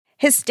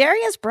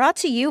Hysteria is brought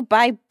to you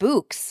by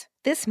Books.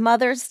 This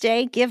Mother's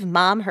Day, give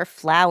Mom her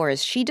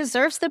flowers. She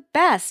deserves the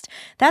best.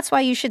 That's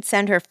why you should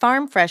send her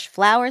farm fresh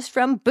flowers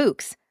from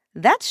Books.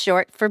 That's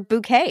short for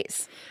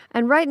bouquets.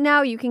 And right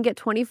now, you can get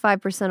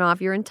 25%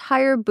 off your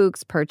entire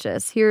Books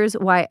purchase. Here's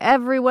why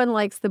everyone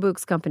likes the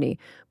Books company.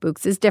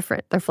 Books is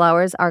different. Their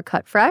flowers are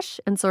cut fresh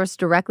and sourced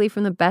directly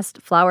from the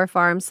best flower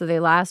farms, so they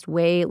last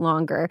way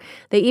longer.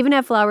 They even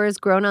have flowers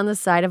grown on the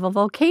side of a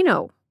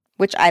volcano,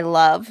 which I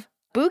love.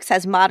 Books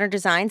has modern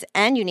designs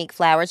and unique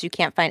flowers you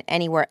can't find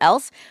anywhere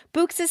else.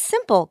 Books is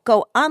simple.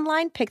 Go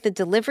online, pick the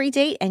delivery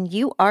date, and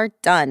you are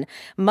done.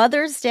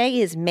 Mother's Day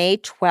is May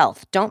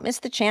 12th. Don't miss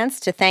the chance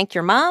to thank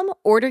your mom.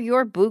 Order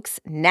your Books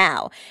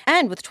now.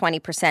 And with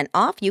 20%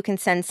 off, you can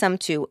send some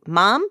to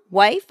mom,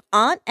 wife,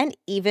 aunt, and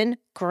even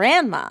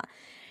grandma.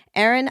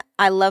 Erin,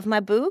 I love my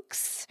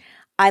Books.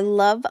 I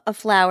love a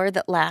flower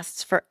that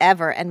lasts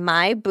forever, and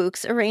my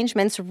Books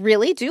arrangements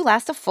really do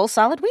last a full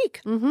solid week.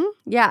 Mm-hmm.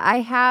 Yeah, I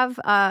have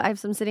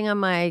some sitting on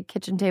my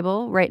kitchen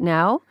table right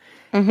now,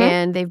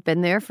 and they've been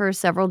there for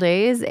several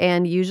days,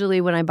 and usually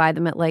when I buy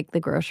them at, like,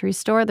 the grocery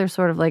store, they're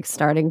sort of, like,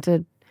 starting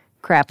to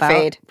fade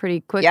out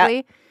pretty quickly.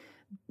 Yep.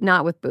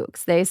 Not with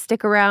Books. They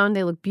stick around.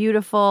 They look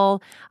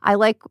beautiful. I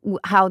like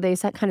how they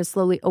kind of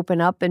slowly open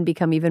up and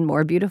become even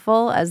more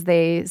beautiful as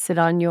they sit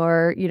on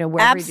your, wherever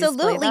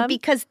Absolutely, you display them.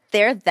 Because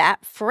they're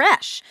that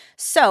fresh.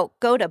 So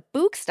go to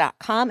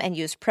Books.com and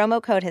use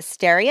promo code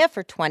Hysteria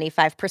for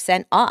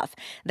 25% off.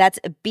 That's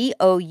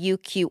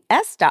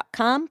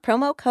BOUQS.com,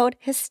 promo code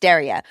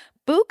Hysteria.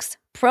 Books,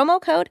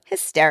 promo code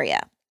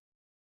Hysteria.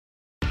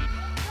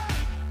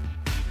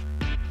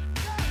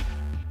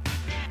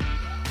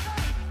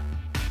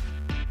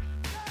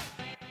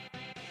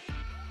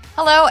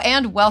 Hello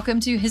and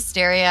welcome to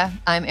Hysteria.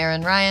 I'm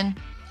Erin Ryan.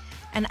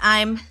 And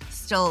I'm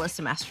still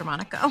Alyssa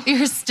Mastromonaco.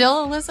 You're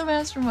still Alyssa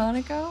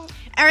Mastromonaco?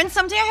 Erin,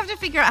 someday I have to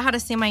figure out how to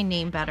say my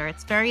name better.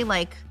 It's very,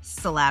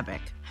 syllabic.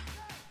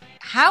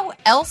 How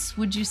else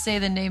would you say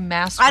the name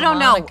Mastromonaco? I don't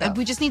know.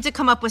 We just need to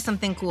come up with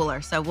something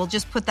cooler. So we'll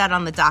just put that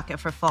on the docket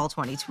for fall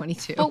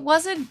 2022.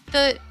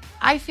 But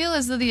I feel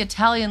as though the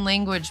Italian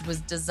language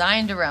was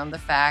designed around the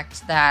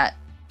fact that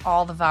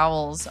all the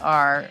vowels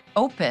are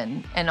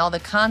open and all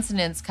the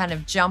consonants kind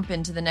of jump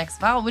into the next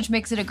vowel, which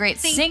makes it a great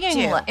singing.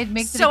 It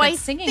makes it a good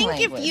singing language.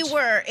 So I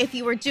think if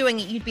you were doing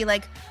it, you'd be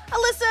like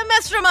Alyssa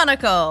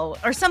Mastromonaco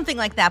or something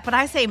like that. But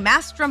I say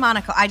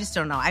Mastromonaco. I just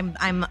don't know.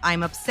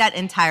 I'm upset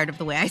and tired of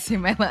the way I say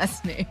my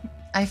last name.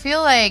 I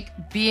feel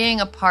like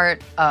being a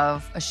part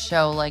of a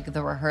show like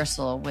The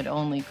Rehearsal would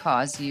only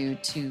cause you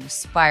to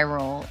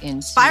spiral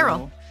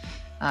into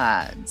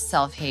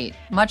self-hate,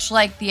 much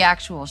like the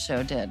actual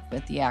show did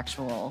with the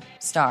actual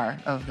star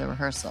of The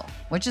Rehearsal,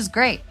 which is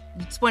great.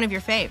 It's one of your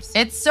faves.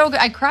 It's so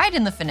good. I cried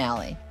in the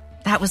finale.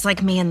 That was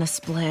like me in The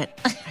Split.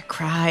 I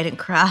cried and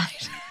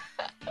cried.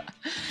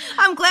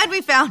 I'm glad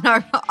we found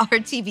our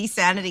TV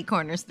sanity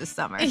corners this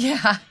summer.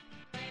 Yeah.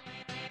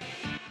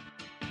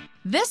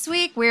 This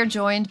week, we're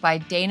joined by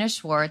Dana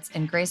Schwartz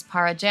and Grace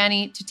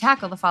Parajani to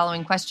tackle the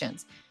following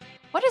questions.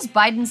 What does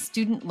Biden's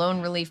student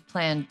loan relief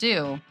plan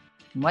do?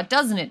 And what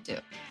doesn't it do?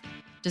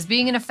 Does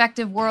being an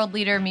effective world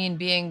leader mean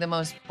being the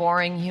most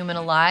boring human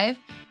alive?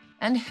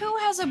 And who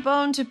has a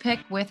bone to pick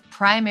with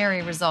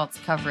primary results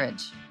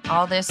coverage?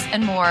 All this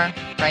and more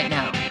right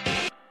now.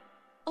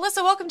 Alyssa,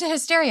 welcome to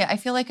Hysteria. I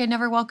feel like I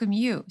never welcome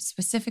you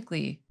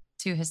specifically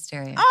to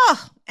Hysteria.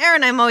 Oh,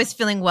 Erin, I'm always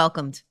feeling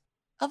welcomed.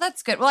 Oh,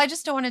 that's good. Well, I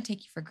just don't want to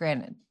take you for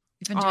granted.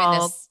 You've been doing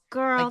this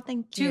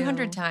thank you.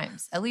 200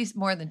 times, at least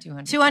more than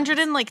 200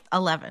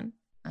 211.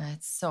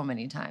 It's so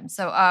many times.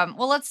 So,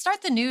 well, let's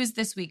start the news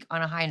this week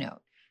on a high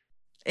note.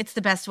 It's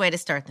the best way to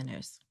start the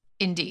news.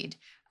 Indeed.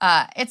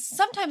 It's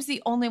sometimes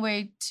the only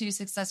way to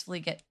successfully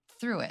get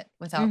through it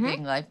without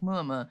being like,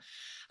 mama.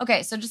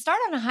 Okay, so to start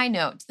on a high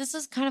note, this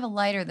is kind of a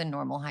lighter than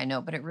normal high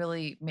note, but it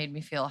really made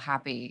me feel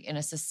happy in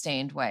a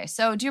sustained way.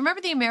 So do you remember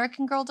the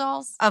American Girl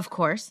dolls? Of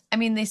course. I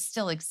mean, they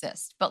still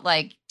exist, but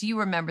do you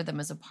remember them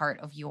as a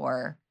part of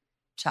your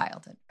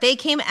childhood? They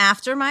came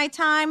after my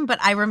time, but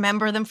I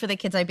remember them for the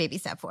kids I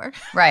babysat for.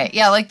 Right.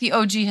 Yeah, the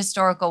OG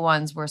historical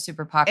ones were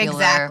super popular.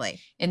 Exactly.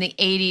 In the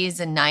 80s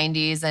and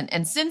 90s.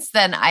 And since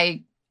then,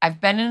 I've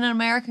been in an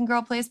American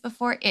Girl place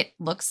before. It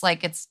looks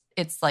like it's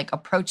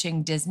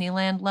approaching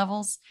Disneyland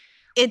levels.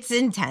 It's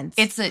intense.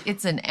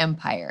 It's an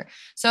empire.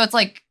 So it's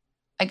I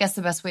guess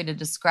the best way to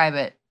describe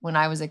it when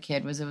I was a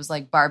kid was it was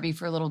like Barbie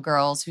for little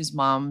girls whose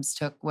moms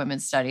took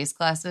women's studies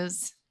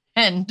classes.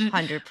 And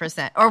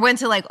 100%. Or went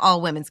to all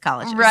women's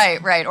colleges.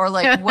 Right. Or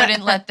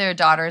wouldn't let their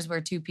daughters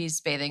wear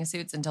two-piece bathing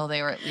suits until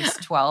they were at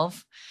least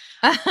 12.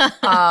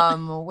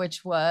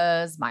 Which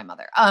was my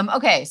mother.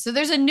 Okay, so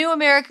there's a new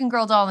American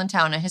Girl doll in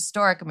town, a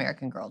historic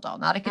American Girl doll,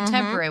 not a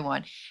contemporary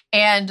one.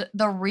 And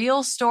the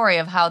real story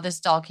of how this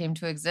doll came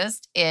to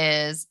exist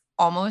is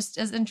almost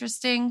as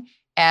interesting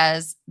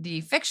as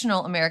the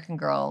fictional American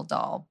Girl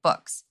doll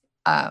books.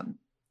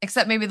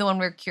 Except maybe the one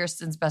where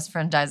Kirsten's best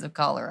friend dies of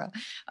cholera.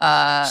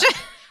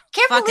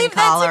 Can't believe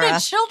that's in a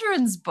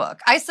children's book.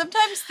 I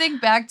sometimes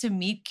think back to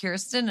Meet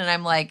Kirsten and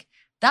I'm like,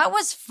 That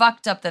was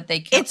fucked up that they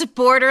killed. It's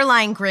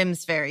borderline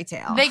Grimm's fairy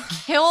tale. They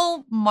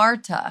kill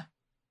Marta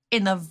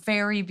in the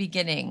very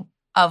beginning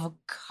of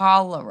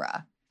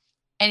cholera.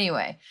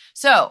 Anyway,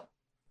 so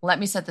let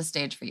me set the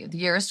stage for you. The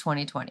year is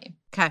 2020.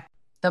 Okay.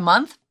 The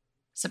month,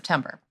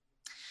 September.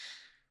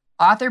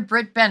 Author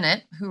Britt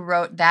Bennett, who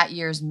wrote that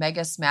year's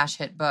mega smash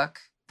hit book,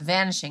 The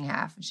Vanishing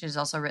Half, she has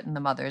also written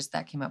The Mothers,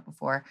 that came out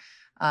before,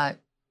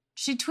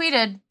 she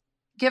tweeted,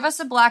 "Give us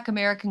a Black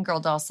American Girl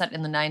doll set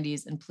in the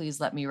 90s and please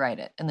let me write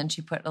it." And then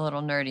she put a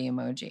little nerdy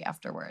emoji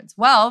afterwards.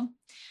 Well,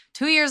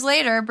 2 years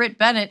later, Britt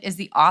Bennett is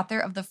the author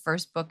of the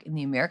first book in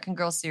the American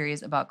Girl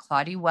series about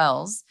Claudie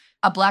Wells,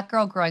 a Black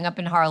girl growing up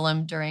in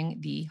Harlem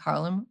during the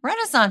Harlem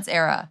Renaissance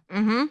era.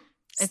 Mm-hmm.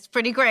 It's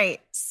pretty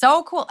great.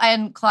 So cool.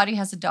 And Claudie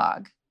has a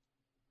dog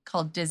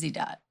called Dizzy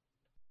Dot.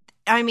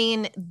 I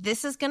mean,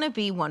 this is going to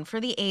be one for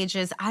the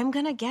ages. I'm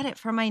going to get it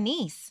for my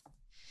niece.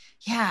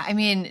 Yeah, I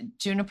mean,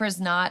 Juniper's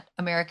not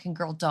American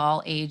Girl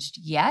doll aged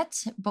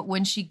yet, but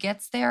when she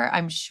gets there,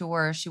 I'm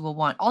sure she will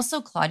want.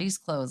 Also, Claudie's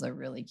clothes are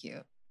really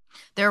cute.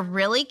 They're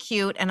really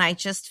cute, and I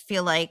just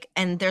feel like,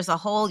 and there's a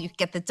whole, you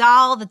get the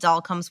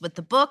doll comes with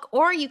the book,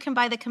 or you can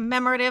buy the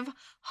commemorative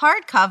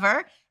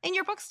hardcover in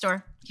your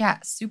bookstore. Yeah,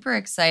 super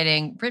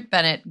exciting. Britt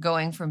Bennett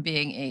going from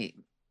being a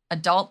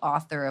adult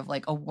author of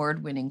like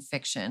award-winning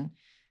fiction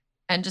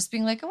and just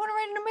being like, I want to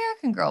write an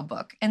American Girl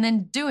book, and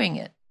then doing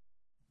it.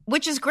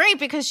 Which is great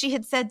because she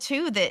had said,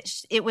 too, that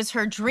it was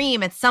her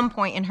dream at some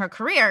point in her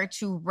career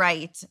to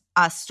write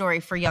a story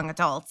for young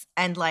adults.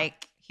 And,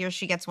 like, here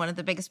she gets one of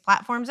the biggest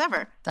platforms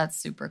ever. That's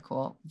super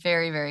cool.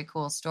 Very, very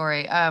cool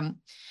story.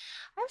 I'm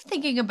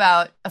thinking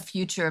about a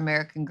future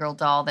American Girl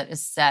doll that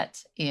is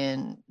set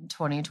in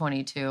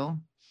 2022.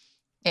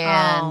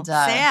 And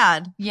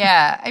sad.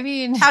 Yeah, I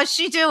mean, how's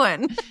she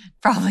doing?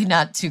 Probably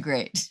not too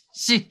great.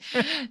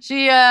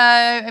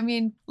 I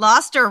mean,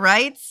 lost her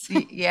rights.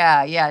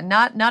 Yeah.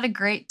 Not a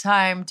great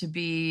time to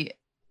be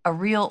a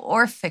real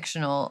or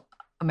fictional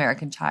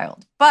American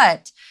child.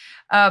 But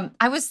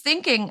I was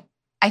thinking,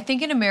 I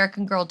think an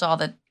American Girl doll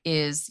that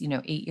is,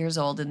 8 years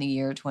old in the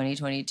year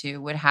 2022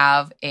 would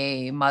have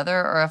a mother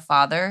or a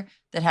father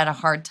that had a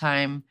hard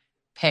time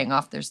paying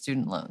off their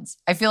student loans.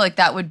 I feel like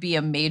that would be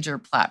a major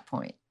plot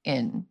point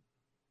in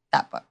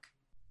that book.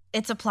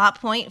 It's a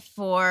plot point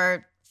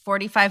for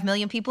 45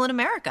 million people in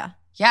America.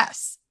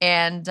 Yes.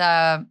 And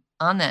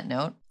on that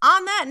note,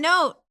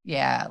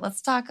 yeah,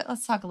 let's talk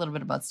a little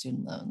bit about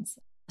student loans.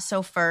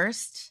 So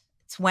first,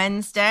 it's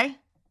Wednesday.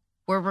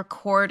 We're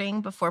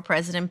recording before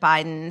President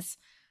Biden's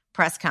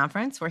press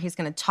conference where he's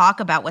going to talk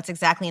about what's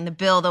exactly in the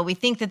bill, though we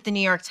think that the New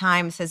York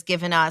Times has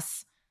given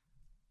us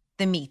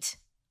the meat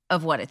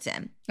of what it's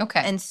in.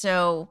 Okay. And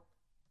so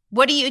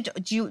what do you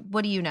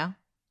know?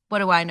 What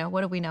do I know?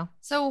 What do we know?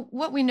 So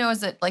what we know is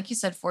that, like you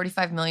said,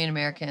 45 million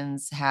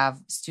Americans have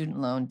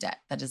student loan debt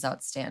that is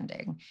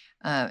outstanding.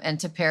 And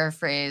to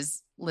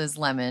paraphrase Liz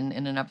Lemon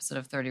in an episode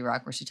of 30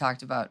 Rock where she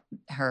talked about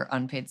her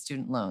unpaid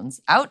student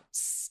loans,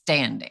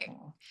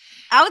 outstanding.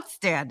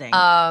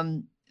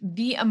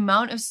 The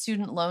amount of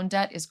student loan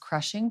debt is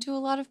crushing to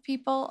a lot of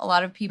people. A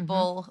lot of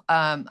people,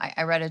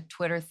 I read a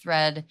Twitter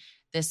thread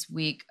this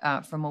week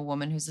from a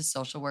woman who's a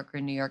social worker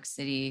in New York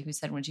City who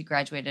said when she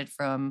graduated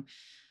from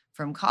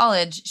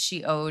college,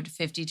 she owed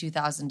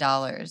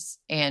 $52,000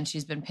 and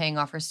she's been paying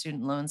off her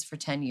student loans for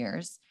 10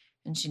 years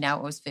and she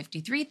now owes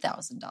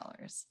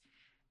 $53,000.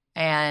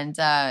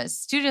 And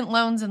student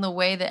loans and the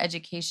way that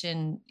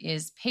education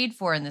is paid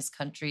for in this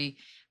country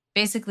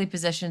basically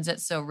positions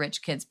it so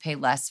rich kids pay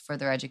less for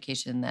their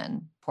education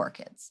than poor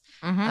kids.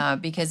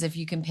 Because if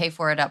you can pay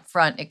for it up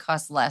front, it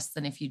costs less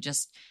than if you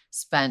just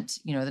spent,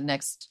 the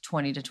next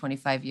 20 to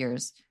 25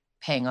 years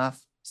paying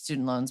off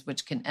student loans,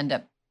 which can end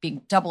up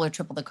being double or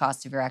triple the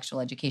cost of your actual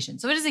education.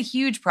 So it is a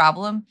huge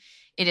problem.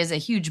 It is a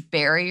huge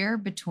barrier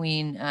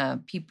between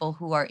people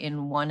who are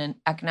in one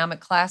economic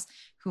class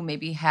who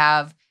maybe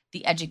have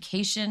the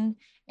education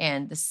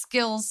and the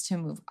skills to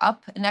move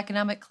up an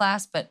economic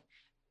class, but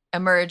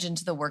emerge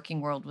into the working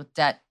world with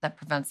debt that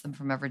prevents them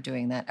from ever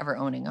doing that, ever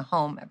owning a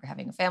home, ever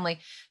having a family.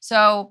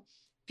 So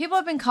people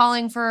have been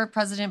calling for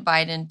President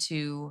Biden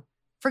to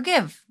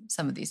forgive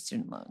some of these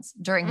student loans.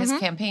 During his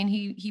campaign,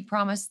 he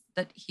promised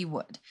that he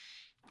would.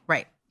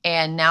 Right.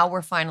 And now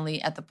we're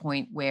finally at the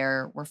point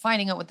where we're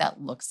finding out what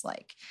that looks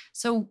like.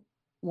 So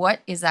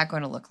what is that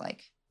going to look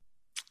like?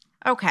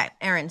 Okay,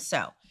 Erin.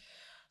 So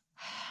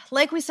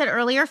like we said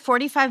earlier,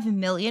 45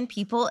 million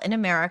people in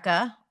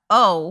America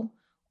owe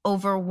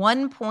over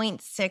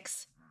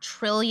 $1.6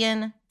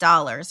 trillion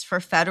for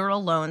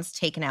federal loans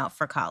taken out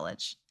for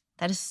college.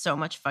 That is so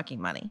much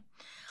fucking money.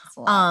 That's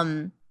a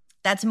lot.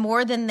 That's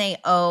more than they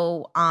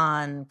owe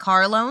on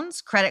car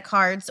loans, credit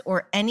cards,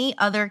 or any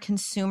other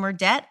consumer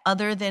debt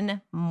other than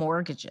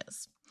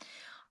mortgages.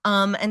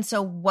 And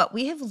so what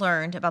we have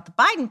learned about the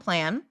Biden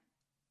plan,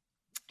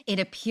 it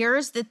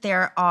appears that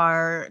there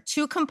are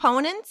two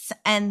components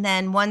and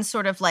then one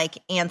sort of like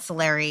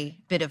ancillary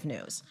bit of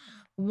news.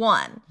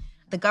 One,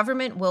 the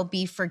government will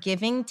be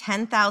forgiving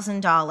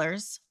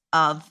 $10,000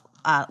 of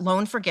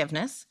loan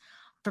forgiveness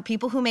for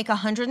people who make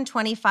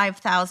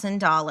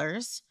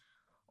 $125,000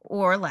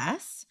 or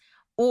less,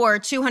 or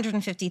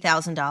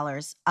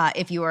 $250,000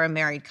 if you are a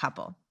married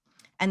couple.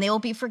 And they will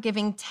be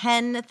forgiving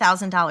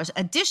 $10,000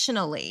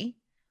 additionally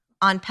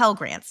on Pell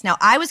Grants. Now,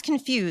 I was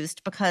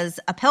confused because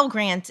a Pell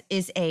Grant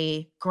is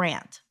a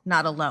grant,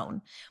 not a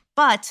loan.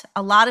 But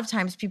a lot of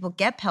times people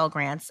get Pell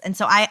Grants. And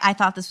so I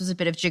thought this was a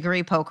bit of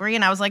jiggery-pokery.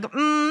 And I was like,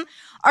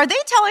 are they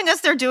telling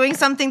us they're doing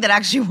something that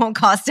actually won't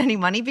cost any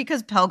money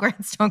because Pell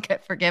Grants don't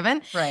get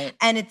forgiven? Right.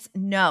 And it's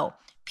no.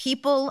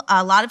 People,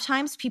 a lot of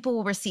times people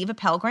will receive a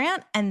Pell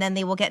Grant and then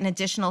they will get an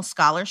additional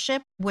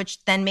scholarship,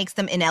 which then makes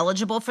them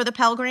ineligible for the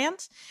Pell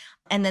Grant.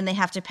 And then they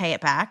have to pay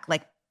it back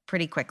like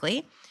pretty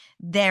quickly.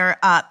 There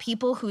are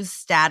people whose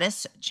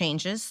status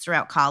changes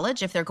throughout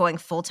college if they're going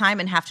full-time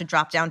and have to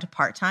drop down to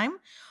part-time,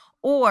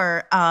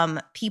 or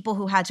people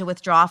who had to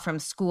withdraw from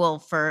school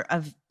for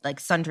like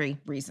sundry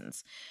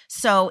reasons.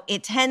 So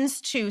it tends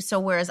to, so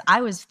whereas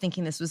I was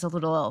thinking this was a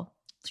little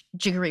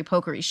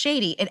jiggery-pokery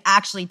shady, it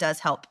actually does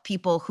help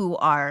people who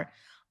are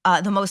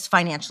the most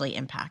financially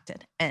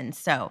impacted. And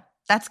so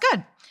that's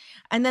good.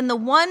 And then the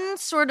one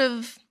sort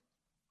of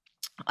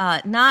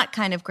not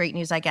kind of great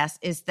news, I guess,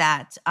 is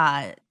that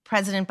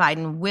President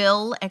Biden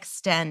will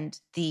extend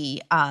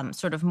the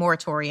sort of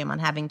moratorium on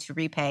having to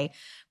repay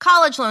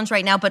college loans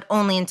right now, but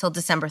only until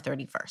December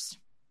 31st.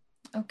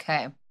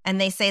 Okay.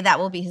 And they say that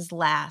will be his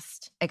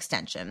last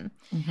extension.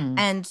 Mm-hmm.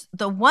 And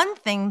the one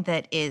thing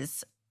that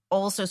is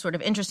also sort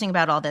of interesting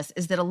about all this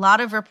is that a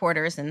lot of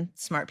reporters and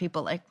smart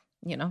people like,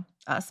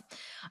 us,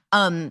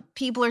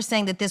 people are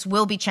saying that this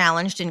will be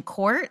challenged in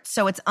court.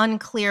 So it's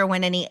unclear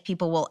when any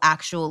people will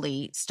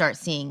actually start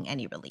seeing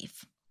any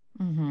relief.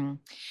 Mm-hmm.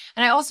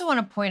 And I also want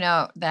to point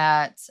out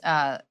that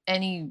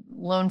any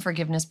loan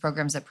forgiveness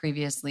programs that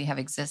previously have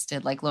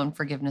existed, like loan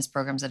forgiveness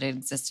programs that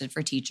existed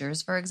for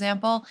teachers, for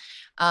example,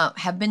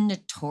 have been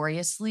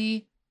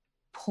notoriously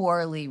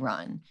poorly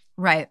run.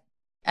 Right.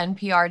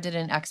 NPR did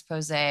an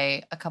expose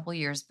a couple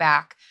years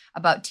back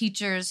about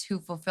teachers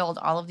who fulfilled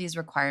all of these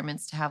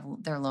requirements to have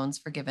their loans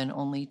forgiven,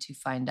 only to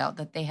find out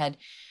that they had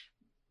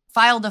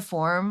filed a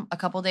form a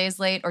couple days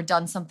late or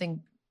done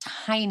something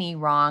tiny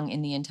wrong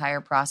in the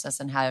entire process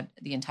and had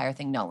the entire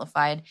thing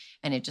nullified,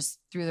 and it just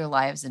threw their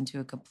lives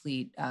into a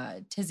complete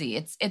tizzy.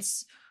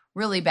 It's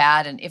really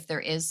bad. And if there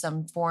is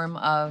some form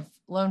of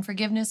loan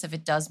forgiveness, if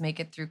it does make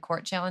it through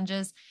court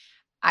challenges,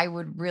 I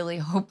would really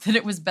hope that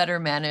it was better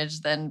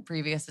managed than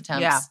previous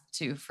attempts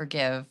to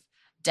forgive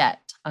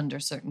debt under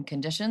certain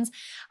conditions.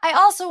 I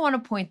also want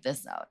to point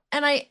this out.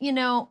 And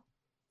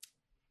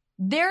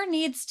there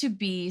needs to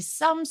be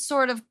some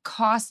sort of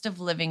cost of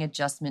living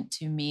adjustment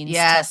to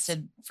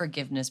means-tested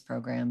forgiveness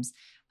programs.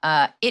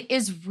 It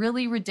is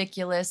really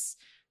ridiculous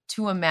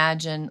to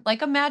imagine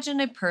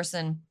a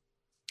person,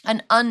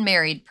 an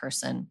unmarried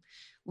person,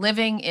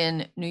 living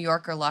in New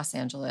York or Los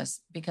Angeles,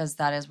 because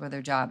that is where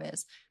their job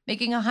is,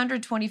 making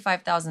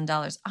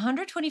 $125,000.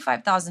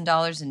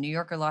 $125,000 in New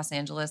York or Los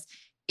Angeles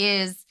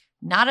is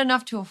not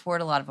enough to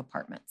afford a lot of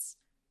apartments.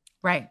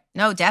 Right.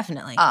 No,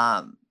 definitely.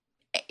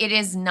 It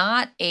is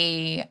not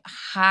a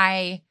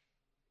high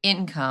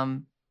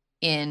income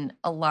in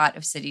a lot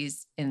of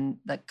cities in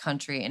the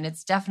country. And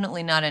it's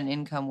definitely not an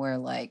income where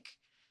like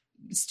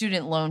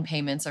student loan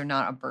payments are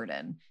not a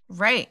burden.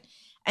 Right.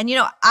 And,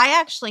 I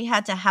actually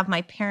had to have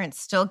my parents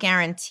still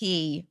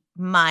guarantee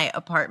my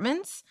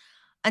apartments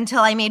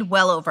until I made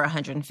well over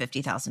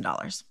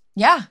 $150,000.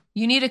 Yeah.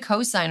 You need a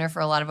co-signer for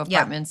a lot of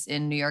apartments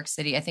in New York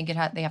City. I think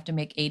they have to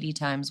make 80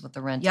 times what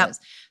the rent is.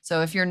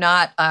 So if you're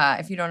not,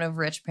 if you don't have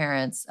rich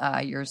parents,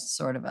 you're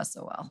sort of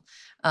SOL.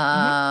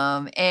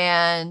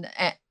 And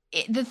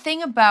the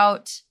thing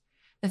about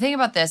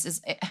this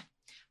is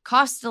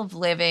cost of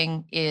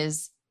living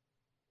is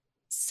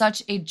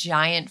such a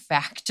giant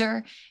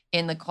factor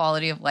in the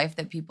quality of life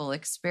that people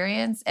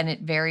experience, and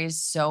it varies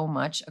so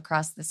much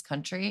across this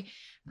country.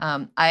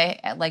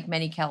 I, like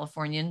many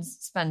Californians,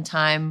 spend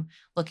time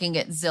looking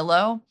at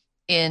Zillow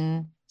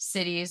in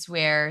cities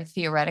where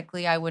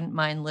theoretically I wouldn't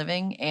mind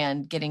living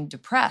and getting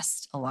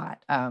depressed a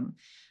lot.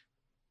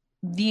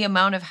 The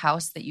amount of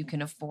house that you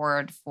can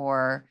afford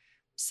for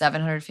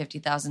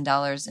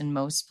 $750,000 in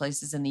most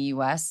places in the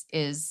U.S.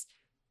 is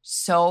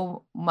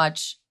so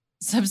much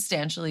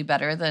substantially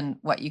better than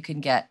what you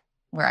can get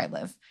where I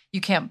live.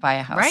 You can't buy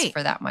a house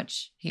for that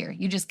much here.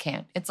 You just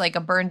can't. It's like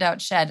a burned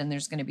out shed and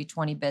there's going to be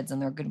 20 bids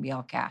and they're going to be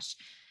all cash.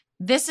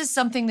 This is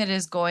something that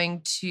is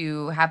going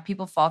to have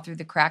people fall through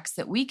the cracks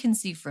that we can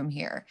see from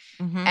here.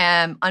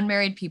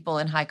 Unmarried people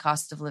in high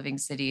cost of living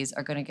cities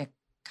are going to get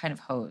kind of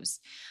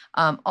hosed.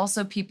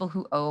 Also, people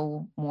who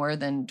owe more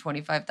than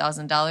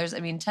 $25,000. I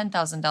mean,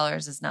 $10,000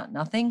 is not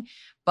nothing,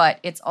 but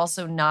it's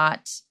also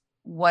not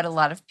what a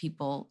lot of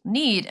people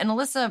need. And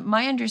Alyssa,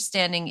 my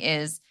understanding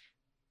is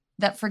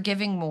that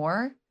forgiving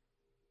more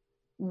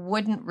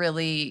wouldn't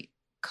really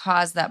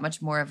cause that much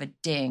more of a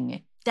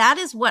ding. That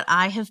is what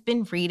I have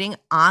been reading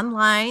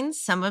online.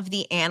 Some of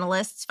the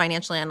analysts,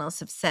 financial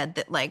analysts, have said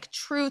that, like,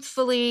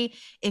 truthfully,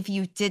 if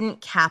you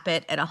didn't cap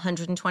it at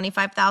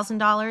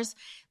 $125,000,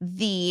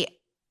 the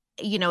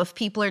if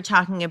people are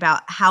talking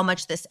about how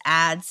much this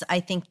adds, I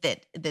think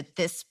that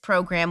this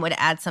program would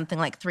add something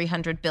like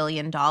 $300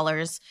 billion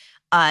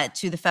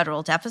to the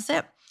federal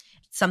deficit,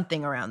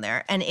 something around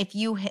there. And if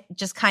you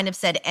just kind of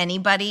said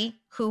anybody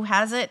who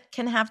has it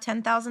can have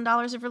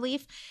 $10,000 of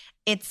relief,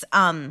 it's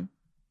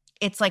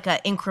like a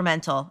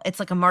incremental, it's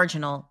like a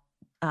marginal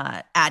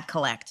add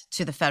collect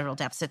to the federal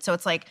deficit. So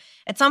it's like,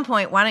 at some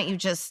point, why don't you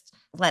just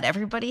let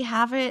everybody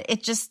have it?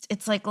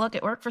 It's like, look,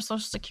 it worked for Social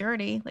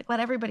Security. Like,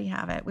 let everybody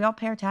have it. We all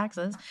pay our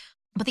taxes.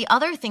 But the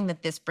other thing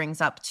that this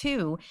brings up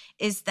too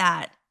is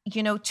that,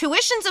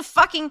 tuition's a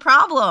fucking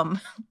problem.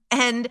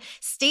 And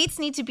states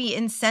need to be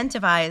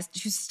incentivized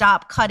to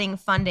stop cutting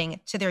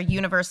funding to their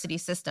university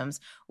systems,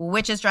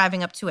 which is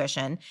driving up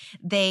tuition.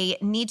 They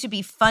need to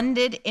be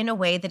funded in a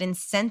way that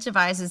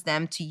incentivizes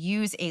them to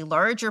use a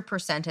larger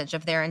percentage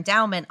of their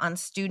endowment on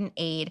student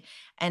aid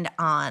and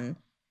on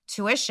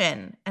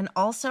tuition. And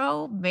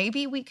also,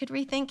 maybe we could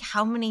rethink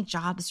how many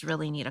jobs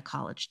really need a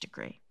college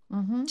degree.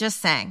 Mm-hmm.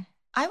 Just saying.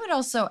 I would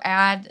also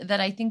add that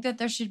I think that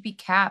there should be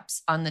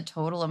caps on the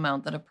total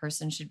amount that a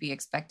person should be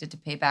expected to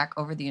pay back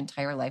over the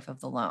entire life of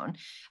the loan.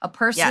 A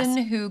person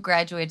who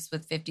graduates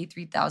with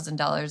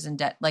 $53,000 in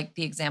debt, like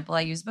the example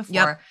I used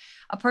before,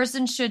 a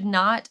person should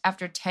not,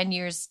 after 10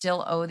 years,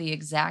 still owe the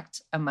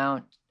exact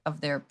amount of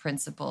their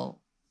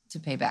principal to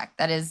pay back.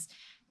 That is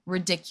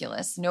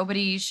ridiculous.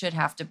 Nobody should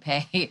have to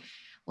pay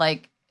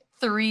like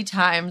 3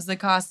 times the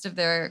cost of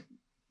their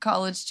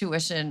college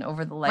tuition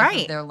over the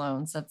life of their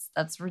loans.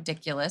 That's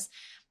ridiculous.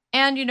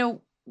 And,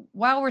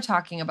 while we're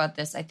talking about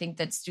this, I think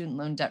that student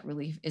loan debt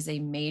relief is it's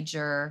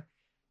going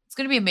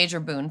to be a major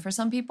boon for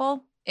some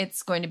people.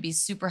 It's going to be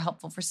super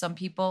helpful for some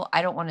people.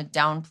 I don't want to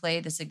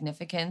downplay the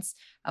significance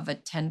of a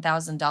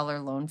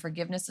 $10,000 loan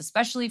forgiveness,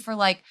 especially for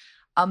like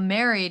a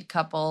married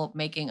couple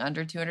making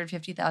under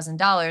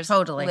 $250,000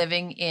 totally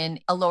living in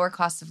a lower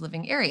cost of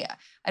living area.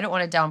 I don't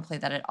want to downplay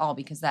that at all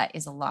because that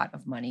is a lot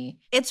of money.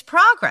 It's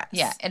progress.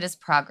 Yeah, it is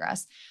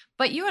progress.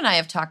 But you and I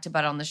have talked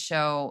about on the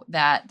show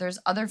that there's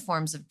other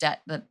forms of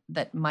debt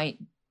that might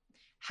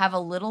have a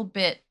little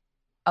bit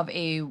of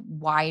a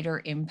wider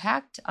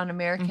impact on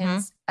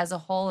Americans as a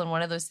whole. And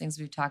one of those things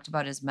we've talked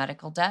about is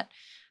medical debt.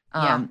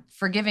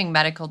 Forgiving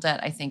medical debt,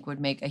 I think, would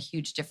make a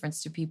huge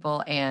difference to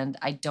people. And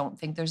I don't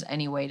think there's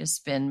any way to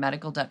spin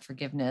medical debt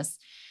forgiveness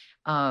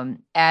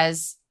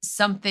as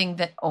something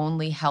that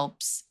only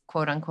helps,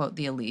 quote unquote,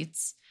 the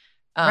elites.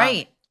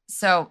 Right.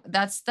 So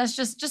that's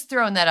just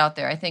throwing that out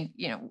there. I think,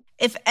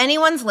 if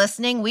anyone's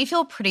listening, we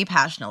feel pretty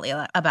passionately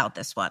about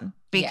this one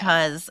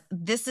because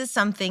this is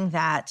something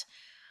that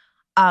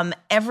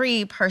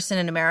every person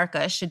in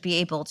America should be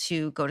able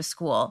to go to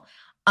school.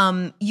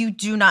 You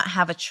do not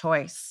have a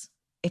choice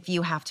if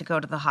you have to go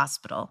to the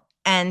hospital.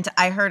 And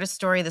I heard a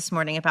story this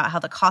morning about how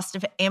the cost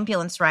of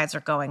ambulance rides are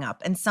going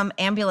up. And some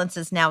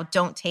ambulances now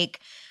don't take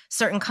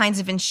certain kinds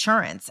of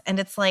insurance. And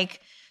it's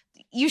like,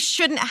 you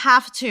shouldn't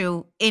have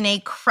to, in a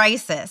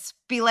crisis,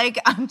 be like,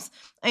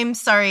 I'm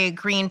sorry,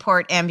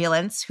 Greenport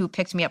ambulance who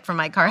picked me up from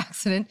my car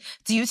accident.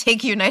 Do you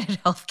take United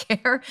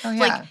Healthcare? Oh, yeah.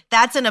 Like,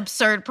 that's an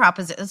absurd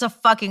proposition. It's a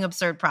fucking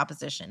absurd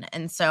proposition.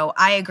 And so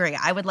I agree.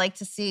 I would like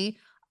to see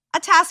a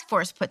task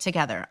force put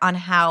together on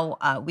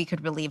how we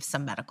could relieve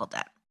some medical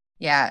debt.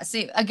 Yeah.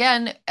 See,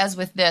 again, as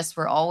with this,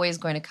 we're always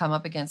going to come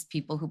up against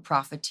people who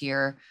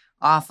profiteer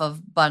off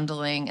of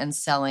bundling and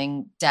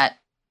selling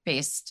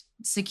debt-based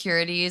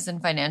securities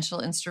and financial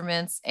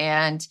instruments.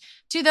 And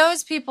to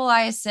those people,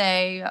 I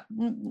say,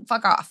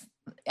 fuck off.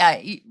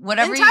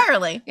 Whatever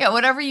Entirely.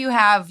 Whatever you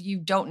have, you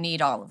don't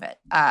need all of it.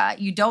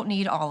 You don't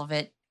need all of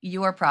it.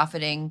 You are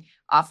profiting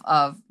off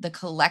of the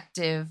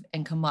collective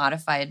and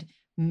commodified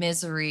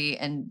misery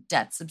and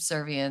debt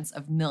subservience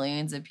of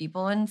millions of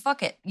people. And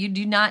fuck it. You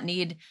do not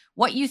need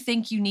what you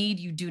think you need.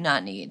 You do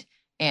not need.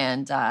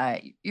 And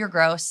you're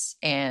gross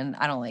and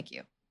I don't like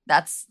you.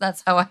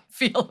 That's how I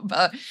feel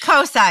about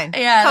cosign.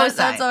 Yeah, cosign.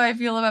 That's how I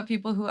feel about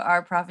people who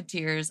are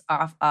profiteers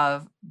off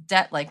of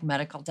debt like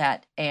medical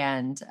debt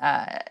and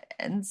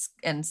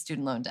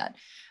student loan debt.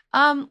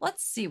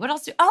 Let's see what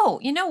else.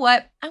 You know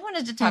what? I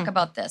wanted to talk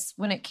about this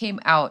when it came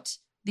out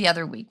the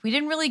other week. We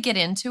didn't really get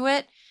into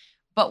it,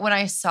 but when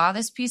I saw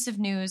this piece of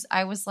news,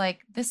 I was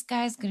like, this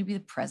guy's going to be the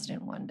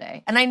president one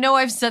day. And I know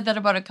I've said that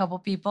about a couple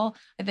people.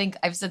 I think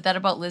I've said that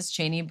about Liz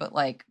Cheney, but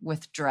like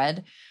with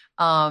dread.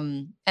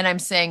 And I'm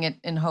saying it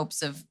in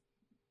hopes of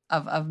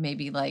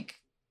maybe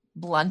like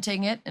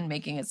blunting it and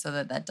making it so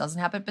that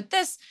doesn't happen. But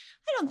this,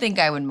 I don't think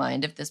I would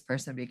mind if this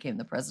person became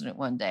the president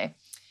one day.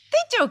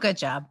 They do a good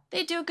job.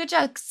 They do a good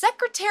job.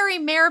 Secretary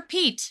Mayor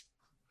Pete.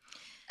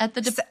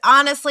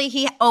 Honestly,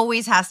 he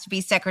always has to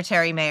be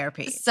Secretary Mayor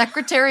Pete.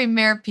 Secretary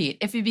Mayor Pete.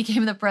 If he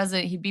became the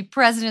president, he'd be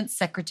President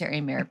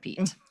Secretary Mayor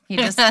Pete. He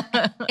just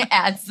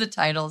adds the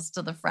titles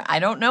to the front. I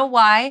don't know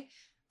why,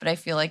 but I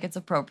feel like it's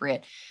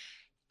appropriate.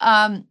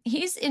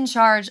 He's in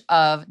charge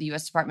of the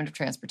U.S. Department of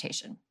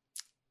Transportation.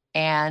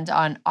 And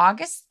on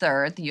August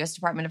 3rd, the U.S.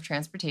 Department of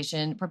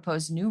Transportation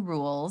proposed new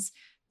rules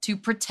to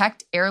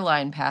protect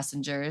airline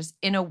passengers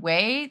in a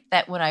way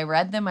that when I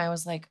read them, I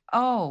was like,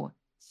 oh,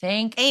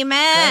 thank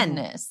Amen.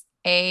 goodness.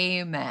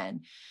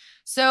 Amen.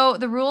 So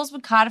the rules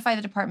would codify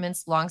the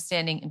department's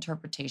longstanding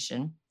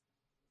interpretation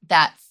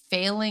that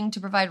failing to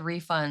provide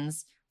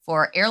refunds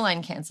for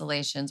airline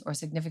cancellations or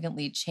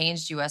significantly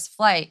changed U.S.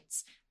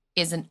 flights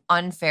is an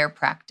unfair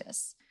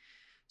practice.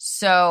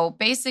 So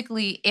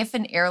basically, if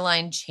an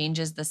airline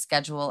changes the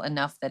schedule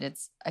enough that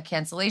it's a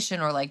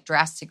cancellation or like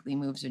drastically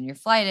moves when your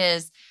flight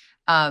is,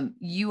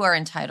 you are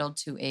entitled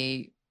to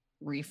a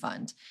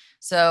refund.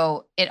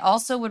 So it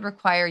also would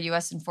require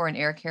U.S. and foreign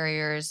air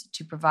carriers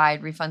to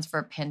provide refunds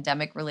for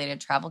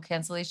pandemic-related travel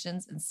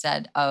cancellations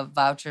instead of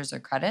vouchers or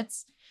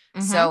credits.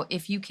 Mm-hmm. So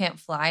if you can't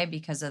fly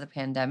because of the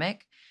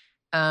pandemic,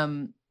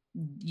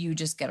 you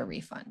just get a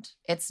refund.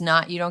 It's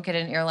not, you don't get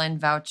an airline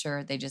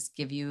voucher. They just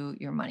give you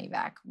your money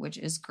back, which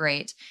is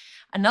great.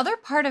 Another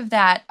part of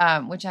that,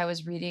 which I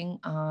was reading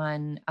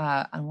on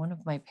one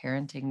of my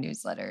parenting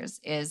newsletters,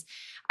 is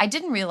I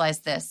didn't realize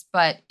this,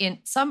 but in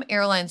some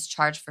airlines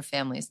charge for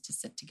families to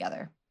sit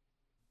together.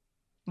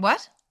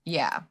 What?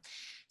 Yeah.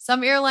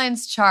 Some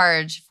airlines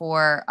charge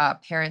for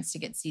parents to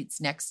get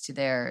seats next to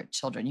their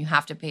children. You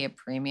have to pay a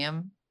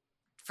premium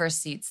for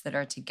seats that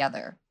are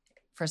together.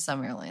 For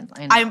some airlines.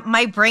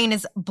 My brain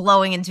is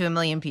blowing into a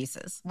million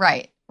pieces.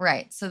 Right.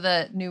 So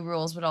the new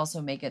rules would also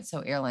make it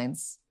so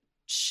airlines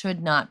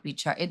should not be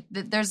charged.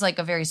 There's like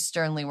a very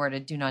sternly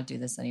worded, do not do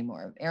this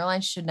anymore.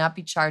 Airlines should not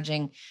be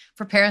charging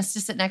for parents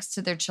to sit next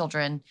to their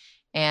children.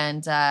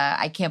 And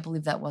I can't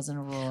believe that wasn't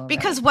a rule already.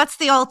 Because what's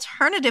the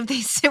alternative? They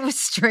sit with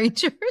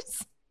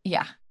strangers?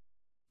 Yeah.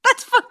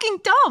 That's fucking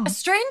dumb.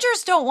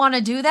 Strangers don't want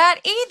to do that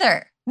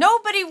either.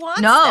 Nobody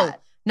wants that.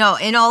 No,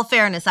 in all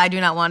fairness, I do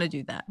not want to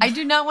do that. I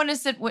do not want to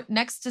sit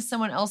next to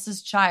someone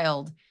else's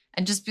child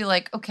and just be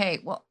like, okay,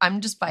 well,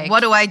 I'm just by a What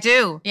do I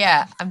do?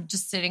 Yeah, I'm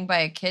just sitting by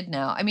a kid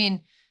now. I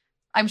mean,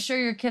 I'm sure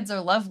your kids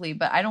are lovely,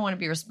 but I don't want to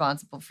be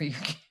responsible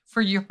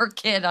for your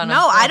kid on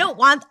No, I don't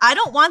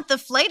want the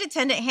flight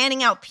attendant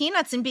handing out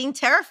peanuts and being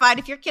terrified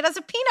if your kid has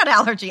a peanut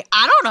allergy.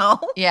 I don't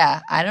know.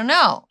 Yeah, I don't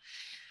know.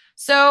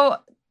 So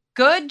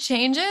good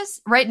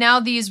changes. Right now,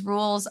 these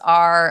rules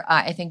are,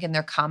 I think, in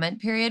their comment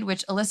period,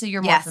 which, Alyssa,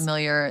 you're more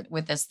familiar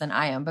with this than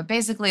I am. But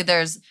basically,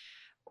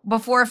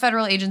 before a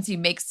federal agency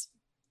makes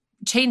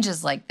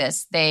changes like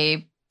this,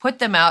 they put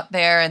them out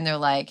there and they're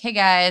like, hey,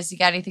 guys, you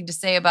got anything to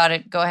say about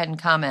it? Go ahead and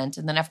comment.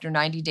 And then after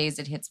 90 days,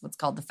 it hits what's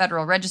called the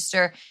Federal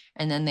Register.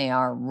 And then they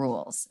are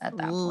rules at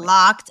that point.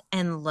 Locked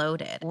and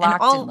loaded.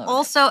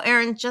 Also,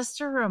 Erin,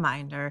 just a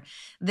reminder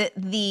that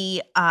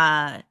the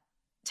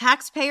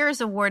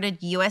taxpayers awarded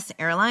U.S.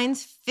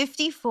 Airlines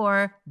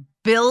 $54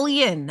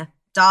 billion in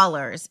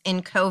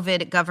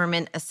COVID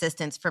government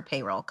assistance for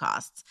payroll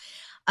costs.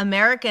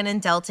 American and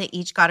Delta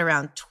each got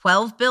around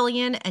 $12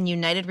 billion, and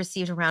United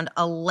received around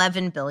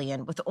 $11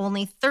 billion, with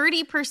only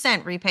 30%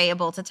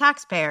 repayable to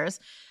taxpayers.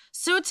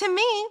 So to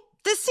me,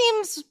 this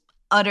seems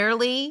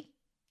utterly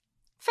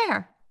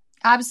fair.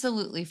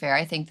 Absolutely fair.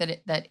 I think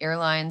that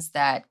airlines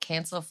that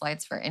cancel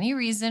flights for any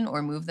reason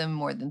or move them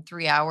more than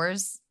 3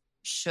 hours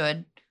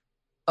should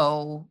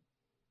owe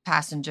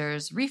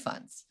passengers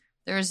refunds.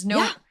 There's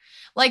no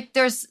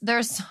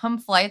there's some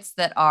flights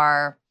that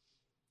are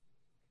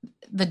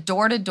the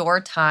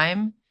door-to-door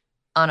time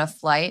on a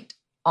flight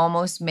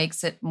almost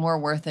makes it more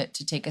worth it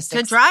to take a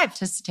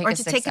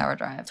 6-hour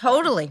drive.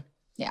 Totally.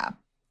 Yeah.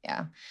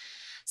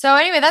 So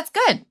anyway, that's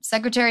good.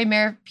 Secretary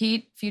Mayor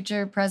Pete,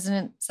 future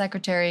President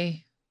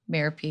Secretary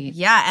Mayor Pete.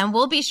 Yeah, and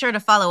we'll be sure to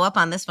follow up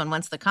on this one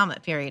once the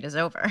comment period is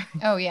over.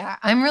 Oh yeah,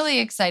 I'm really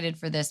excited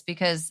for this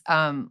because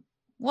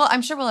well,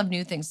 I'm sure we'll have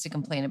new things to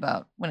complain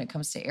about when it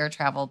comes to air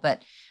travel,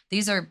 but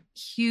these are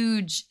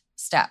huge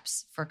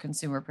steps for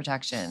consumer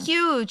protection.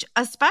 Huge,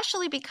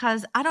 especially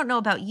because I don't know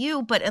about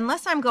you, but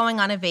unless I'm going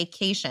on a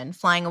vacation,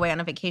 flying away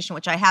on a vacation,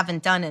 which I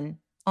haven't done in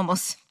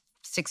almost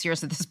 6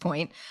 years at this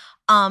point,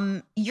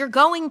 you're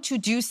going to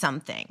do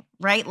something,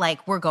 right?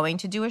 Like we're going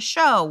to do a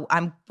show.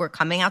 We're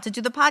coming out to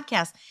do the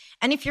podcast.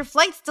 And if your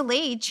flight's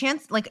delayed,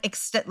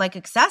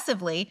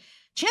 excessively,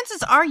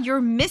 chances are you're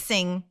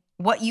missing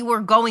what you were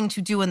going to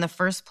do in the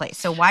first place.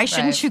 So why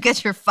shouldn't you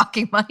get your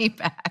fucking money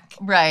back?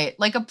 Right.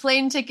 Like a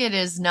plane ticket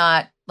is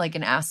not like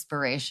an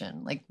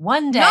aspiration. Like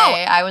one day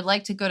I would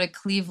like to go to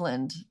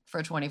Cleveland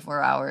for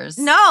 24 hours.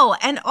 No.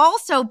 And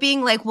also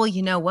being like, well,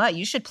 you know what?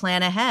 You should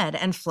plan ahead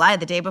and fly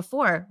the day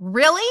before.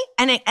 Really?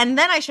 And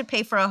then I should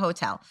pay for a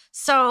hotel.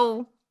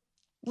 So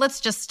let's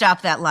just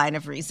stop that line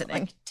of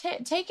reasoning.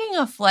 Like taking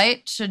a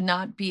flight should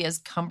not be as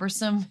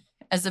cumbersome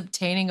as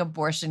obtaining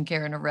abortion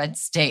care in a red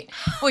state.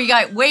 Well, you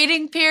got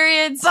waiting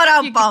periods.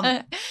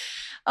 But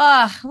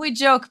we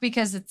joke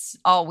because it's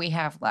all we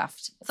have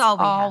left. It's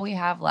all we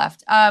have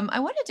left. I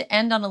wanted to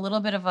end on a little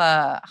bit of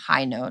a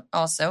high note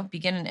also,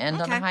 begin and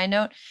end on a high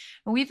note.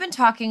 We've been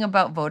talking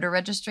about voter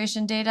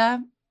registration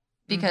data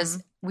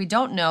because we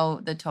don't know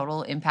the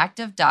total impact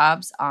of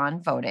Dobbs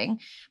on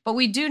voting, but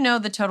we do know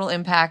the total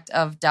impact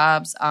of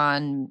Dobbs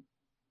on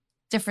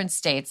different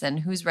states and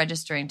who's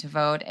registering to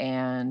vote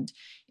and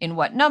in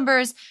what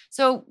numbers.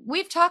 So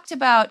we've talked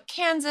about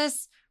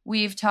Kansas,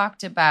 We've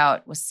talked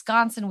about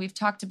Wisconsin. We've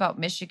talked about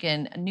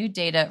Michigan. New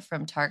data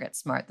from Target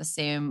Smart, the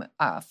same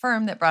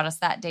firm that brought us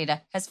that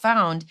data, has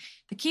found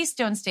the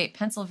Keystone State,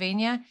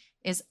 Pennsylvania,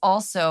 is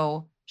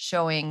also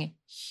showing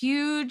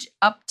huge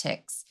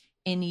upticks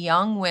in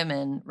young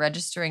women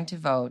registering to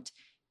vote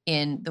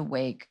in the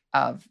wake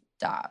of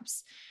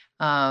Dobbs.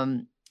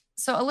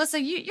 So, Alyssa,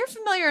 you're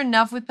familiar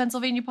enough with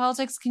Pennsylvania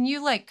politics. Can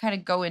you kind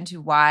of go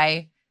into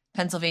why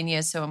Pennsylvania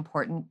is so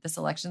important this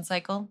election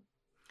cycle?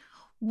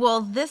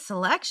 Well, this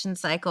election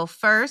cycle,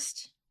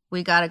 first,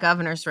 we got a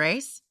governor's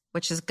race,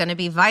 which is going to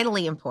be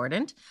vitally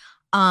important.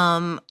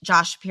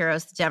 Josh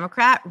Shapiro's the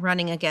Democrat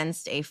running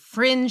against a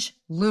fringe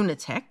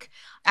lunatic.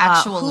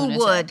 Actual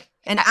lunatic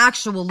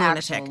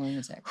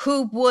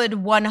who would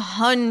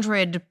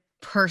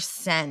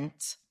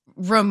 100%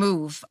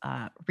 remove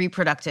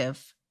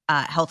reproductive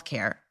health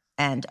care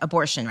and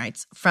abortion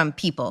rights from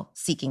people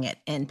seeking it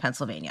in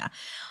Pennsylvania.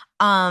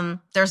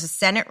 There's a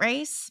Senate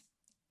race.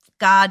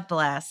 God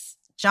bless.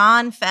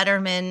 John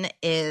Fetterman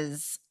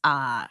is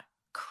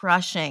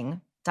crushing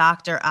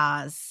Dr.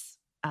 Oz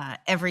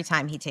every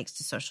time he takes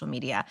to social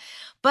media.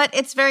 But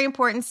it's a very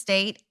important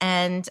state,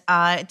 and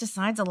it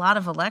decides a lot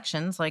of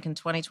elections, like in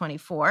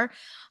 2024.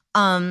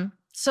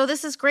 So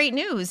this is great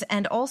news.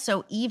 And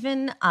also,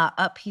 even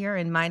up here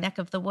in my neck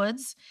of the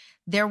woods,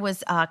 there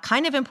was a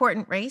kind of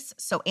important race.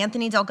 So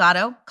Anthony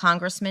Delgado,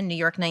 Congressman, New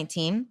York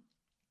 19,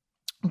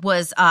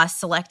 was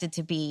selected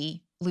to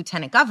be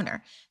lieutenant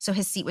governor. So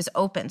his seat was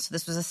open. So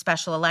this was a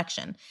special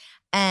election.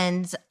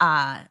 And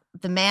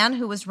the man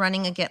who was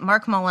running against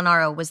Mark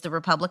Molinaro was the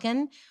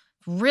Republican,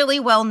 really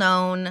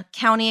well-known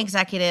county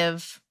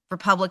executive,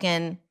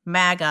 Republican,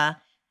 MAGA,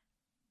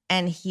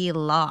 and he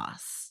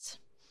lost.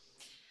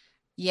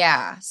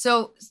 Yeah.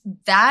 So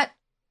that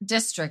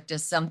district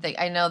is something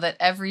I know that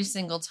every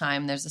single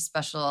time there's a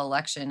special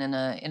election in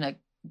a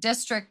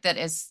district that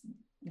is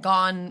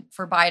gone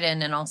for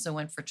Biden and also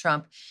went for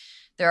Trump,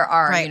 there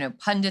are,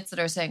 pundits that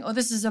are saying, oh,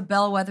 this is a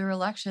bellwether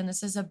election.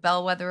 This is a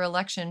bellwether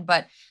election.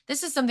 But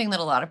this is something that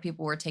a lot of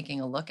people were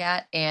taking a look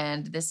at.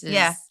 And this is...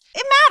 Yeah,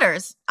 it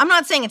matters. I'm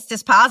not saying it's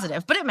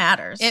dispositive, but it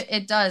matters.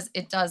 It does.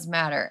 It does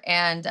matter.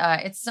 And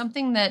it's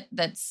something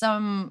that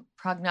some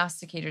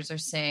prognosticators are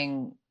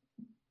saying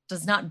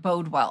does not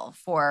bode well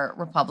for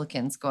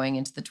Republicans going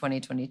into the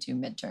 2022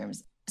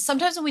 midterms.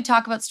 Sometimes when we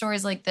talk about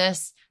stories like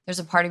this, there's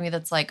a part of me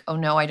that's like, oh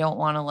no, I don't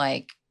want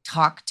to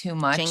talk too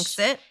much. Jinx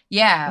it?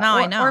 Yeah. No,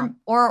 I know.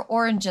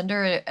 Or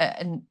engender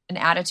an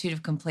attitude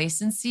of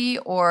complacency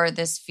or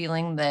this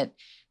feeling that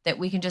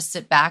we can just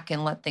sit back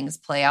and let things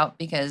play out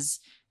because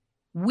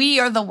we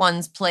are the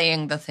ones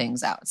playing the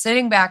things out.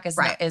 Sitting back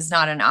is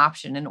not an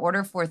option. In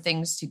order for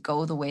things to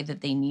go the way that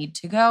they need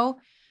to go,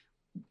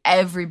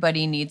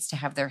 everybody needs to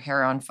have their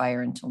hair on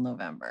fire until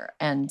November.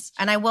 And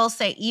I will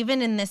say,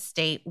 even in this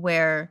state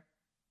where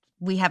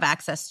we have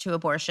access to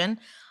abortion,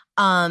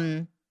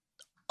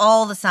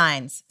 all the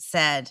signs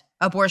said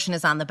abortion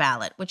is on the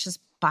ballot, which is,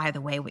 by the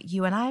way, what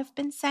you and I have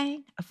been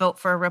saying. A vote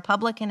for a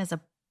Republican is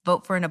a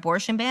vote for an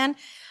abortion ban.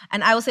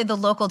 And I will say the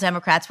local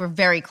Democrats were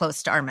very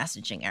close to our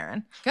messaging,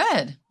 Erin.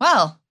 Good.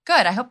 Well,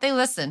 good. I hope they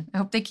listen. I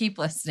hope they keep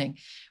listening.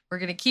 We're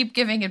going to keep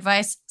giving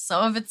advice.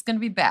 Some of it's going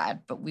to be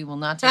bad, but we will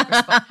not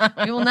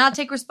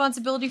take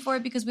responsibility for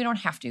it because we don't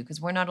have to, because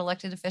we're not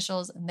elected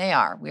officials and they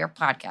are. We are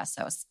podcast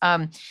hosts.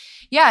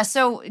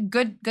 So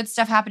good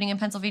stuff happening in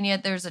Pennsylvania.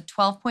 There's a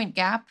 12-point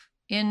gap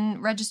in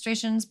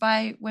registrations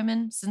by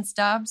women since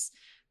Dobbs.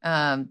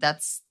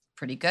 That's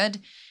pretty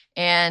good.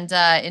 And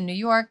in New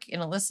York,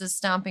 in Alyssa's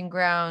stomping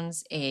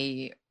grounds,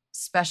 a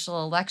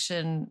special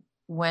election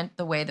went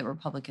the way that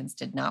Republicans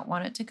did not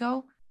want it to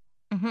go.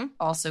 Mm-hmm.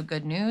 Also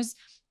good news.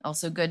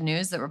 Also good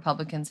news that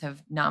Republicans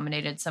have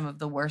nominated some of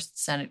the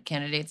worst Senate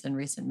candidates in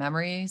recent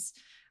memories.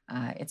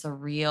 It's a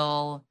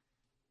real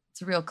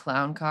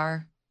clown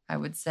car, I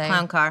would say.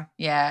 Clown car.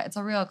 Yeah, it's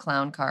a real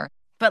clown car.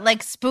 But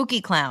like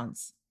spooky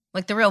clowns,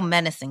 like the real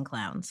menacing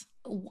clowns.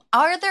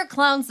 Are there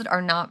clowns that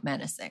are not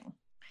menacing?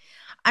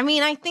 I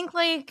mean, I think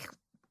like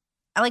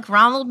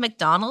Ronald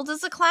McDonald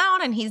is a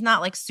clown and he's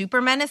not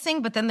super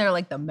menacing, but then they're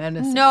the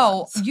menacing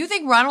ones. You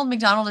think Ronald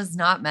McDonald is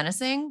not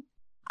menacing?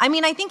 I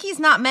mean, I think he's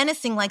not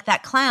menacing like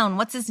that clown.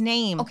 What's his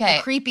name? Okay.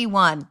 The creepy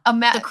one.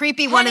 The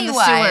creepy one in the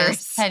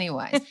sewers.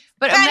 Pennywise.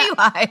 But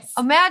Pennywise.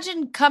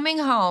 Imagine coming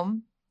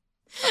home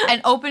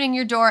and opening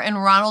your door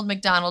and Ronald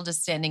McDonald is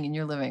standing in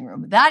your living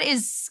room. That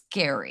is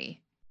scary.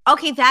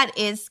 Okay, that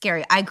is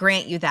scary. I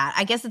grant you that.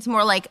 I guess it's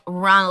more like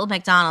Ronald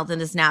McDonald in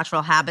his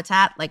natural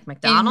habitat, like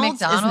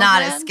McDonald's, is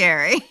not as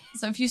scary.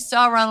 So if you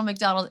saw Ronald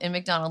McDonald in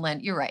McDonald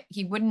Land, you're right.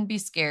 He wouldn't be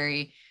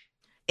scary.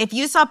 If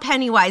you saw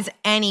Pennywise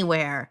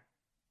anywhere,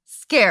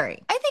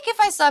 scary. I think if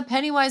I saw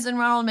Pennywise in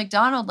Ronald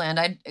McDonald Land,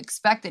 I'd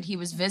expect that he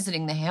was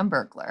visiting the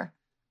Hamburglar.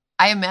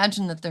 I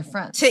imagine that they're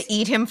friends. To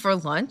eat him for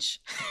lunch?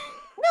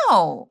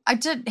 No,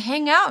 to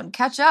hang out and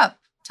catch up.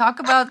 Talk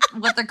about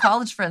what their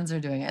college friends are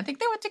doing. I think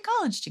they went to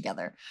college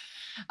together.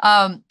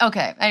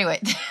 Okay, anyway.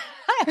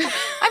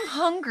 I'm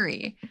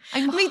hungry.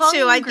 Me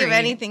too. I'd give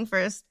anything for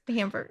a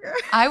hamburger.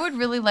 I would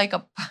really like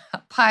a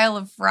pile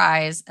of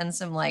fries and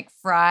some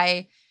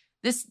fry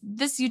This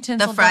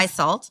utensil. The fry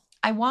salt?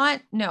 I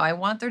want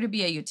there to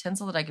be a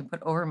utensil that I can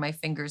put over my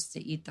fingers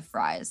to eat the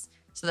fries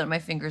so that my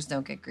fingers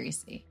don't get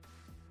greasy.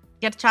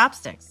 Get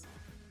chopsticks.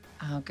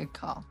 Oh, good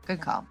call.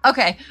 Good call.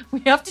 Okay, we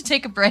have to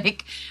take a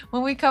break.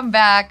 When we come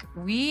back,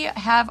 we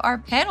have our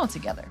panel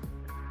together.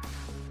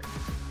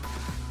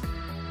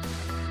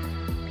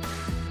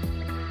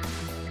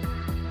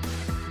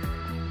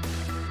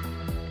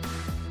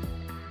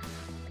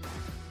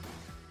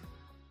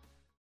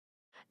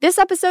 This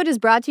episode is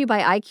brought to you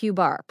by IQ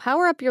Bar.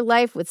 Power up your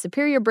life with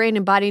superior brain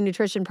and body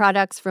nutrition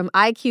products from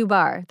IQ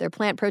Bar. Their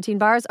plant protein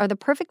bars are the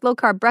perfect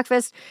low-carb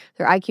breakfast.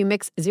 Their IQ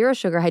Mix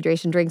zero-sugar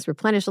hydration drinks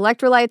replenish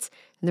electrolytes.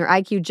 And their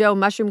IQ Joe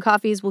mushroom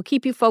coffees will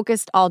keep you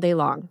focused all day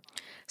long.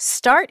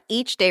 Start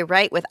each day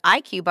right with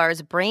IQ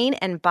Bar's brain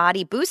and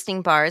body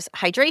boosting bars,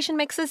 hydration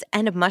mixes,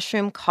 and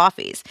mushroom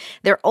coffees.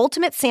 Their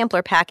ultimate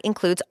sampler pack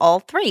includes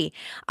all three.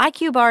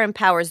 IQ Bar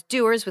empowers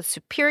doers with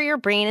superior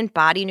brain and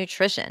body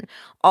nutrition.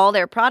 All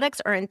their products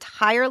are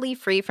entirely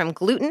free from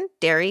gluten,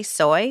 dairy,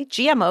 soy,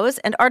 GMOs,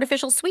 and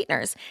artificial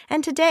sweeteners.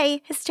 And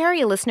today,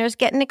 Hysteria listeners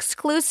get an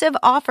exclusive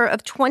offer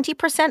of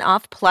 20%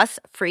 off plus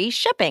free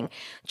shipping.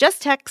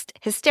 Just text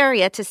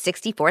Hysteria to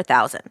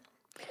 64,000.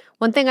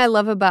 One thing I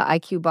love about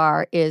IQ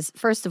Bar is,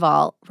 first of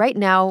all, right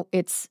now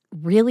it's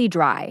really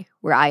dry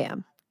where I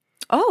am.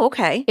 Oh,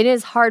 okay. It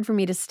is hard for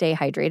me to stay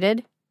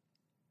hydrated.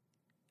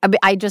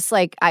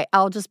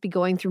 I'll just be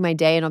going through my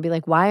day and I'll be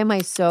like, why am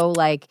I so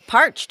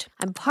parched?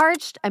 I'm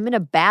parched. I'm in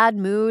a bad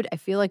mood. I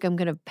feel like I'm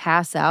going to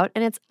pass out.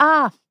 And it's,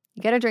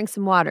 you got to drink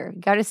some water.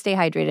 You got to stay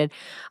hydrated.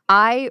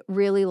 I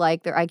really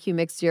like their IQ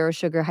Mix Zero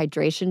Sugar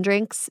hydration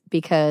drinks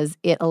because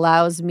it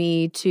allows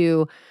me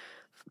to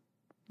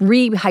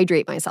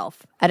rehydrate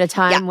myself at a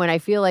time when I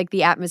feel like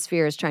the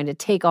atmosphere is trying to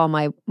take all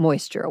my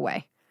moisture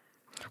away.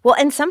 Well,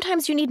 and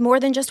sometimes you need more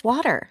than just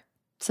water.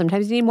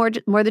 Sometimes you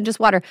need more than just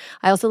water.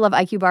 I also love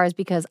IQ Bars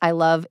because I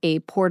love a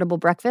portable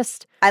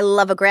breakfast. I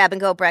love a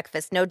grab-and-go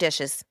breakfast, no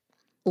dishes.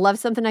 Love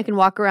something I can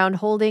walk around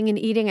holding and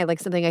eating. I like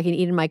something I can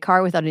eat in my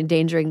car without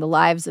endangering the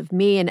lives of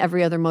me and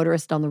every other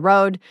motorist on the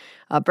road.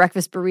 A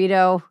breakfast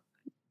burrito,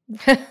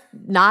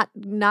 not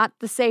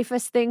the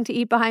safest thing to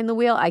eat behind the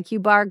wheel.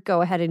 IQ Bar,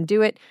 go ahead and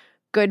do it.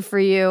 Good for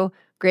you.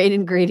 Great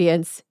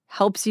ingredients.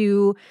 Helps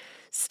you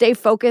stay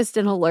focused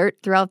and alert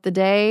throughout the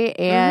day.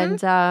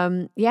 And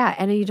and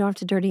you don't have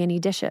to dirty any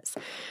dishes.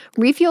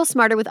 Refuel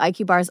smarter with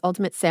IQ Bar's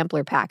Ultimate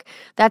Sampler Pack.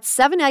 That's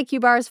 7 IQ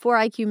Bars, 4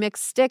 IQ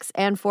Mix sticks,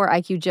 and 4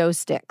 IQ Joe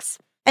sticks.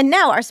 And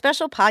now our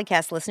special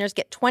podcast listeners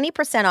get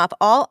 20% off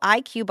all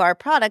IQ Bar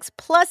products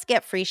plus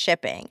get free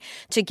shipping.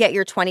 To get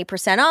your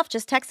 20% off,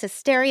 just text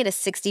Hysteria to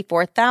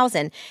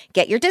 64,000.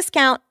 Get your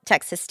discount,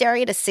 text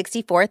Hysteria to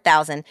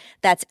 64,000.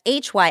 That's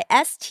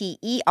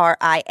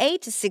HYSTERIA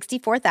to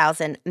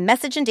 64,000.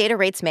 Message and data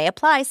rates may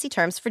apply. See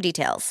terms for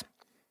details.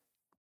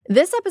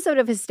 This episode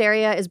of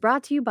Hysteria is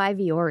brought to you by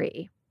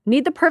Viore.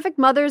 Need the perfect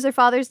Mother's or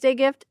Father's Day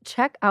gift?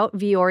 Check out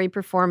Viore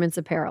Performance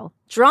Apparel.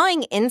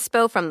 Drawing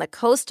inspo from the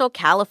coastal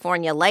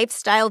California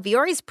lifestyle,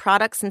 Viore's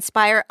products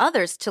inspire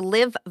others to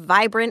live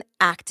vibrant,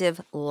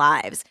 active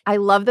lives. I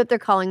love that they're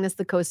calling this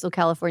the coastal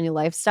California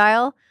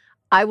lifestyle.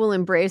 I will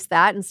embrace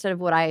that instead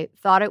of what I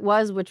thought it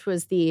was, which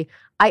was the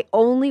I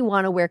only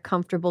want to wear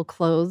comfortable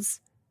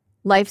clothes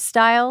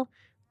lifestyle.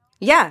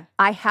 Yeah.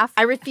 I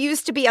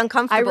refuse to be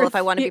uncomfortable if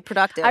I want to be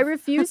productive. I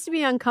refuse to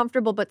be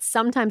uncomfortable, but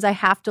sometimes I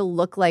have to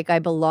look like I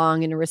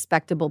belong in a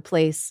respectable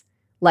place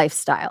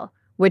lifestyle,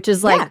 which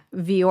is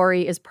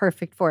Viore is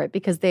perfect for it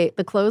because the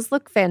clothes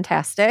look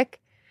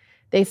fantastic.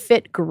 They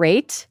fit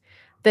great.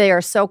 They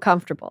are so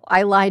comfortable.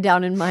 I lie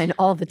down in mine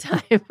all the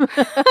time.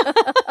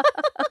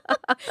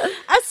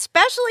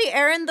 Especially,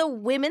 Erin, the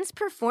women's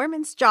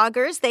performance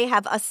joggers. They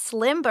have a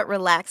slim but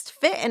relaxed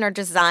fit and are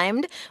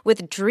designed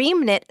with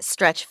dream knit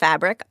stretch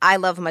fabric. I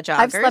love my joggers.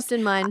 I've slept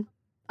in mine.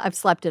 I've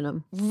slept in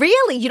them.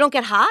 Really? You don't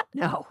get hot?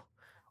 No.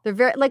 They're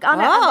very, it's like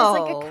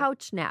a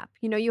couch nap.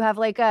 You know, you have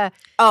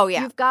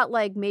you've got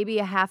maybe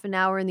a half an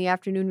hour in the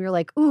afternoon. You're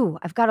like, ooh,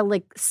 I've got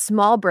a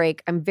small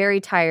break. I'm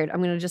very tired.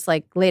 I'm going to just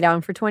lay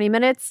down for 20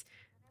 minutes.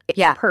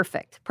 Yeah.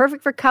 Perfect.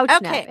 Perfect for couch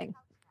napping.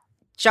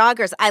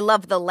 Joggers. I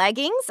love the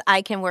leggings.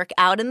 I can work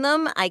out in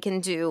them. I can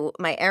do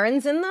my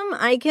errands in them.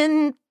 I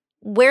can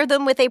wear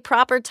them with a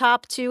proper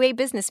top to a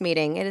business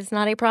meeting. It is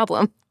not a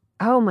problem.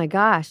 Oh my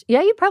gosh.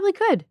 Yeah, you probably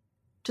could.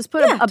 Just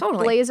put a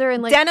blazer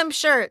and denim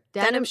shirt,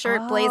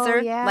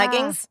 blazer,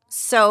 leggings.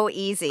 So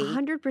easy.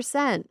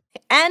 100%.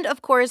 And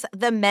of course,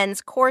 the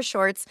men's core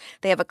shorts.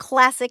 They have a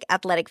classic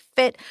athletic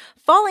fit,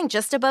 falling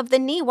just above the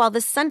knee, while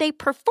the Sunday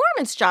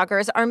performance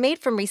joggers are made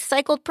from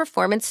recycled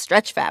performance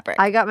stretch fabric.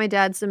 I got my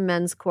dad some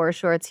men's core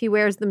shorts. He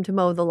wears them to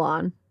mow the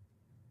lawn.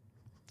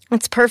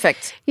 It's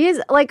perfect. He is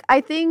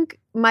I think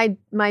my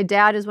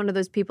dad is one of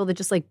those people that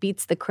just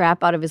beats the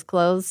crap out of his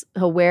clothes.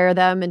 He'll wear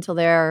them until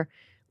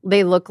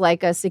they look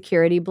like a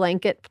security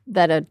blanket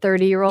that a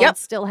 30-year-old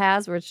still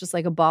has, where it's just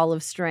like a ball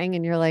of string,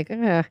 and you're like,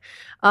 ugh.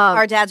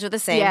 Our dads are the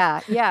same.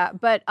 Yeah.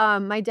 But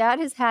my dad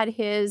has had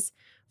his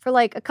for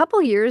a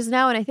couple years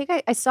now, and I think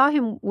I saw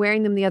him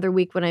wearing them the other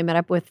week when I met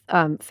up with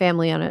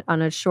family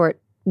on a short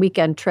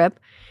weekend trip.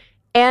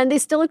 And they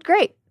still looked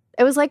great.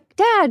 It was like,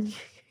 Dad,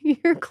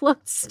 your clothes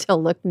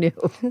still look new.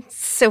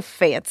 So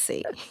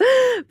fancy.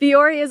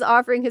 Vuori is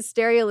offering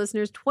Hysteria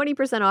listeners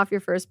 20% off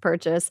your first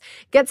purchase.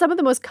 Get some of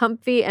the most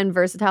comfy and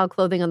versatile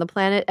clothing on the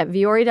planet at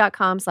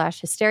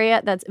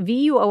vuori.com/hysteria. That's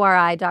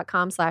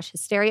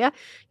VUORI.com/hysteria.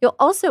 You'll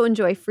also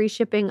enjoy free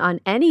shipping on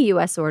any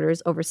U.S.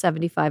 orders over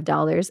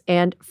 $75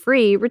 and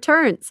free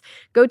returns.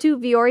 Go to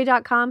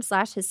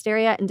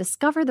vuori.com/hysteria and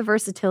discover the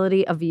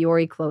versatility of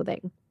Vuori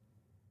clothing.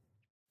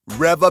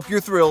 Rev up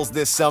your thrills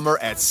this summer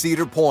at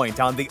Cedar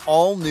Point on the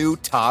all-new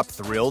Top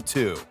Thrill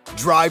 2.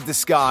 Drive the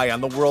sky on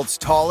the world's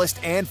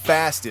tallest and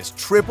fastest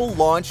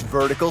triple-launch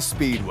vertical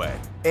speedway.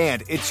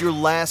 And it's your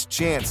last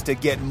chance to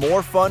get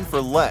more fun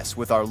for less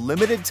with our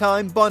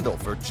limited-time bundle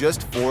for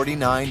just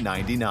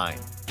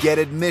 $49.99. Get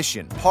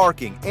admission,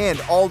 parking,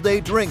 and all-day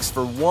drinks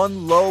for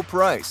one low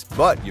price.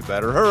 But you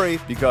better hurry,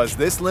 because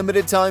this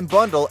limited-time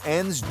bundle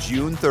ends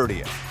June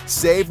 30th.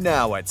 Save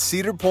now at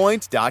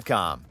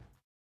cedarpoint.com.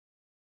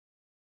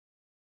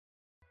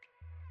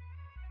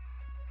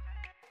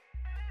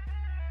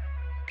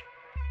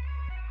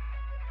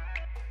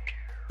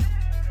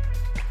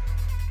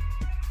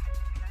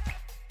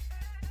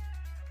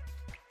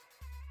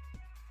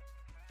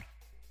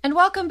 And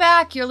welcome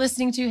back. You're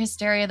listening to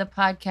Hysteria, the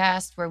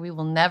podcast where we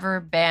will never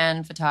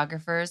ban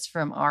photographers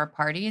from our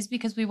parties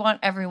because we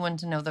want everyone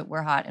to know that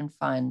we're hot and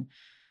fun.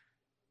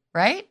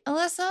 Right,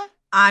 Alyssa?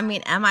 I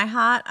mean, am I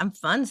hot? I'm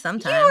fun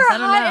sometimes. You are I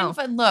don't hot know. and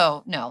fun.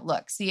 No,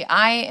 look. See,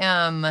 I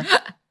am...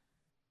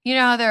 You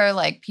know how there are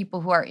like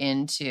people who are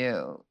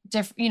into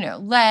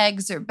different,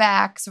 legs or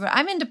backs.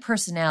 I'm into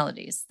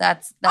personalities.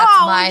 That's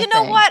my thing. You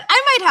know what?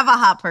 I might have a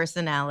hot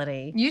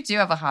personality. You do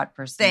have a hot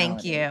personality.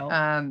 Thank you.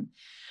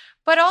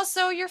 But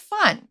also, you're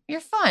fun.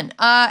 You're fun.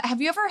 Have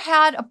you ever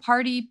had a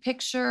party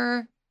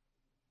picture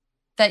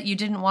that you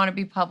didn't want to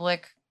be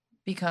public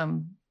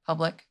become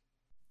public?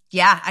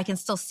 Yeah, I can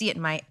still see it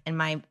in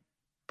my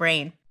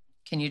brain.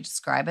 Can you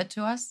describe it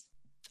to us?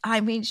 I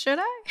mean, should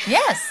I?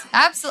 Yes,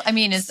 absolutely. I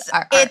mean,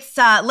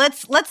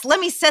 let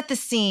me set the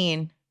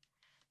scene.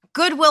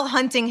 Good Will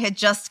Hunting had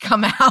just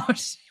come out.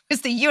 It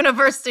was the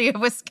University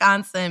of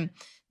Wisconsin,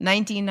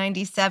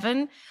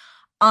 1997.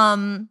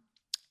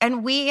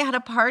 And we had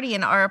a party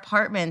in our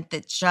apartment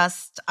that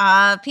just,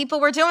 people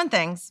were doing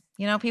things.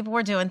 People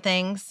were doing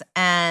things.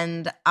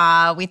 And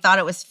we thought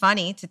it was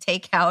funny to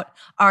take out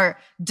our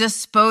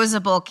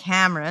disposable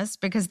cameras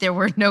because there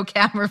were no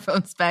camera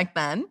phones back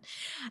then.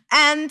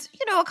 And,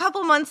 a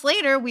couple months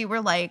later, we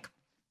were like,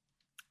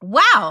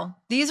 wow,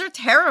 these are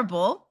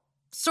terrible,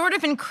 sort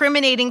of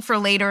incriminating for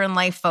later in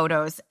life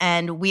photos.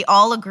 And we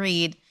all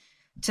agreed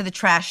to the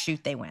trash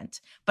chute they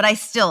went. But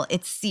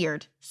it's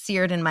seared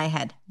in my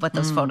head what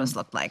those photos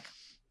looked like.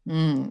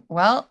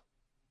 Well,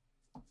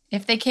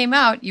 if they came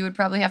out, you would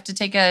probably have to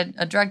take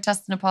a drug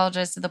test and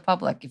apologize to the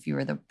public if you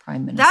were the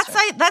prime minister.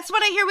 That's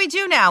what I hear we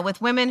do now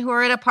with women who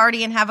are at a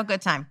party and have a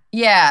good time.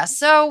 Yeah.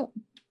 So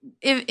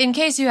in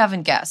case you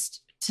haven't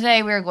guessed,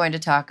 today we are going to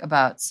talk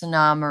about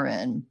Sanna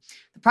Marin,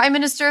 the prime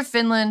minister of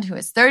Finland, who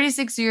is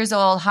 36 years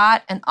old,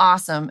 hot and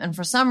awesome. And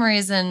for some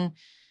reason,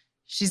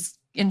 she's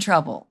in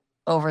trouble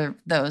over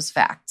those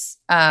facts.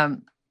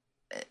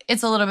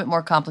 It's a little bit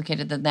more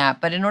complicated than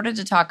that. But in order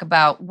to talk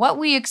about what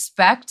we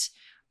expect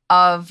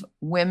of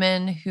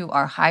women who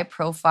are high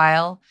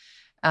profile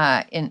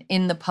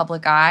in the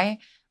public eye,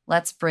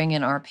 let's bring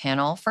in our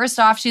panel. First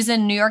off, she's a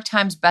New York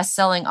Times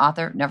bestselling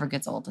author. Never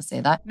gets old to say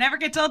that. Never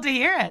gets old to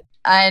hear it.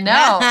 I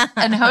know.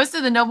 And host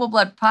of the Noble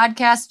Blood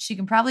podcast. She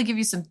can probably give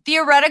you some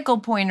theoretical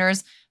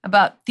pointers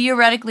about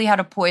theoretically how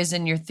to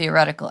poison your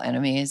theoretical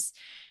enemies.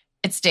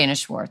 It's Dana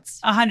Schwartz.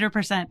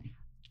 100%.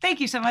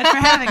 Thank you so much for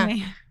having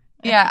me.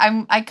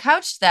 Yeah, I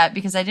couched that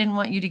because I didn't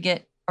want you to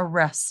get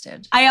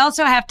arrested. I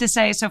also have to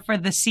say, so for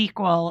the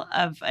sequel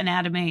of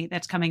Anatomy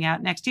that's coming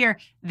out next year,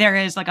 there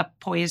is like a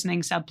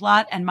poisoning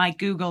subplot, and my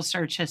Google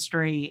search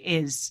history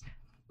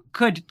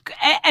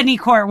any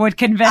court would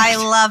convict. I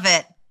love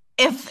it.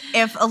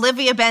 If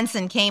Olivia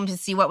Benson came to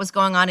see what was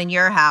going on in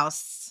your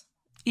house,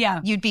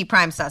 you'd be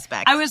prime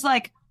suspect. I was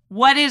like,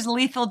 what is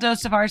lethal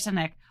dose of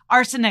arsenic?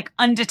 Arsenic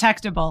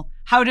undetectable.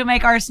 How to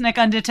make arsenic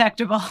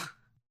undetectable?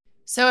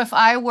 So if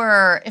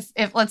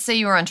let's say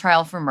you were on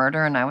trial for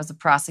murder and I was a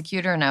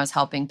prosecutor and I was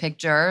helping pick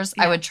jurors,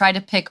 I would try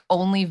to pick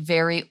only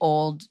very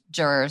old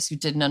jurors who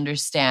didn't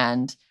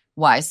understand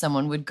why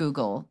someone would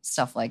Google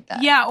stuff like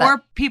that. Yeah,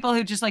 or people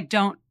who just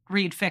don't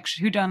read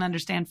fiction, who don't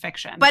understand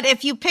fiction. But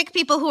if you pick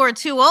people who are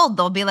too old,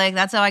 they'll be like,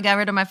 that's how I got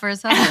rid of my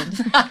first husband.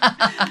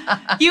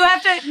 You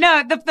have to,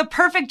 no, the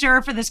perfect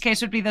juror for this case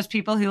would be those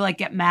people who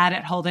get mad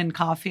at Holden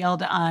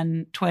Caulfield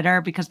on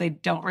Twitter because they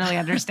don't really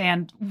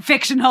understand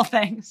fictional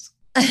things.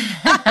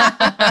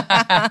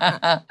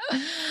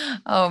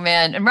 Oh,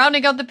 man. And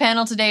rounding out the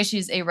panel today,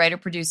 she's a writer,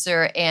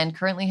 producer, and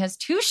currently has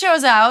 2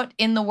 shows out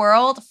in the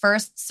world.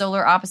 First,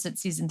 Solar Opposite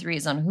Season 3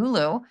 is on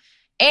Hulu.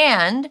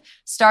 And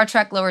Star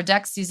Trek Lower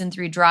Decks Season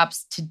 3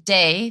 drops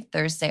today,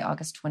 Thursday,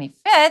 August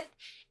 25th.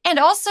 And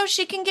also,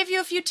 she can give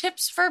you a few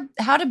tips for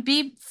how to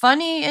be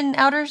funny in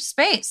outer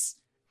space.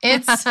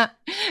 It's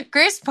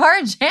Grace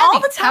Parajani. All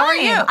the time. How are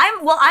you?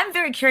 I'm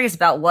very curious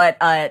about what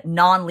a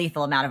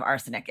non-lethal amount of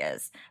arsenic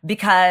is,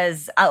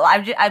 because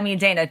I mean,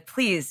 Dana,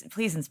 please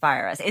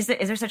inspire us. Is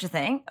there such a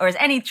thing, or is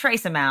any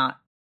trace amount?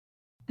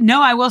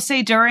 No, I will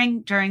say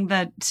during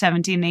the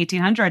 17 and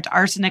 1800s,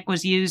 arsenic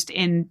was used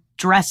in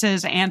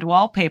dresses and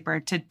wallpaper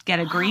to get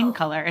a green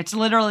color. It's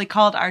literally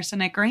called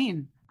arsenic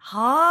green.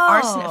 Oh.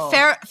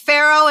 Arsenic.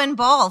 Pharaoh and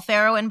Ball.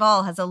 Pharaoh and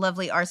Ball has a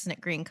lovely arsenic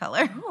green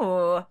color.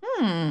 Ooh.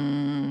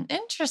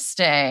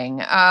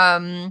 Interesting.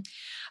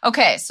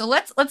 Okay, so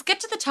let's get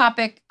to the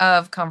topic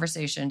of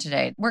conversation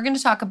today. We're going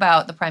to talk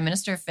about the Prime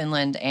Minister of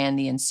Finland and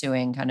the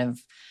ensuing kind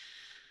of,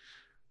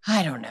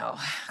 I don't know,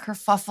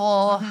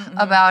 kerfuffle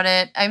about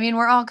it. I mean,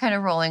 we're all kind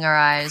of rolling our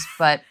eyes,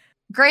 but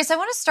Grace, I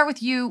want to start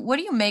with you. What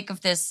do you make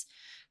of this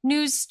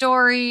news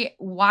story?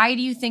 Why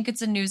do you think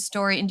it's a news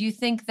story? And do you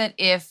think that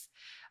if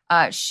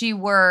she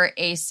were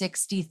a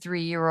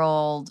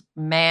 63-year-old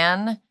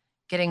man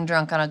getting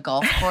drunk on a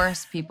golf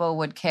course, people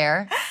would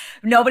care?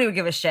 Nobody would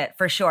give a shit,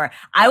 for sure.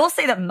 I will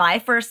say that my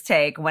first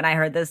take when I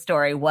heard this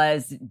story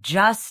was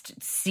just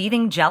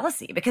seething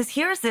jealousy, because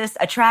here's this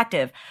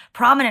attractive,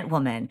 prominent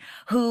woman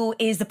who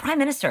is the prime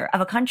minister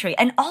of a country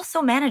and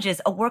also manages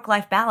a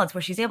work-life balance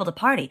where she's able to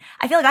party.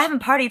 I feel like I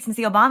haven't partied since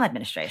the Obama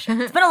administration.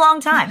 It's been a long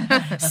time.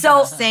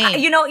 So, Same.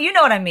 you know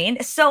what I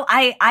mean? So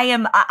I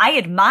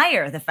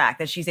admire the fact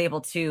that she's able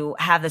to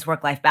have this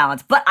work-life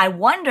balance, but I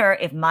wonder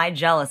if my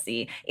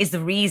jealousy is the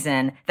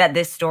reason that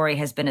this story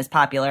has been as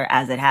popular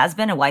as it has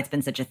been and why it's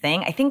been such a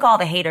thing. I think all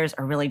the haters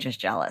are really just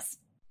jealous.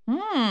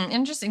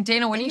 Interesting.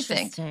 Dana, what do you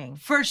think?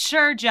 For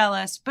sure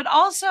jealous, but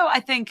also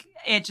I think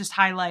it just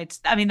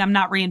highlights, I mean, I'm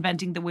not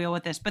reinventing the wheel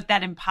with this, but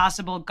that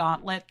impossible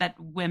gauntlet that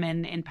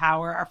women in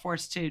power are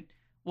forced to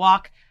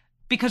walk,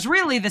 because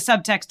really the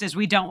subtext is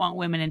we don't want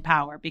women in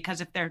power, because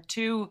if they're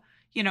too,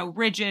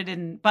 rigid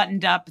and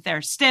buttoned up,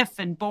 they're stiff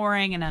and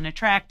boring and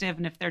unattractive.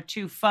 And if they're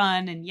too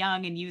fun and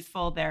young and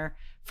youthful, they're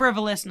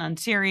frivolous and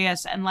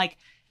unserious. And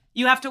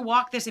you have to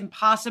walk this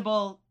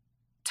impossible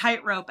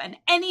tightrope, and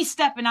any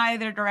step in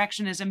either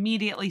direction is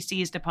immediately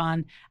seized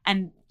upon.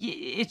 And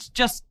it's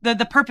just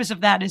the purpose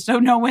of that is so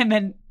no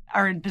women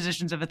are in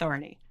positions of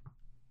authority.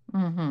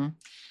 Mm-hmm.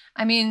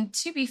 I mean,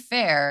 to be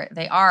fair,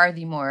 they are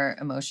the more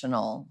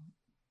emotional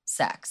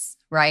sex,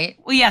 right?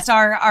 Well, yes,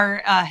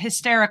 our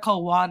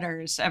hysterical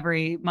waters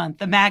every month,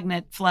 the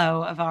magnet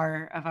flow of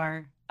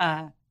our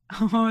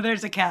oh,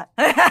 there's a cat.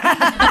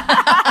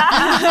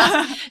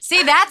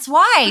 See, that's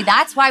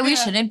why we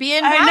shouldn't be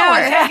in power.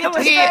 I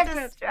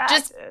know.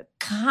 Just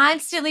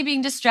constantly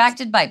being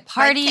distracted by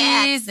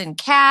parties and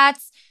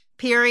cats.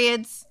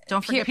 Periods.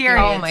 Don't forget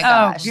periods. Oh my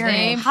gosh.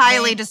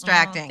 Highly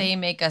distracting. They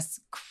make us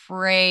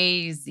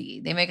crazy.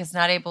 They make us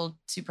not able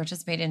to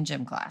participate in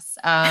gym class.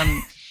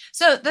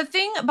 So the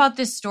thing about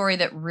this story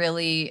that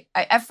really,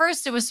 at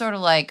first it was sort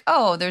of like,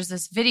 oh, there's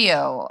this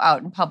video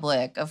out in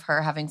public of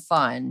her having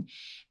fun.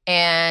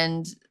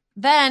 And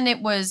then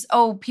it was,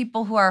 oh,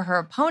 people who are her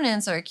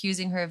opponents are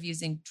accusing her of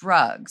using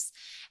drugs.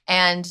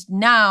 And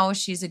now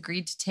she's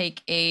agreed to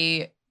take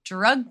a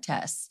drug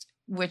test,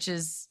 which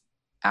is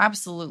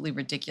absolutely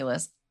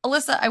ridiculous.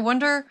 Alyssa, I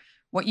wonder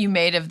what you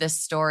made of this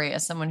story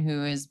as someone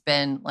who has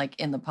been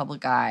in the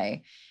public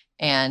eye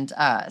and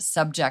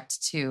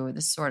subject to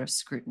this sort of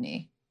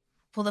scrutiny.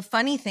 Well, the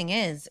funny thing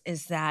is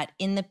that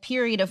in the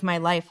period of my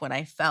life when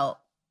I felt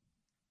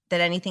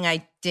that anything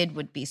I did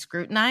would be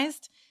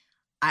scrutinized,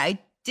 I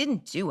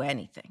didn't do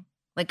anything.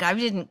 I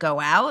didn't go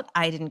out.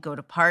 I didn't go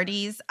to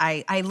parties.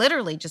 I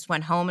literally just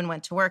went home and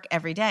went to work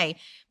every day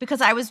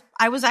because I was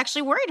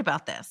actually worried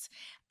about this,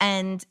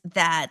 and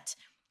that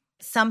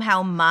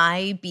somehow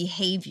my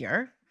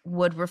behavior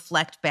would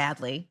reflect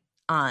badly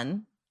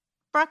on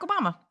Barack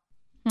Obama.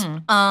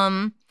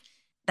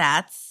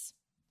 That's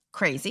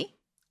crazy.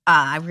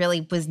 I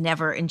really was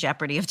never in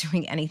jeopardy of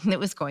doing anything that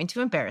was going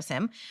to embarrass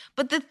him.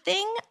 But the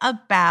thing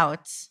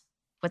about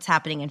what's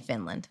happening in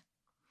Finland,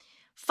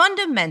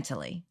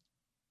 fundamentally,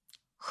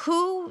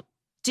 who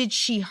did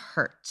she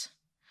hurt?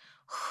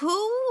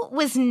 Who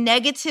was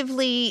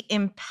negatively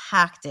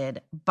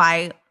impacted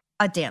by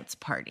a dance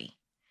party,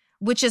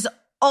 which is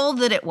all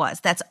that it was.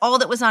 That's all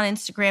that was on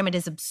Instagram. It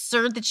is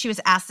absurd that she was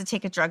asked to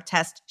take a drug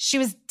test. She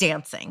was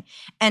dancing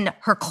and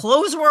her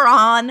clothes were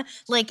on.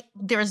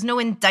 There is no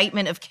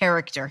indictment of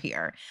character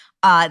here.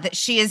 That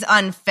she is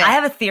unfit. I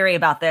have a theory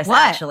about this,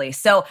 actually.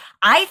 So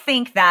I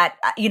think that,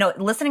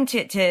 listening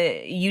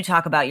to you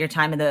talk about your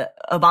time in the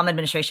Obama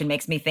administration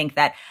makes me think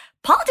that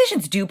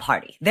politicians do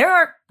party. There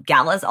are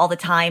galas all the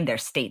time.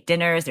 There's state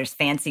dinners. There's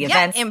fancy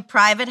events. In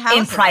private houses.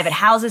 In private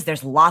houses.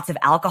 There's lots of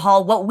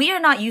alcohol. What we are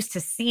not used to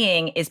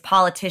seeing is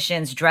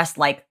politicians dressed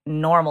like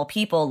normal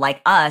people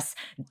like us,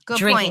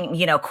 drinking,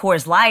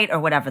 Coors Light or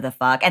whatever the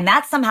fuck. And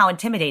that's somehow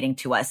intimidating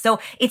to us. So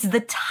it's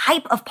the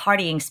type of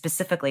partying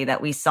specifically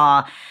that we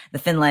saw the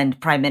Finland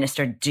prime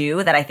minister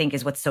do that I think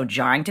is what's so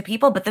jarring to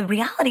people. But the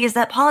reality is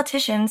that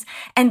politicians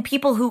and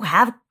people who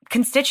have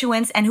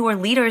constituents and who are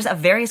leaders of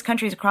various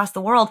countries across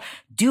the world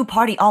do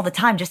party all the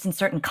time, just in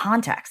certain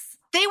contexts.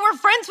 They were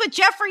friends with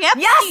Jeffrey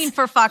Epstein,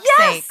 for fuck's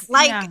sake.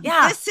 Like,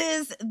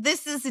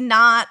 this is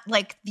not,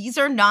 like, these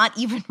are not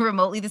even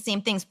remotely the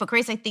same things. But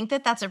Grace, I think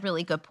that that's a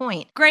really good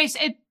point. Grace,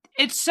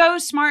 it's so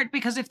smart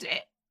because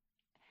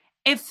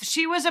if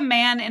she was a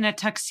man in a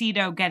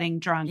tuxedo getting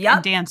drunk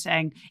and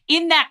dancing,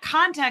 in that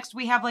context,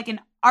 we have like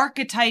an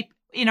archetype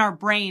in our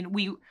brain.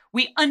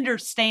 We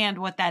understand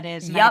what that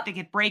is. And I think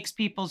it breaks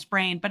people's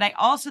brain. But I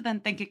also then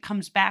think it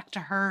comes back to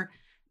her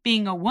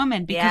being a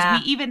woman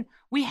because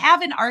we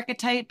have an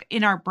archetype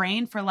in our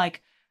brain for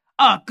like,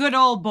 oh, good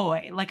old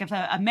boy. Like if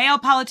a male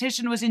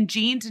politician was in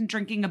jeans and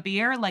drinking a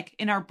beer, like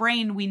in our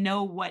brain, we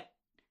know what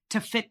to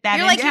fit that in.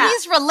 You're like,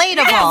 he's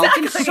relatable. Yeah, we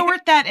can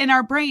sort that in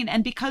our brain.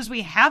 And because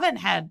we haven't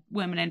had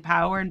women in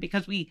power and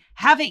because we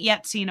haven't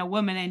yet seen a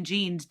woman in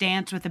jeans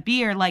dance with a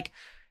beer, like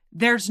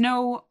there's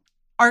no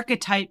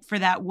archetype for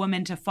that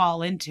woman to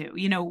fall into.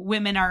 You know,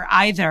 women are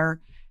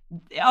either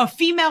a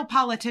female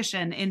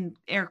politician, in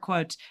air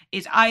quotes,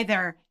 is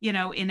either, you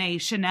know, in a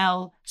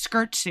Chanel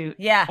skirt suit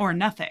or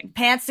nothing.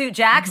 Pantsuit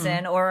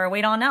Jackson, or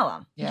we don't know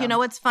him. Yeah. You know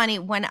what's funny?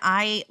 When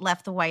I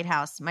left the White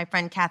House, my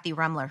friend Kathy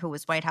Rumler, who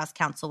was White House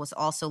counsel, was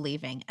also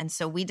leaving. And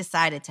so we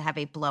decided to have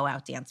a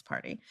blowout dance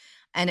party.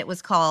 And it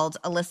was called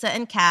Alyssa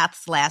and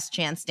Kath's Last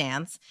Chance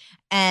Dance.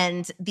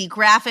 And the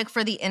graphic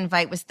for the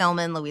invite was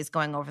Thelma and Louise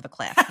going over the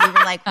cliff. We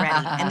were like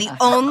ready. And the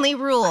only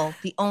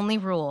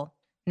rule,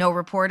 no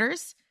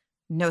reporters,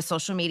 no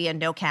social media,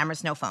 no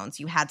cameras, no phones.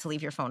 You had to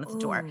leave your phone at the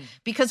door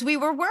because we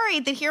were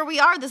worried that here we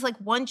are. There's like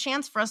one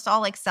chance for us to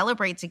all like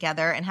celebrate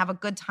together and have a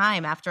good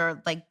time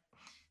after like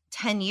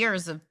 10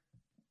 years of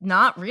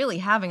not really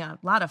having a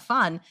lot of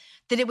fun,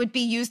 that it would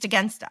be used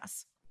against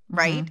us.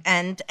 Right.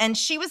 And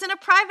she was in a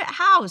private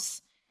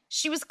house.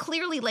 She was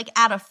clearly like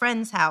at a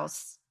friend's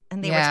house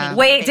and they were taking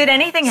Wait, did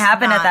anything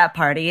happen at that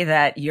party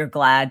that you're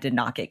glad did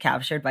not get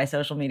captured by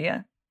social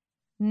media?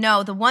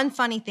 No, the one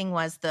funny thing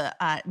was the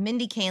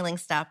Mindy Kaling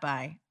stopped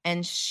by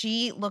and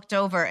she looked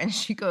over and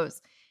she goes,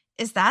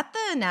 "Is that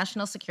the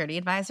national security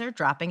advisor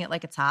dropping it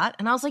like it's hot?"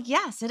 And I was like,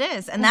 "Yes, it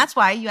is." And that's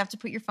why you have to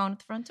put your phone at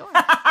the front door.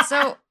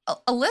 So,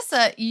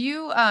 Alyssa,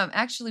 you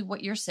actually,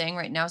 what you're saying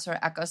right now sort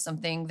of echoes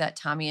something that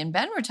Tommy and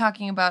Ben were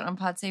talking about on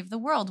Pod Save the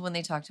World when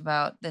they talked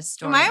about this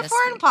story. Am I a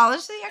foreign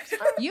policy expert?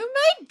 You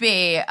might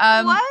be.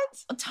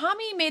 What?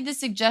 Tommy made the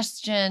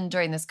suggestion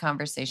during this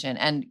conversation,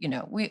 and you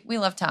know we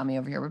love Tommy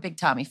over here. We're big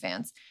Tommy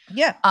fans.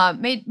 Yeah.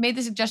 Made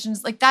the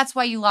suggestions like that's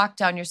why you lock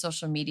down your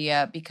social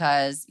media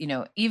because you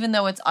know even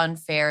though it's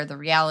unfair, the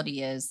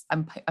reality is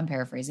I'm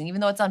paraphrasing.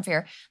 Even though it's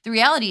unfair, the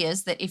reality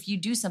is that if you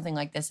do something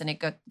like this and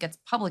it gets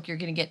public, you're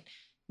going to get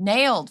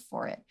nailed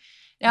for it.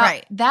 Now,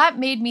 that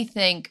made me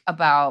think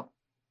about,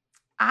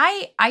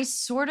 I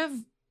sort of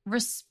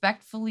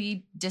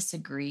respectfully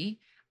disagree.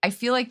 I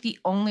feel like the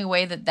only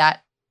way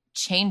that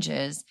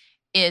changes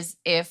is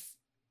if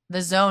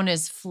the zone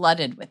is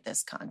flooded with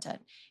this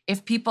content.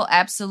 If people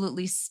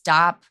absolutely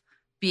stop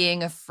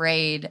being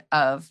afraid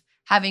of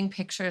having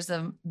pictures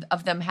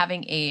of them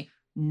having a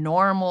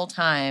normal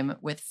time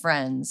with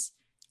friends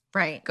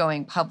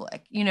going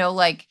public. You know,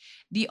 like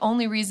the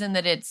only reason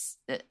that it's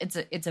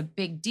a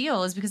big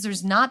deal is because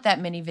there's not that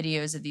many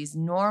videos of these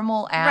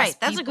normal ass people.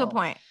 That's a good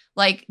point.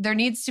 Like there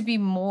needs to be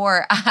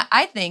more.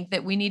 I think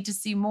that we need to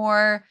see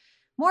more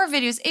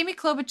videos. Amy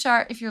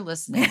Klobuchar, if you're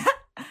listening,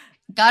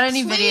 got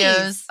any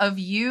videos of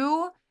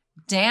you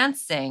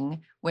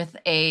dancing with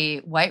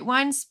a white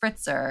wine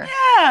spritzer?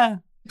 Yeah.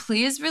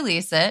 Please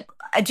release it.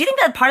 Do you think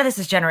that part of this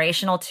is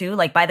generational too?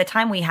 Like by the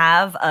time we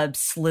have a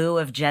slew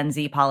of Gen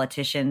Z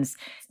politicians,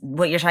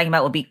 what you're talking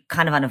about will be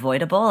kind of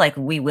unavoidable. Like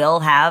we will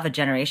have a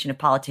generation of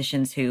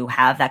politicians who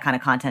have that kind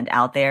of content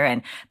out there.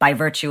 And by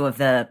virtue of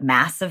the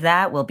mass of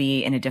that, we'll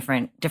be in a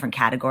different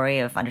category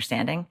of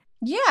understanding.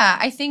 Yeah,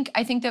 I think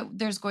that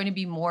there's going to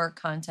be more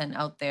content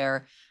out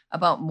there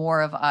about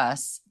more of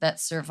us that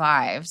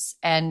survives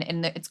and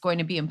it's going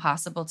to be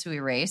impossible to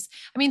erase.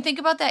 I mean, think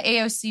about that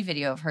AOC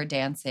video of her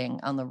dancing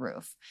on the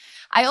roof.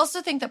 I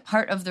also think that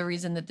part of the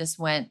reason that this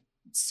went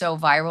so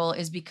viral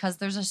is because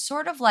there's a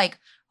sort of like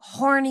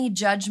horny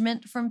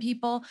judgment from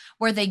people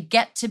where they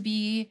get to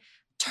be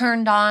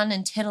turned on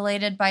and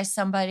titillated by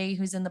somebody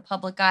who's in the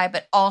public eye,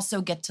 but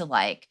also get to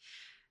like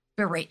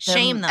berate them,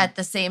 shame them at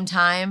the same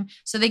time.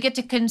 So they get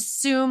to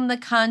consume the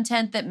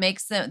content that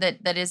makes them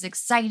that is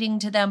exciting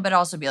to them, but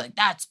also be like,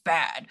 that's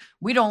bad.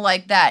 We don't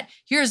like that.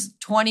 Here's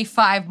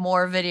 25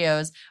 more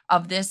videos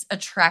of this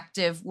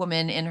attractive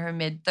woman in her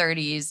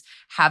mid-30s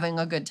having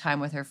a good time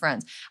with her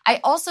friends. I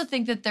also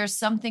think that there's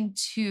something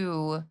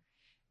to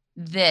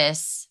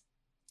this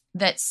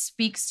that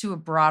speaks to a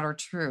broader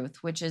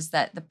truth, which is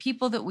that the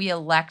people that we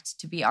elect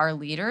to be our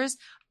leaders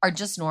are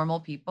just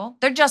normal people.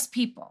 They're just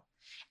people.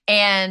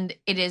 And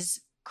it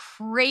is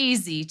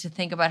crazy to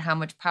think about how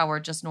much power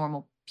just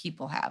normal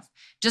people have,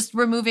 just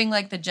removing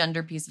like the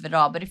gender piece of it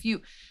all. But if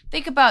you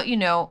think about, you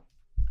know,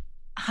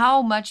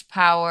 how much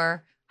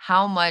power,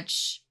 how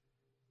much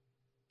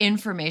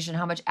information,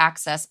 how much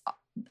access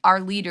our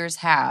leaders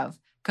have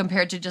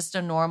compared to just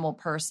a normal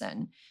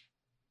person,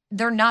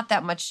 they're not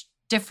that much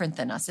different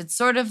than us. It's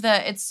sort of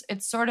it's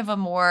sort of a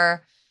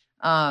more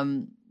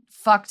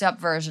fucked up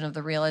version of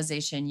the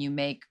realization you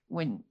make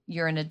when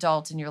you're an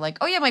adult and you're like,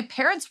 oh yeah, my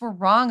parents were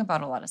wrong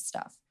about a lot of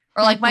stuff.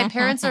 Or like my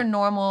parents are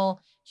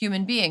normal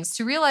human beings.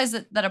 To realize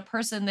that a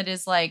person that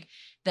is like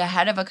the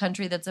head of a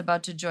country that's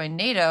about to join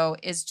NATO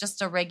is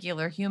just a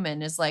regular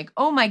human is like,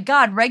 oh my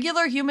God,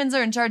 regular humans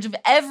are in charge of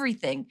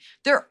everything.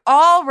 They're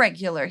all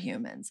regular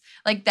humans.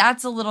 Like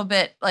that's a little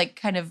bit like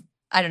kind of,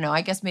 I don't know,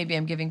 I guess maybe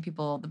I'm giving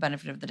people the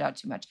benefit of the doubt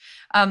too much.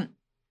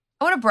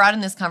 I want to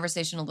broaden this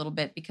conversation a little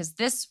bit because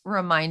this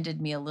reminded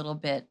me a little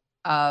bit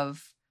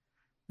of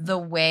the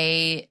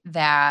way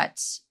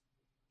that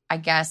I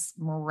guess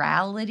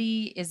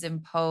morality is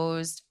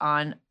imposed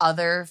on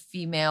other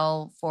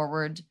female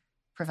forward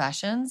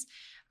professions.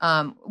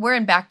 We're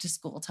in back to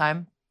school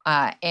time.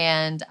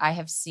 And I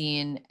have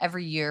seen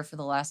every year for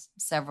the last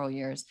several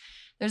years,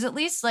 there's at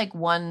least like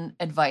one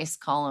advice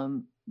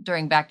column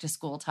during back to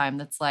school time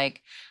that's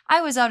like,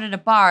 I was out at a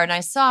bar and I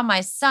saw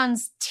my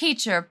son's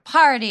teacher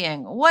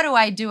partying. What do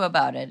I do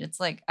about it? It's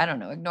like, I don't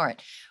know, ignore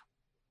it.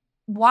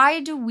 Why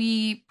do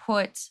we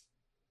put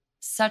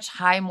such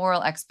high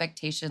moral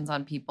expectations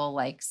on people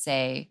like,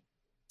 say,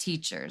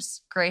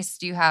 teachers? Grace,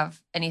 do you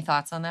have any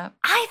thoughts on that?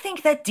 I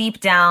think that deep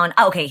down,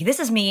 okay, this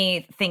is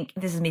me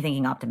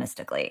thinking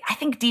optimistically. I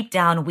think deep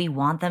down we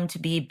want them to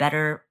be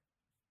better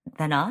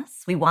than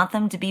us. We want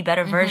them to be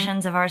better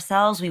versions of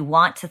ourselves. We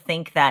want to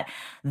think that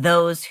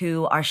those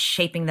who are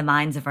shaping the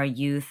minds of our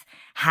youth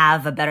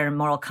have a better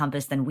moral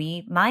compass than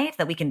we might,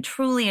 that we can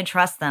truly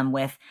entrust them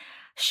with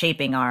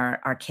shaping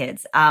our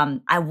kids.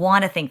 I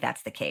want to think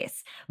that's the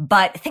case.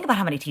 But think about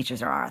how many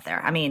teachers there are out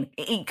there. I mean,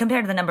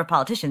 compared to the number of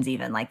politicians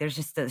even, like there's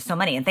just so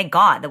many. And thank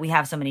God that we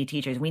have so many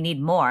teachers. We need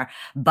more.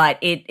 But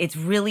it's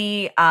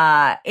really,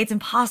 it's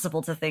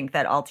impossible to think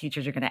that all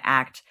teachers are going to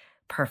act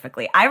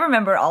perfectly. I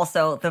remember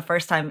also the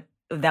first time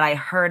that I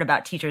heard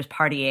about teachers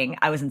partying,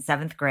 I was in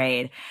 7th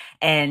grade,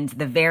 and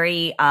the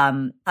very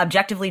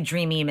objectively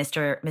dreamy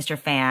Mr.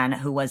 Fan,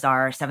 who was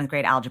our 7th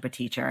grade algebra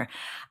teacher,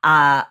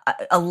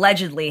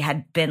 allegedly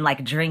had been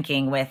like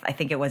drinking with, I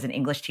think it was an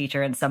English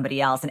teacher and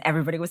somebody else, and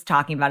everybody was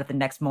talking about it the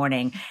next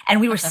morning, and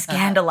we were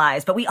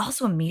scandalized, but we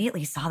also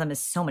immediately saw them as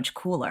so much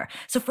cooler.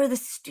 So for the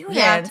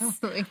students,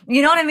 totally.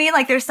 You know what I mean?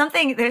 Like there's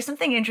something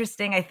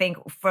interesting, I think,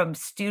 from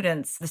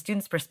the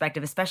students'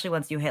 perspective, especially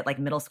once you hit like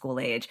middle school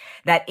age,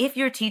 that if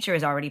your teacher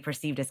is already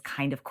perceived as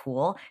kind of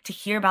cool, to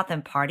hear about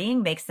them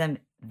partying makes them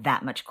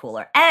that much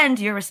cooler, and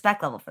your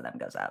respect level for them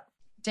goes up.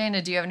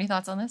 Dana, do you have any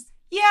thoughts on this?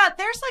 Yeah,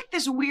 there's like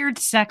this weird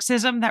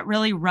sexism that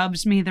really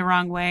rubs me the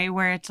wrong way,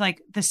 where it's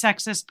like the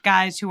sexist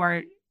guys who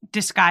are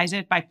disguise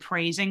it by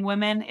praising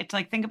women. It's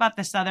like, think about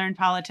the Southern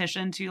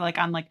politicians who like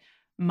on like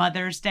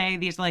Mother's Day,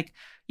 these like,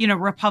 you know,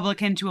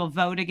 Republicans who will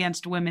vote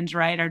against women's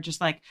right are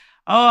just like,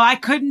 oh, I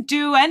couldn't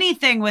do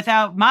anything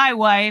without my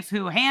wife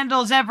who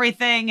handles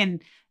everything.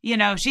 And, you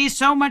know, she's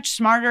so much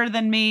smarter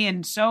than me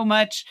and so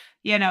much,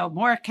 you know,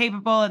 more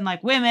capable. And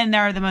like women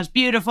are the most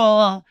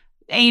beautiful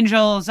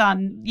angels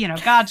on, you know,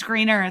 God's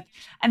green earth.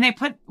 And they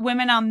put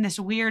women on this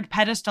weird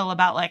pedestal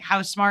about like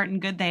how smart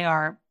and good they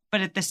are. But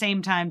at the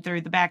same time,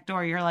 through the back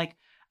door, you're like,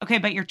 okay,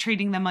 but you're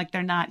treating them like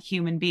they're not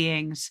human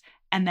beings.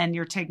 And then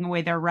you're taking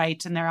away their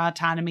rights and their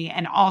autonomy.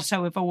 And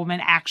also, if a woman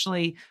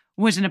actually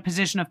was in a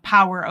position of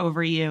power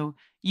over you,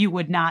 you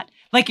would not.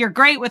 Like, you're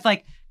great with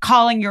like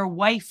calling your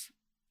wife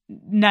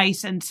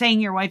nice and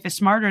saying your wife is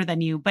smarter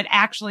than you. But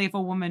actually, if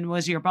a woman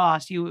was your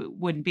boss, you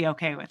wouldn't be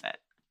okay with it.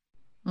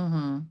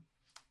 Mm-hmm.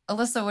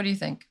 Alyssa, what do you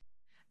think?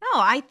 No,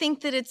 I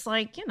think that it's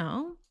like, you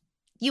know,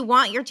 you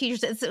want your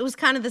teachers. It was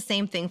kind of the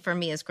same thing for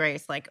me as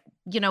Grace. Like,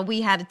 you know,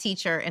 we had a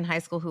teacher in high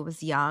school who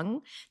was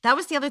young. That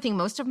was the other thing.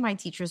 Most of my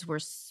teachers were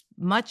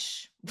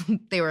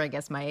they were, I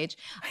guess, my age.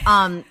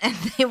 And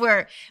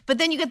but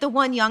then you get the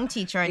one young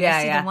teacher and you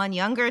see the one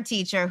younger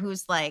teacher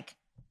who's like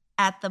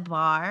at the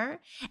bar,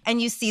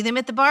 and you see them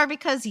at the bar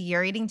because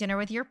you're eating dinner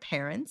with your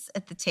parents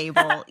at the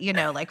table, you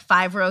know, like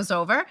 5 rows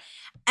over.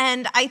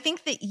 And I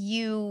think that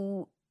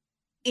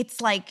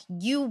it's like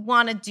you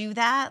want to do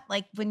that.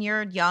 Like when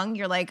you're young,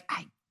 you're like,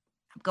 I'm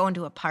going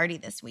to a party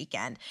this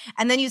weekend.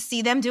 And then you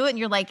see them do it and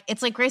you're like,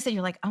 it's like Grace said,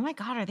 you're like, oh my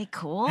God, are they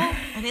cool?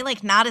 Are they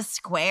like not as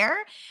square?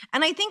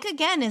 And I think,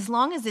 again, as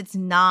long as it's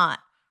not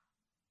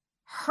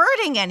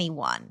hurting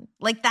anyone,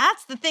 like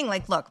that's the thing.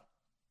 Like, look,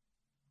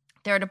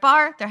 they're at a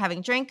bar, they're having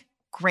a drink,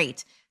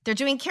 great. They're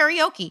doing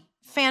karaoke,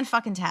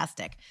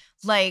 fan-fucking-tastic.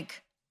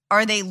 Like,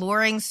 are they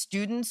luring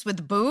students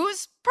with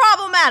booze?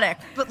 Problematic,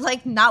 but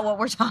like not what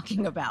we're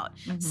talking about.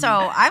 Mm-hmm. So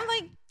I'm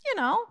like, you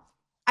know,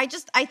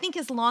 I think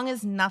as long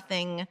as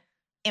nothing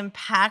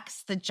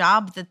impacts the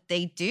job that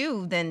they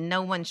do, then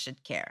no one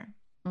should care.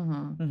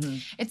 Mm-hmm.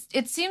 Mm-hmm.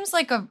 It seems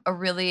like a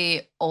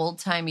really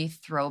old-timey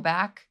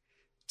throwback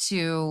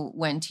to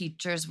when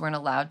teachers weren't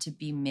allowed to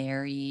be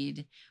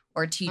married,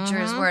 or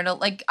teachers weren't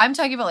like, I'm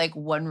talking about like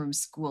one-room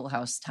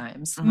schoolhouse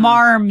times.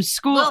 Marms,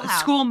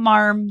 school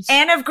marms.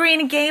 Anne of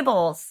Green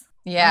Gables.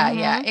 Yeah,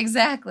 yeah,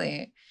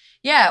 exactly.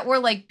 Yeah, or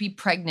like be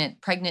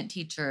pregnant. Pregnant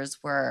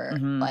teachers were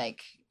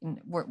like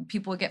where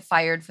people get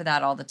fired for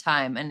that all the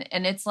time.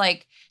 And it's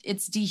like,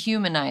 it's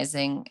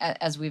dehumanizing,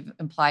 as we've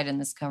implied in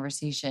this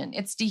conversation.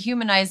 It's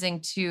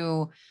dehumanizing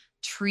to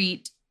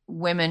treat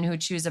women who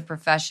choose a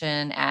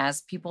profession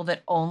as people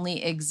that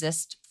only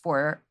exist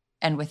for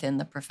and within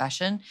the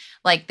profession.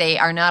 Like, they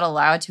are not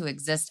allowed to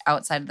exist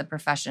outside of the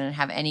profession and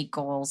have any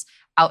goals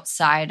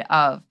outside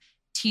of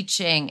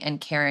teaching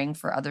and caring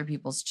for other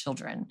people's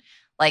children.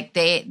 Like,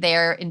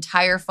 their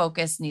entire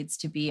focus needs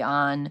to be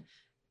on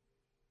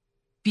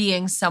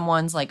being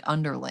someone's like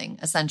underling,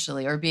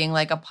 essentially, or being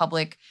like a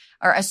public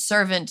or a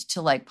servant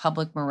to like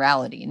public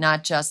morality,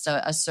 not just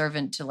a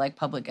servant to like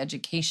public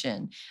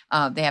education.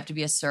 They have to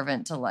be a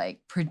servant to like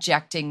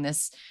projecting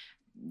this,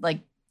 like,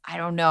 I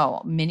don't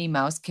know, Minnie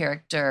Mouse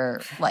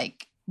character,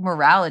 like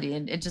morality.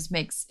 And it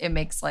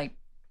makes like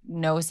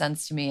no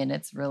sense to me. And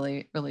it's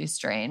really, really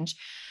strange.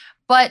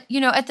 But,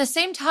 at the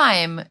same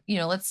time,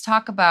 let's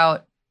talk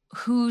about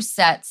who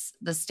sets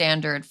the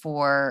standard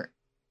for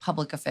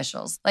public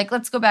officials. Like,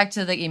 let's go back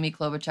to the Amy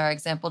Klobuchar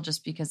example,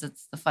 just because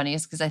it's the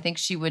funniest, because I think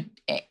she would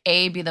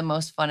A, be the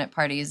most fun at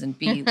parties, and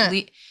B,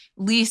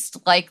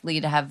 least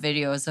likely to have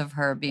videos of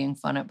her being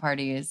fun at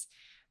parties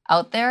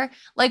out there.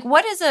 Like,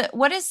 what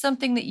is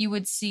something that you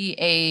would see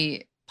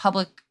a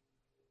public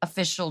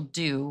official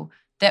do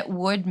that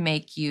would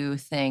make you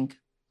think,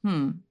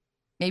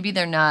 maybe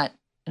they're not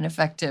an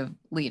effective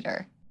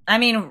leader? I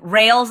mean,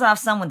 rails off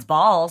someone's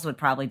balls would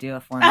probably do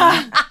it for me.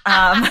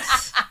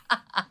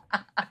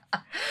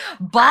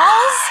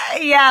 Balls?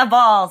 Yeah,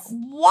 balls.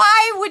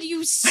 Why would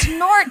you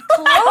snort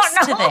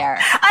close to there?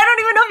 I don't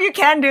even know if you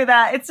can do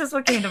that. It's just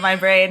what came to my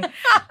brain.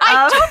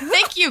 I don't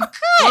think you could.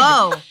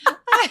 Whoa.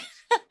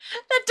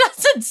 That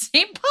doesn't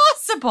seem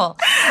possible.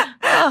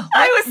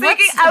 I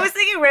was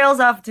thinking rails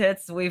off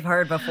tits we've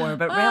heard before,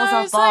 but rails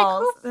off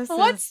balls. Like,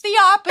 what's the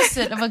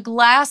opposite of a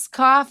glass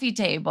coffee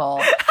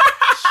table?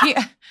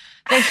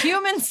 The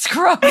human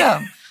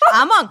scrotum.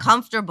 I'm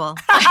uncomfortable.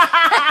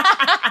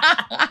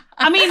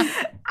 I mean,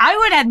 I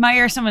would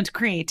admire someone's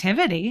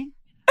creativity.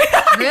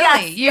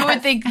 Really? You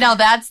would think, no,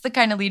 that's the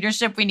kind of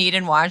leadership we need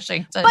in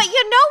Washington. But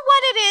you know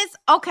what it is?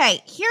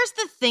 Okay, here's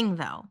the thing,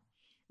 though.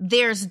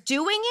 There's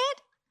doing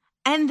it,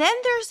 and then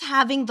there's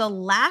having the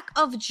lack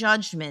of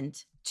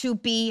judgment to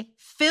be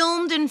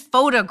filmed and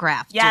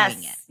photographed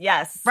doing it.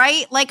 Yes.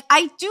 Right? Like,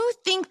 I do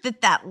think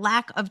that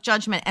lack of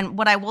judgment, and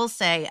what I will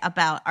say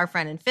about our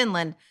friend in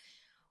Finland,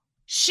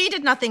 she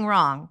did nothing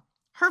wrong.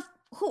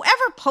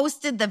 Whoever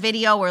posted the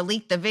video or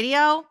leaked the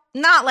video,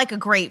 not like a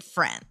great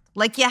friend.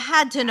 Like, you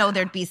had to know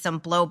there'd be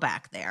some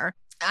blowback there.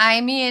 I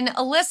mean,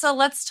 Alyssa,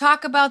 let's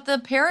talk about the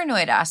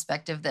paranoid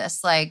aspect of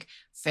this. Like,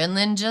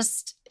 Finland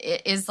just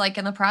is like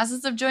in the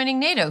process of joining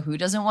NATO. Who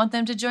doesn't want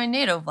them to join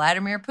NATO?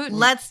 Vladimir Putin.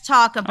 Let's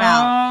talk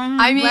about.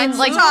 Let's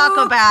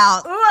talk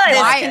about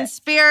this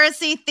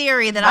conspiracy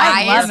theory that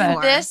I love.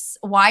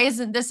 Why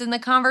isn't this in the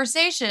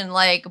conversation?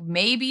 Like,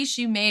 maybe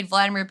she made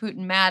Vladimir Putin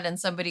mad, and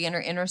somebody in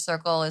her inner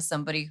circle is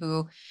somebody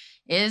who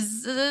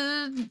is,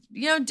 doing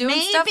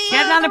stuff.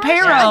 Getting on a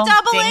payroll.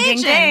 Double ding,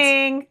 agent.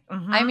 Ding, ding.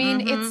 Mm-hmm, I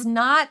mean, it's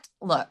not.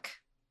 Look,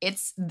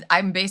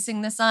 I'm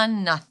basing this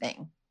on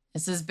nothing.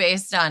 This is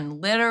based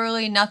on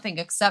literally nothing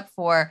except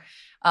for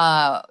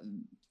the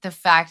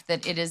fact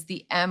that it is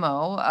the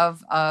MO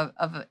of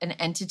an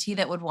entity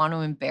that would want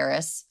to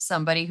embarrass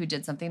somebody who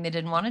did something they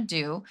didn't want to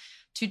do,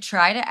 to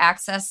try to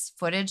access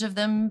footage of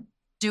them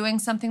doing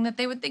something that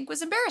they would think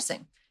was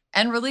embarrassing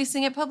and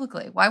releasing it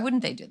publicly. Why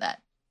wouldn't they do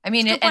that? I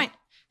mean, and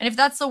if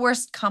that's the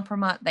worst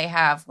compromise they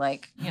have,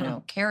 like,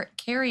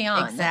 carry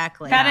on.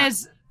 Exactly. That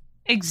is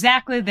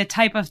exactly the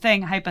type of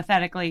thing,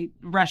 hypothetically,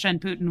 Russia and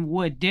Putin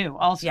would do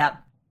also. Yep.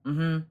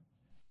 Mm-hmm.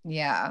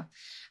 Yeah.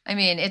 I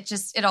mean,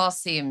 it all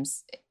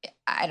seems,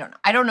 I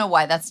don't know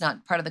why that's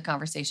not part of the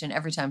conversation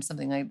every time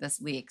something like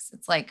this leaks.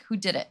 It's like, who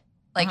did it?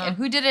 Like, and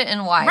who did it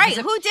and why? Right.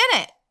 Who did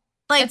it?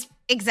 Like,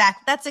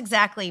 that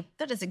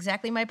is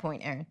exactly my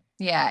point, Erin.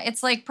 Yeah.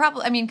 It's like,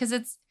 probably, I mean, because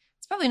it's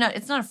probably not,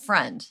 it's not a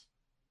friend.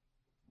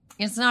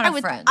 It's not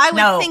a friend. I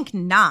would think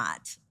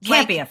not.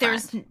 Can't be a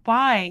friend.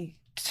 Why?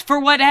 For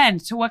what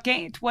end? To what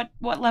game? What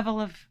level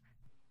of?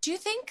 Do you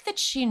think that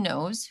she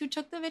knows who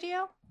took the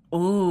video?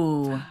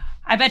 Ooh.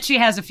 I bet she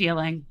has a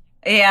feeling.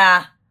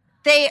 Yeah.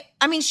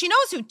 She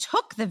knows who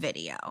took the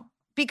video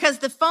because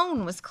the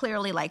phone was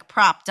clearly like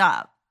propped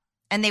up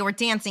and they were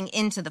dancing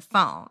into the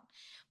phone.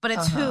 But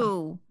it's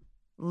who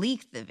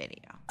leaked the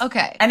video.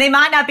 Okay. And they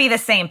might not be the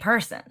same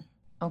person.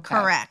 Okay.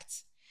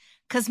 Correct.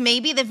 Because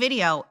maybe the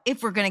video,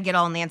 if we're going to get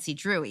all Nancy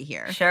Drewy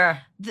here. Sure.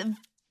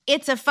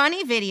 It's a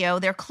funny video.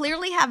 They're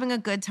clearly having a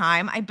good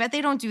time. I bet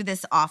they don't do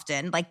this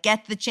often. Like,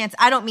 get the chance.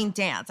 I don't mean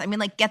dance. I mean,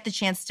 like, get the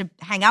chance to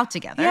hang out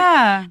together.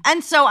 Yeah.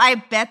 And so I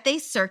bet they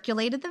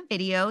circulated the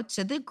video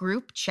to the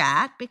group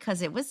chat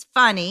because it was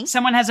funny.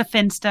 Someone has a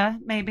Finsta,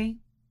 maybe.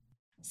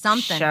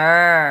 Something.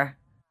 Sure.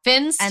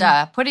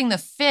 Finsta. Putting the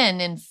fin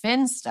in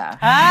Finsta.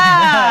 I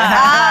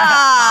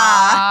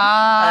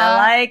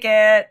like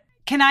it.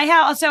 Can I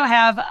also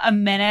have a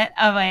minute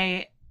of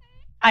a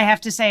I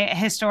have to say a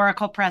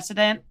historical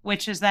precedent,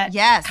 which is that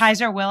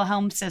Kaiser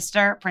Wilhelm's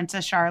sister,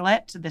 Princess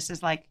Charlotte, so this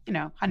is like, in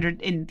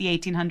the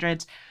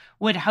 1800s,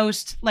 would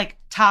host like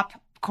top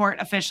court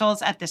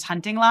officials at this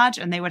hunting lodge,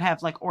 and they would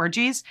have like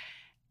orgies.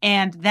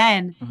 And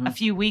then a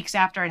few weeks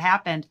after it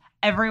happened,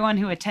 everyone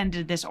who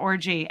attended this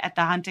orgy at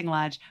the hunting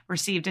lodge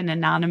received an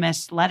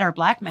anonymous letter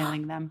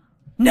blackmailing them.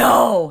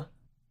 No.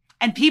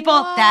 And people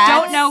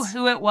don't know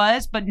who it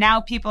was, but now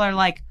people are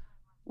like,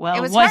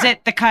 well, was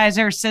it the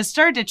Kaiser's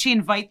sister? Did she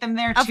invite them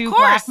there to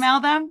blackmail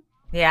them?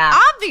 Yeah.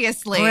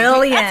 Obviously.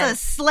 Brilliant. That's a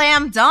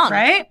slam dunk.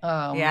 Right?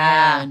 Oh,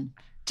 man.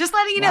 Just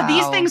letting you know,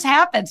 these things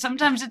happen.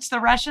 Sometimes it's the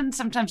Russians,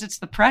 sometimes it's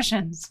the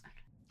Prussians.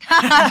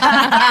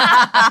 I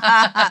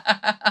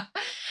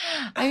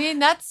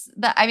mean,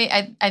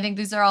 I think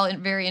these are all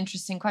very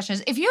interesting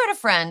questions. If you had a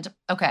friend,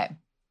 okay,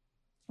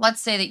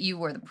 let's say that you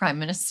were the prime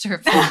minister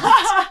of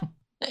Finland.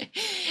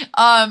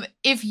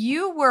 If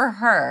you were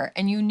her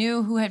and you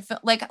knew who had,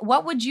 like,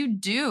 what would you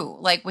do,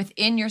 like,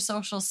 within your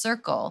social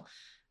circle,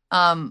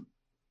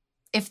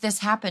 if this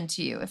happened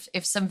to you?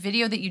 If some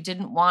video that you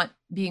didn't want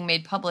being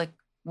made public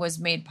was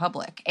made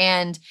public,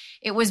 and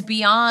it was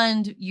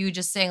beyond you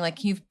just saying, like,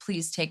 can you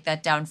please take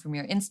that down from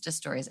your Insta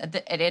stories?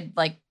 It had,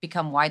 like,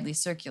 become widely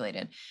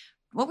circulated.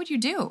 What would you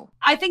do?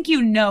 I think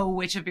you know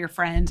which of your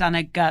friends on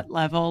a gut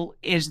level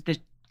is the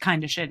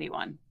kind of shitty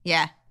one.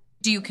 Yeah.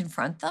 Do you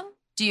confront them?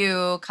 Do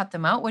you cut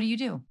them out? What do you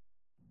do?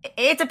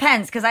 It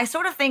depends, because I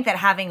sort of think that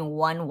having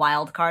one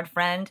wild card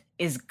friend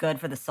is good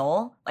for the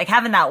soul. Like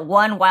having that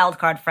one wild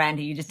card friend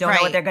who you just don't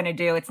know what they're going to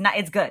do. It's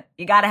good.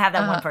 You got to have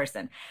that one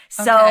person.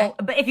 So,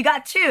 but if you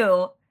got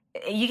two,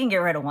 you can get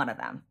rid of one of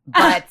them.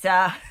 But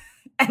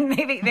and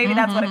maybe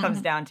that's what it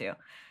comes down to.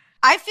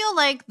 I feel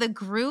like the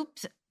group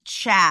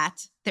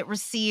chat that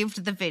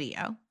received the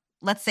video,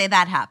 let's say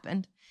that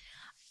happened,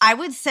 I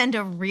would send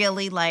a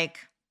really like,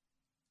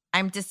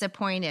 I'm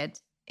disappointed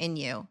in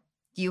you.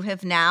 You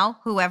have now,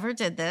 whoever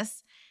did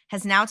this,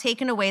 has now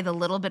taken away the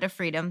little bit of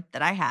freedom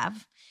that I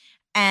have.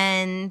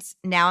 And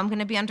now I'm going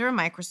to be under a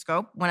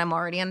microscope when I'm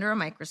already under a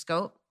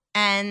microscope.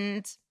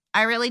 And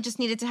I really just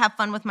needed to have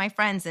fun with my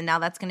friends. And now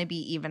that's going to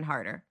be even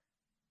harder.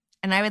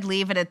 And I would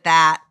leave it at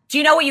that. Do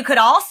you know what you could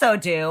also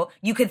do?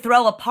 You could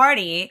throw a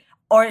party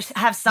or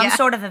have some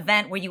sort of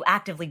event where you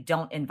actively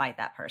don't invite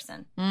that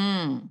person.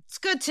 It's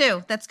good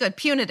too. That's good.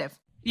 Punitive.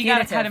 You got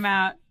to cut him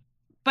out.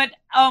 But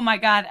oh my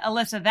God,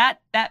 Alyssa,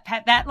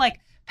 that like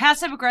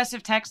passive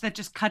aggressive text that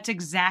just cuts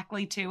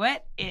exactly to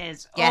it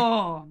is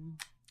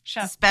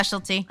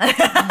specialty.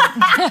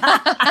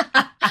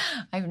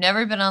 I've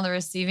never been on the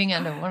receiving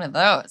end of one of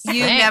those.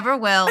 You never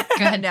will.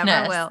 Goodness.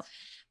 Never will.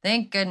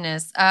 Thank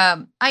goodness.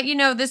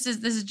 This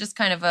is just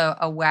kind of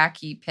a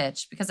wacky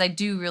pitch, because I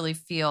do really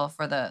feel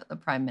for the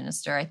prime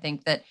minister. I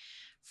think that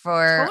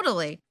for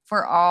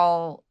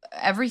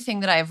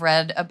everything that I've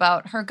read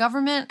about her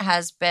government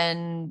has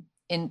been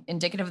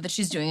indicative that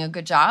she's doing a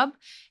good job,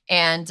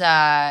 and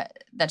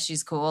that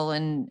she's cool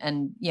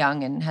and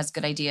young and has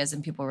good ideas,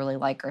 and people really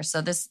like her. So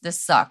this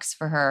sucks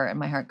for her, and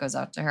my heart goes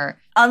out to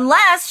her.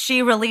 Unless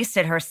she released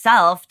it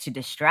herself to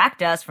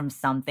distract us from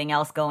something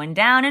else going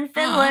down in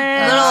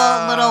Finland.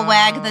 Little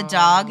wag the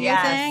dog, you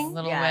think?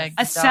 Wag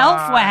a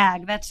self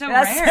wag. That's so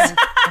rare.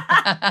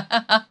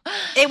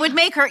 It would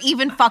make her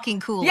even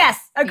fucking cooler. Yes,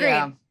 agreed.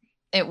 Yeah.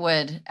 It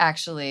would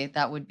actually.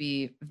 That would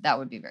be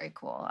very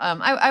cool.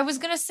 I was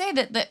gonna say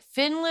that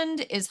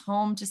Finland is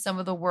home to some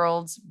of the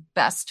world's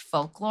best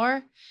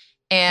folklore,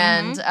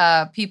 and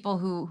people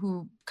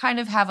who kind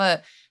of have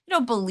a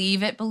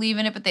believe in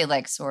it, but they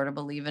like sort of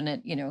believe in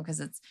it, because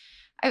it's.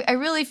 I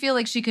really feel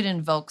like she could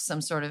invoke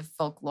some sort of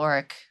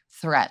folkloric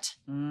threat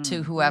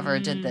to whoever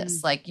did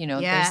this. Like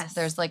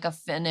there's like a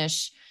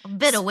Finnish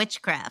bit of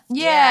witchcraft.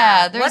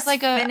 Yeah, there's what's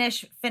like a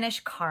Finnish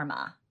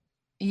karma.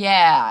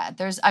 Yeah,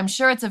 I'm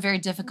sure it's a very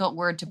difficult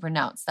word to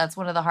pronounce. That's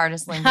one of the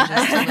hardest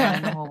languages to learn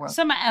in the whole world.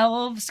 Some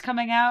elves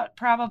coming out,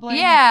 probably.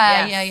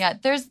 Yeah.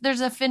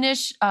 There's a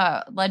Finnish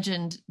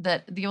legend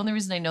that the only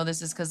reason I know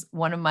this is because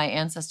one of my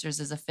ancestors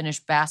is a Finnish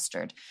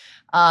bastard.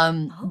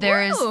 We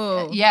did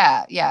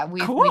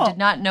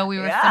not know we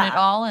were Finn at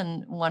all,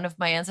 and one of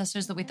my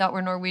ancestors that we thought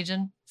were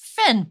Norwegian,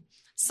 Finn.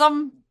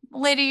 Some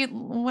lady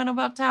went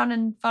about town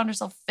and found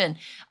herself Finn.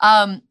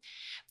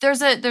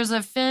 There's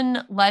a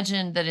Finn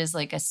legend that is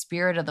like a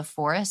spirit of the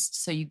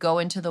forest. So you go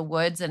into the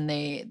woods and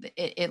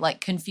it like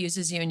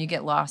confuses you and you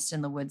get lost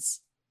in the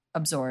woods,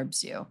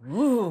 absorbs you.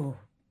 Ooh.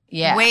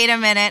 Yeah. Wait a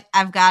minute.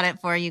 I've got it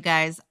for you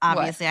guys.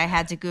 Obviously, I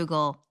had to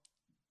Google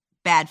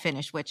bad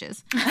Finnish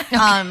witches.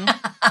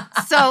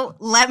 So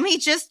let me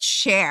just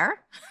share.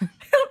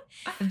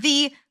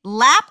 The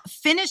Lapp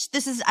Finnish,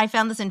 I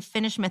found this in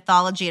Finnish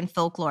mythology and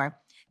folklore.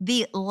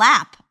 The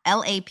Lapp,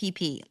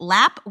 L-A-P-P,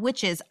 Lapp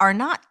witches are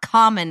not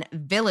common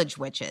village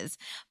witches,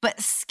 but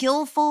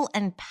skillful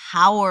and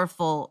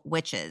powerful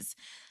witches.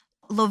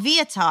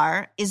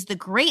 Loviatar is the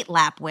great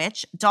Lapp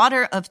witch,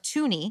 daughter of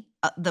Tuni,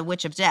 the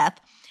witch of death,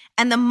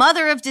 and the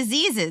mother of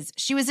diseases.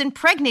 She was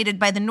impregnated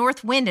by the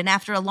north wind, and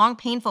after a long,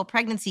 painful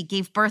pregnancy,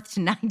 gave birth to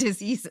 9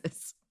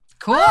 diseases.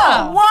 Cool.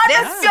 What?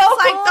 This That's so feels cool.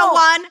 like the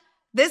one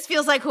This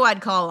feels like who I'd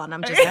call on.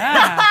 I'm just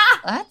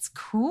That's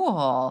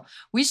cool.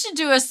 We should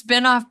do a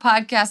spin-off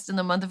podcast in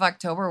the month of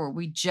October where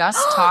we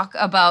just talk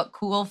about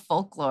cool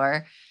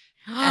folklore.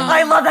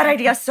 I love that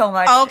idea so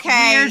much.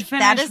 Okay, Weird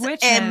that Finnish is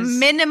witches.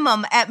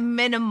 at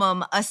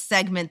minimum, a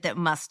segment that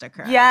must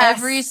occur. Yes.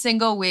 Every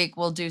single week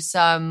we'll do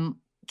some.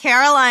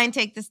 Caroline,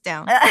 take this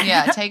down.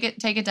 Yeah, take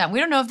it down. We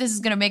don't know if this is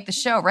going to make the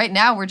show. Right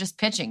now, we're just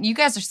pitching. You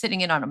guys are sitting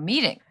in on a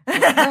meeting.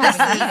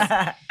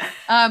 Well,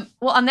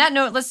 on that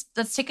note,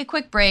 let's take a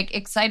quick break.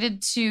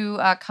 Excited to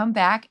come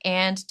back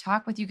and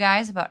talk with you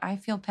guys about I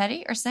Feel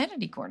Petty or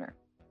Sanity Corner.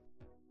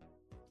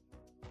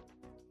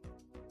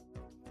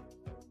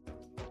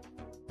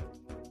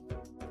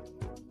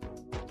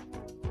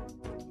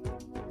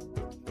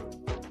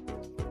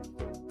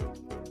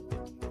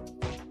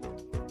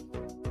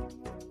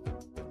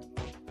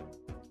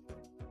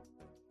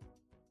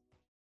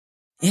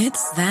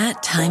 It's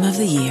that time of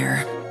the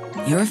year.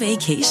 Your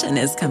vacation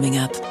is coming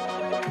up.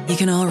 You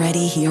can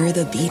already hear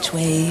the beach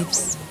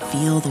waves,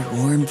 feel the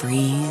warm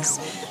breeze,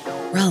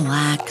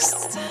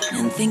 relax,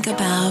 and think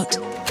about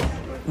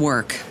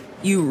work.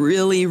 You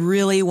really,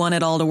 really want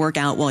it all to work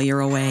out while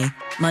you're away.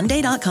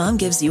 Monday.com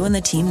gives you and the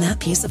team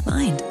that peace of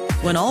mind.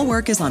 When all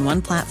work is on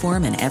one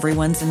platform and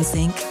everyone's in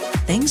sync,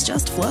 things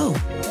just flow.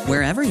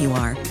 Wherever you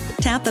are,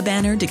 tap the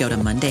banner to go to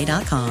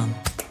Monday.com.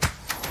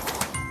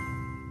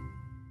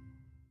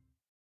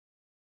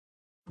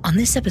 On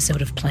this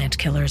episode of Plant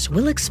Killers,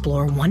 we'll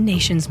explore one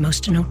nation's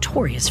most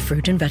notorious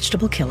fruit and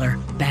vegetable killer,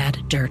 bad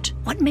dirt.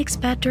 What makes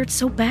bad dirt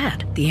so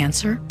bad? The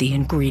answer? The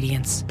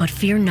ingredients. But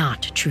fear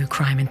not, true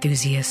crime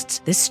enthusiasts.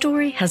 This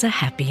story has a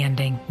happy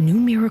ending. New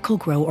Miracle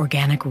Grow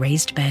organic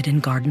raised bed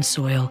and garden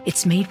soil.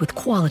 It's made with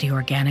quality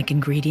organic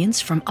ingredients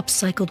from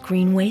upcycled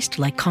green waste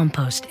like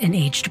compost and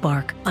aged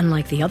bark.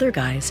 Unlike the other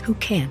guys who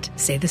can't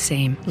say the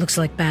same. Looks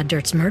like bad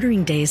dirt's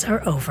murdering days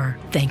are over,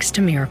 thanks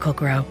to Miracle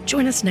Grow.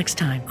 Join us next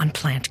time on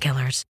Plant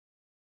Killers.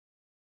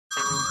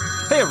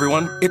 Hey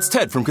everyone, it's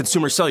Ted from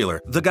Consumer Cellular,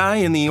 the guy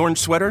in the orange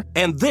sweater,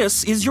 and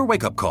this is your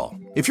wake-up call.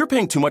 If you're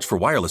paying too much for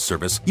wireless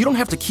service, you don't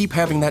have to keep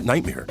having that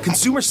nightmare.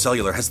 Consumer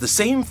Cellular has the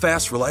same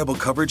fast, reliable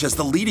coverage as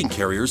the leading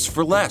carriers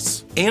for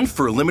less. And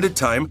for a limited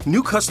time,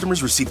 new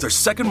customers receive their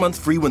second month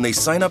free when they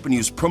sign up and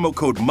use promo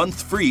code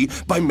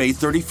MONTHFREE by May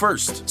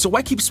 31st. So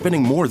why keep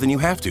spending more than you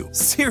have to?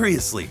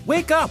 Seriously,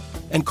 wake up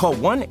and call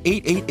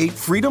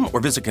 1-888-FREEDOM or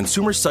visit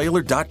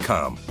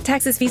consumercellular.com.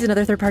 Taxes, fees, and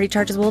other third-party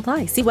charges will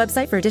apply. See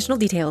website for additional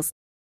details.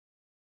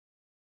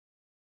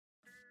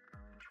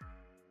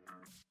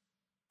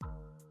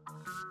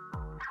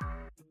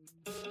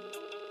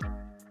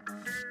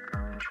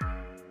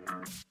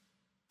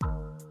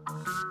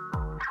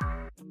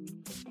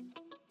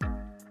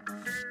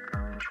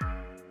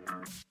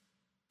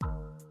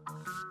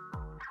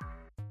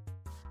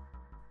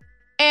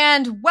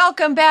 And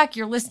welcome back.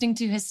 You're listening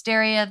to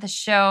Hysteria, the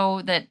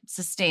show that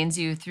sustains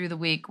you through the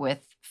week with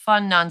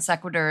fun non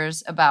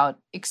sequiturs about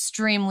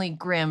extremely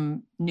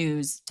grim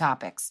news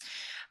topics.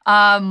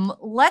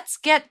 Let's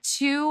get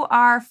to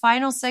our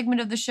final segment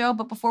of the show.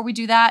 But before we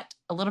do that,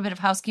 a little bit of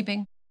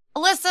housekeeping.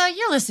 Alyssa,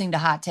 you're listening to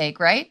Hot Take,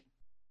 right?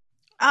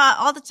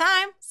 All the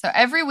time. So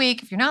every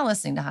week, if you're not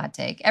listening to Hot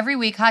Take, every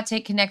week Hot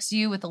Take connects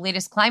you with the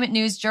latest climate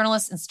news,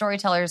 journalists, and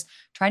storytellers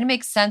trying to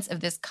make sense of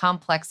this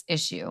complex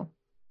issue.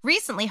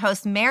 Recently,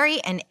 hosts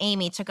Mary and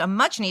Amy took a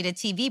much-needed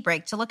TV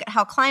break to look at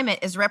how climate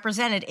is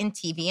represented in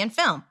TV and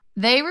film.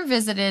 They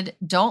revisited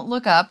Don't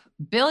Look Up,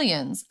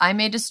 Billions, I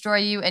May Destroy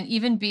You, and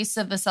even Beasts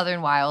of the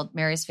Southern Wild,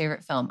 Mary's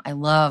favorite film. I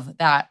love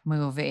that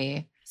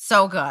movie.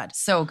 So good.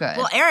 So good.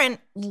 Well, Erin,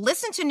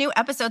 listen to new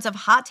episodes of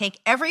Hot Take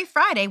every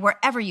Friday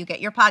wherever you get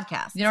your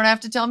podcasts. You don't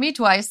have to tell me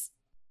twice.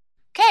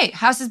 Okay,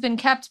 house has been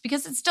kept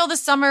because it's still the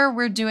summer.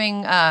 We're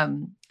doing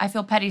I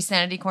Feel Petty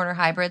Sanity Corner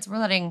hybrids. We're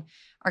letting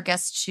our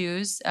guests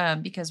choose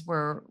because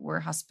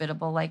we're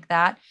hospitable like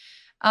that.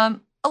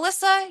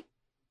 Alyssa,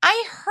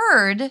 I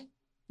heard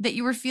that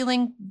you were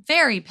feeling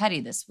very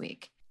petty this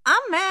week.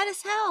 I'm mad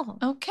as hell.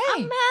 Okay.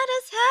 I'm mad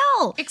as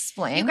hell.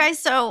 Explain. You guys,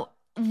 so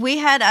we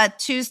had a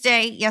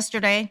Tuesday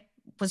yesterday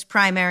was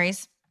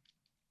primaries.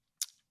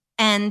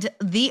 And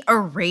the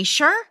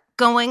erasure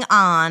going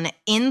on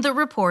in the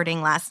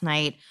reporting last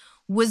night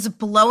was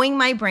blowing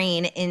my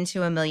brain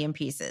into a million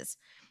pieces.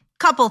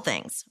 Couple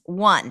things.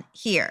 One,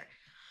 here.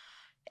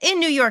 In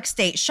New York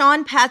State,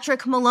 Sean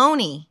Patrick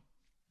Maloney,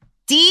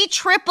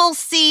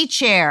 DCCC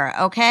chair,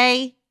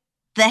 okay?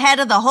 The head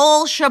of the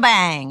whole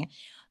shebang.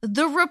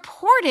 The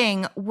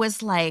reporting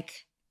was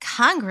like,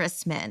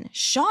 Congressman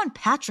Sean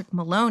Patrick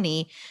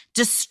Maloney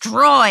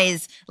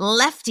destroys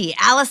lefty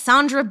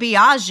Alessandra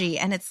Biaggi.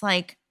 And it's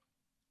like,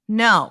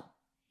 no.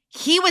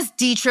 He was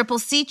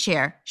DCCC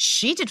chair.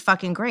 She did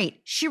fucking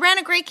great. She ran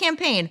a great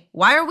campaign.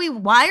 Why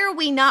are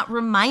we not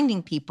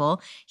reminding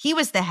people he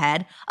was the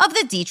head of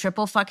the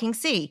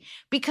DCCC?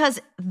 Because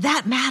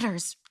that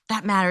matters.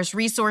 That matters.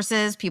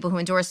 Resources, people who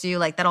endorse you,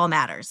 like that all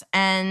matters.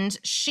 And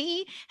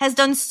she has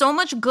done so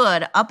much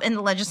good up in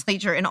the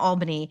legislature in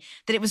Albany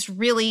that it was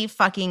really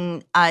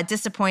fucking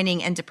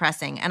disappointing and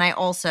depressing. And I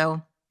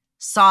also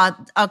saw,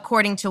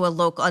 according to a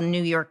local,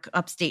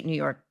 upstate New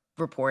York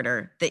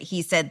reporter that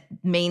he said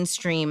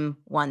mainstream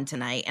won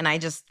tonight. And I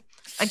just,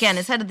 again,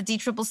 as head of the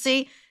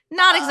DCCC,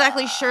 not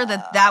exactly sure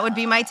that would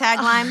be my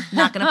tagline.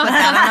 Not going to put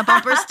that on a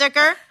bumper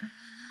sticker.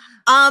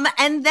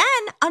 And then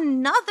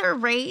another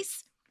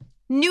race,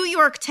 New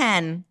York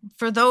 10.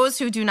 For those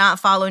who do not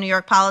follow New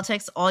York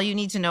politics, all you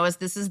need to know is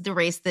this is the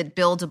race that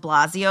Bill de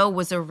Blasio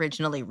was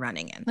originally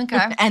running in.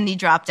 Okay. And he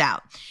dropped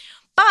out.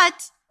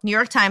 But New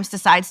York Times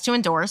decides to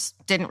endorse,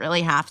 didn't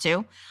really have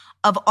to,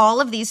 of all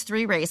of these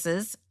 3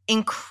 races,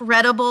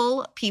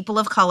 incredible people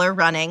of color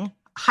running,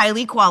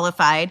 highly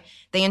qualified.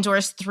 They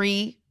endorsed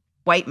 3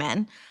 white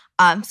men.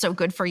 So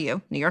good for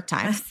you, New York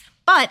Times.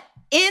 But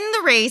in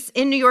the race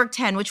in New York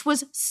 10, which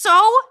was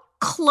so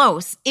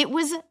close, it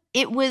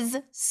was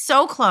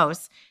so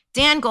close.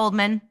 Dan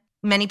Goldman,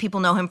 many people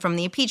know him from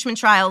the impeachment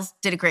trials,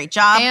 did a great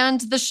job. And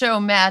the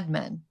show Mad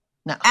Men.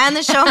 No. And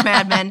the show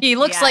Mad Men. He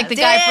looks like the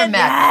guy from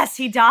Mad Men. Yes,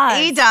 he does.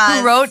 He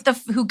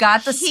does. Who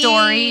got the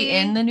story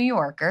in the New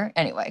Yorker.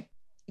 Anyway.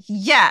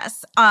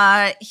 Yes.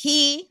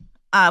 He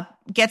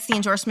gets the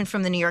endorsement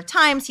from the New York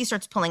Times. He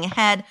starts pulling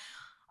ahead.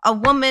 A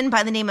woman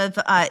by the name of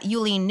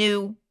Yuli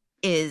New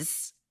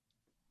is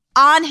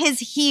on his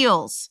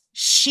heels.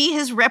 She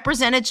has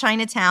represented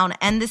Chinatown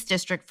and this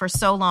district for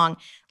so long.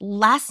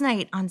 Last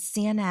night on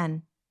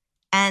CNN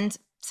and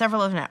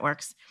several other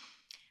networks,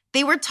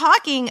 they were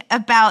talking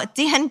about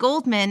Dan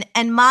Goldman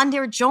and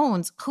Mondaire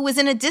Jones, who was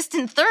in a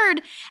distant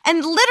third, and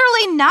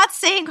literally not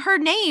saying her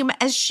name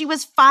as she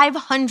was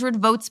 500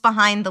 votes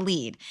behind the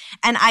lead.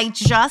 And I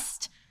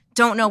just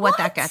don't know what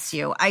that gets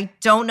you. I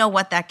don't know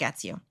what that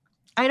gets you.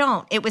 I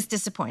don't. It was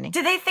disappointing.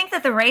 Do they think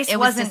that the race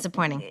wasn't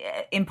disappointing?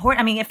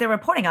 Important? I mean, if they're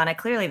reporting on it,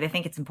 clearly they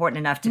think it's important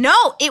enough to.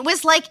 No, it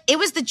was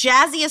the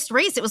jazziest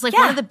race. It was like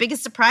one of the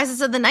biggest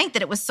surprises of the night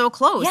that it was so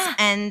close. Yeah.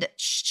 And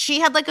she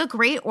had like a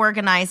great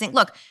organizing.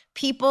 Look,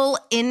 people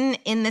in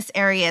this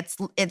area,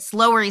 it's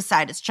Lower East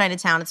Side, it's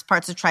Chinatown, it's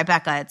parts of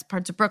Tribeca, it's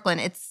parts of Brooklyn.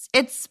 It's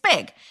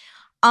big.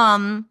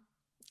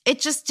 It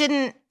just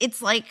didn't.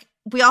 It's like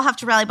we all have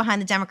to rally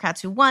behind the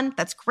Democrats who won.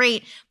 That's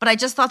great, but I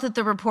just thought that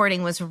the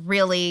reporting was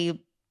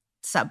really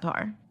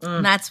subpar.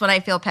 And that's what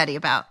I feel petty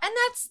about. And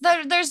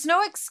there's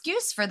no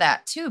excuse for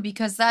that too,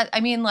 because not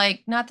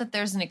that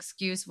there's an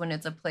excuse when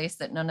it's a place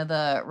that none of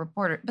the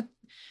reporters, but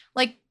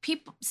like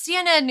people,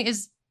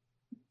 there's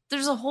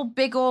a whole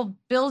big old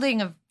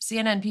building of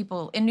CNN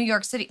people in New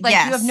York City. Like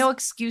you have no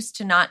excuse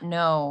to not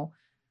know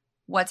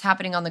what's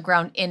happening on the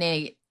ground in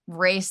a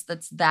race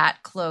that's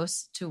that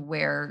close to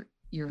where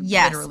you're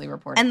literally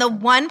reporting. And the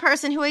one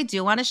person who I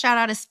do want to shout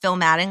out is Phil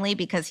Mattingly,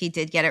 because he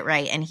did get it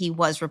right and he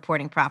was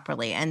reporting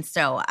properly. And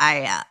so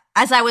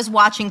as I was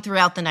watching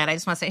throughout the night, I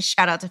just want to say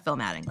shout out to Phil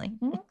Mattingly.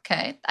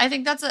 Okay. I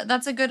think that's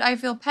a good I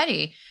feel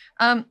petty.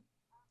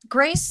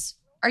 Grace,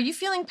 are you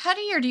feeling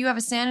petty or do you have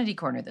a sanity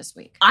corner this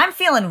week? I'm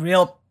feeling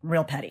real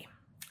petty.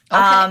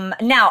 Okay.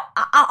 Now,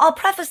 I'll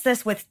preface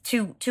this with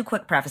two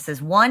quick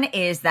prefaces. One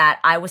is that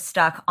I was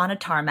stuck on a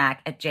tarmac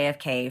at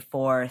JFK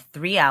for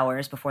 3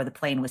 hours before the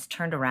plane was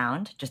turned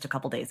around just a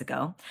couple days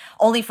ago,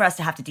 only for us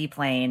to have to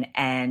deplane,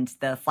 and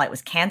the flight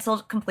was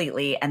canceled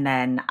completely. And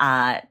then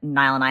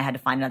Niall and I had to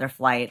find another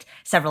flight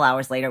several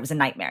hours later. It was a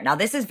nightmare. Now,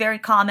 this is very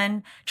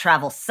common.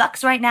 Travel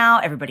sucks right now.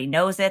 Everybody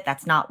knows it.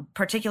 That's not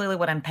particularly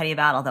what I'm petty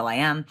about, although I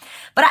am.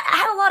 But I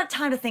had a lot of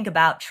time to think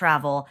about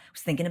travel. I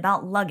was thinking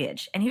about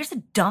luggage. And here's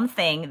a dumb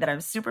thing that I'm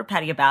super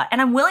petty about,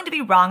 and I'm willing to be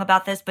wrong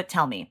about this, but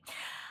tell me.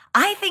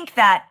 I think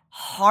that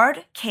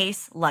hard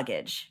case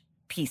luggage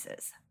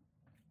pieces,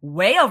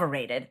 way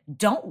overrated,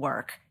 don't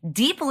work,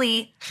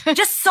 deeply,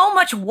 just so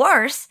much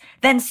worse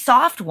than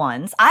soft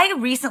ones. I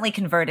recently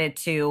converted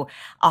to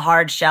a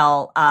hard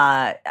shell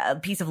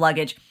piece of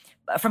luggage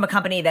from a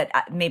company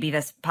that maybe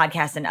this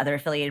podcast and other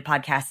affiliated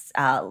podcasts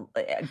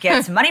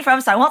get some money from,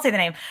 so I won't say the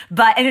name.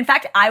 And in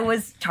fact, I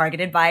was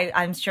targeted by,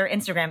 I'm sure,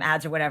 Instagram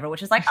ads or whatever,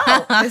 which is like,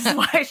 oh, this is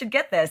why I should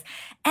get this.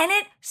 And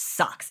it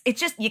sucks. It's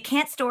just, you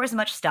can't store as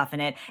much stuff in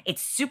it.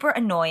 It's super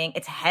annoying.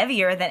 It's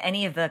heavier than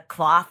any of the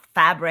cloth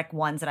fabric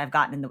ones that I've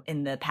gotten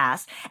in the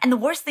past. And the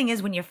worst thing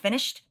is when you're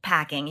finished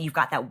packing, you've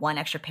got that one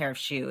extra pair of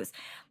shoes.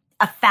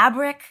 A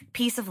fabric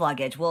piece of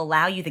luggage will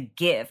allow you the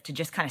give to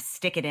just kind of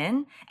stick it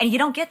in, and you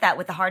don't get that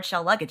with the hard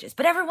shell luggages.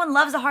 But everyone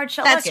loves a hard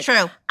shell luggage. That's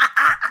true.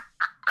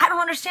 I don't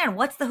understand.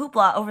 What's the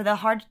hoopla over the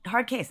hard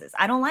cases?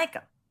 I don't like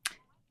them.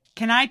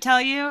 Can I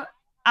tell you,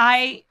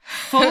 I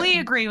fully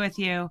agree with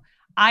you.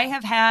 I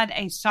have had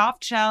a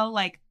soft shell,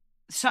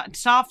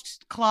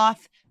 soft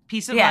cloth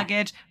piece of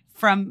luggage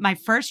from my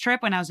first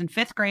trip when I was in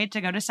 5th grade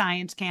to go to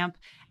science camp.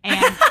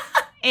 And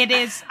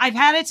I've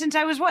had it since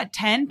I was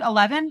 10,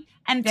 11.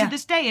 And to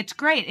this day, it's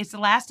great. It's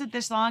lasted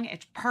this long.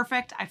 It's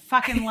perfect. I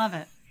fucking love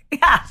it.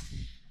 Yeah.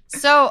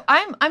 So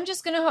I'm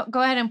just going to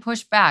go ahead and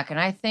push back. And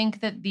I think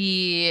that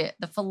the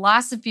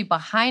philosophy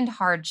behind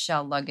hard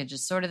shell luggage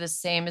is sort of the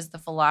same as the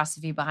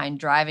philosophy behind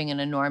driving an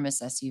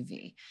enormous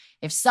SUV.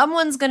 If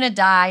someone's going to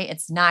die,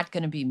 it's not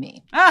going to be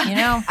me. You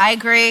know? I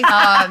agree.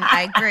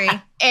 I agree.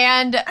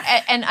 And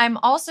I'm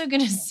also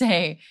going to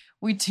say,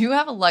 we do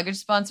have a luggage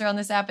sponsor on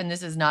this app, and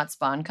this is not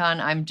SponCon.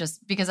 I'm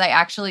just because I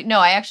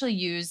actually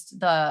used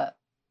the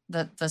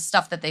the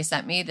stuff that they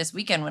sent me this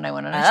weekend when I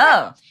went on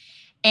a trip.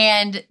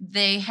 And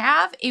they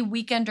have a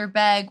weekender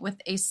bag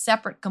with a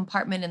separate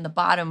compartment in the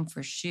bottom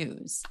for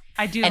shoes.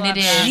 I do and love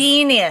it that. is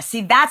Genius.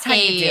 See, that's how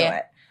you do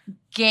it.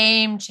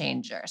 Game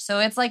changer. So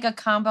it's like a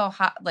combo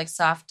like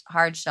soft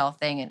hard shell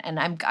thing. And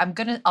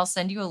I'll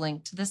send you a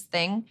link to this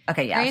thing.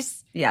 Okay, yes.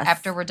 Grace, yes.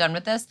 after we're done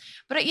with this.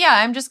 But yeah,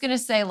 I'm just gonna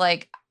say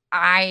like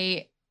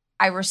I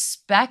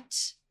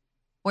respect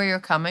where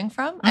you're coming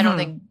from. I don't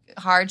think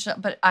hard shell,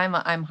 but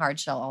I'm hard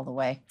shell all the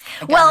way.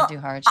 I gotta do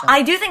hard shell.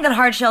 I do think that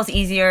hard shell's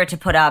easier to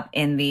put up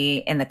in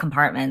the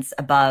compartments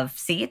above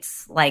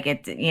seats. Like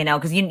it,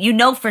 because you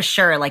know for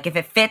sure, like if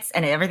it fits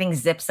and everything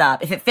zips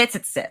up, if it fits,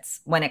 it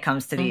sits when it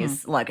comes to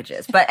these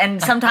luggages.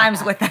 And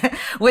sometimes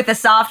with the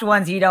soft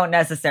ones, you don't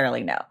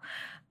necessarily know.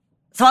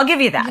 So I'll give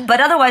you that. But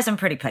otherwise, I'm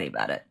pretty petty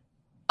about it.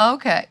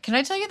 Okay. Can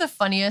I tell you the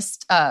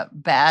funniest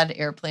bad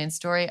airplane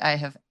story I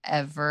have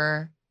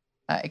ever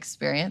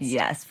experienced?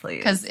 Yes, please.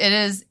 Because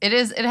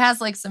it has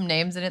like some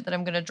names in it that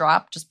I'm going to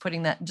drop, just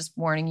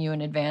warning you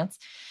in advance.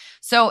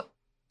 So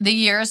the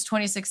year is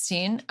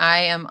 2016.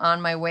 I am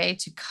on my way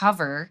to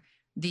cover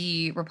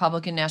the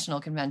Republican National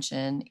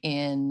Convention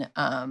in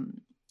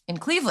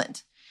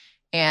Cleveland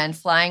and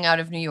flying out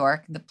of New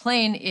York. The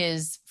plane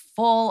is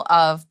full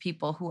of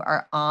people who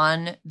are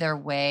on their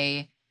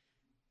way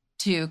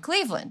to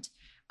Cleveland,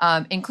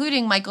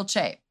 including Michael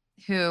Che,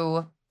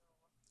 who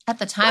at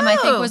the time I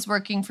think was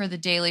working for The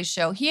Daily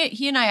Show.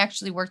 He and I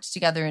actually worked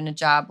together in a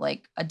job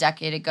like a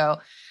decade ago.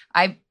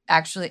 I've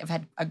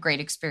had a great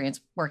experience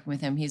working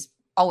with him. He's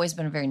always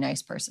been a very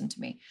nice person to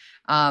me.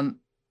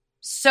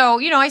 So,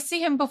 I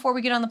see him before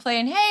we get on the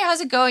plane. Hey,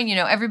 how's it going?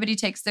 Everybody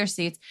takes their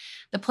seats.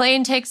 The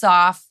plane takes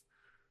off.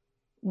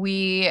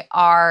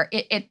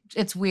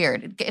 It's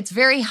weird. It's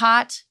very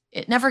hot.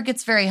 It never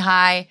gets very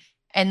high.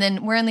 And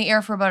then we're in the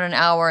air for about an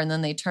hour, and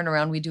then they turn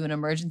around. We do an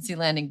emergency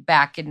landing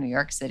back in New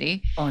York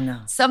City. Oh,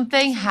 no.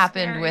 Something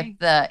happened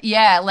with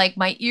like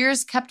my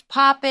ears kept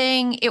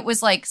popping. It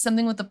was like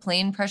something with the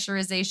plane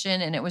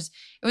pressurization, and it was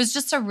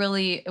just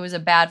it was a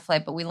bad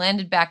flight, but we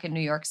landed back in New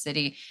York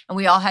City, and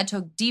we all had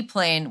to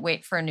deplane,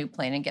 wait for a new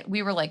plane, and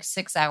we were like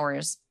 6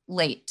 hours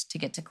late to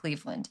get to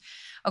Cleveland.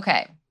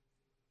 Okay.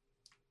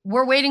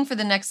 We're waiting for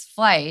the next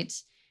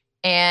flight,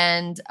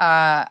 and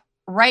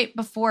right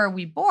before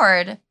we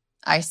board,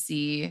 I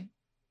see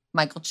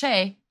Michael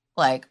Che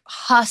like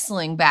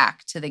hustling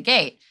back to the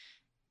gate.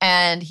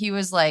 And he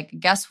was like,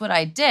 guess what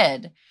I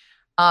did?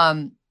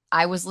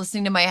 I was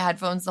listening to my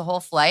headphones the whole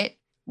flight.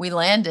 We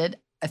landed.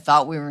 I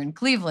thought we were in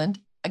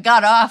Cleveland. I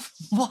got off,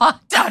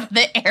 walked out of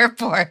the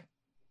airport.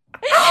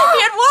 He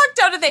had walked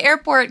out of the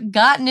airport,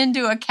 gotten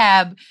into a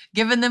cab,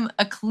 given them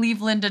a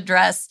Cleveland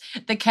address.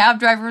 The cab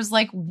driver was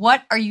like,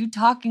 what are you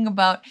talking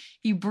about?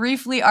 He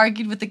briefly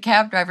argued with the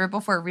cab driver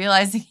before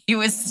realizing he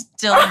was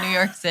still in New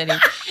York City.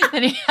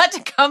 Then he had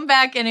to come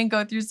back in and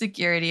go through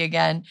security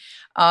again.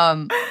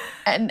 And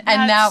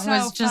that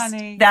was just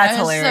funny. That's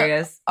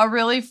hilarious. A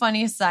really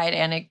funny side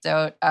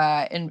anecdote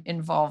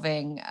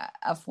involving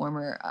a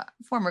former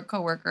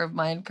coworker of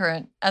mine,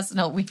 current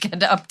SNL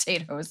Weekend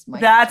Update host.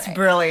 Michael That's Che.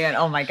 brilliant.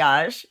 Oh my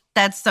gosh.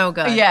 That's so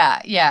good.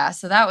 Yeah.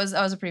 So that was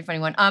a pretty funny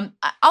one.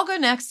 I'll go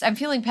next. I'm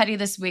feeling petty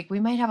this week. We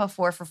might have a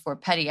 4 for 4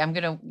 petty. I'm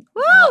gonna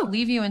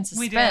leave you in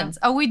suspense.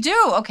 We do.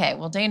 Okay.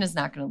 Well, Dana's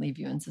not gonna leave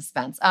you in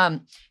suspense.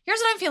 Here's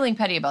what I'm feeling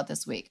petty about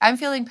this week. I'm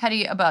feeling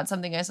petty about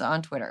something I saw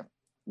on Twitter,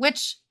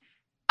 which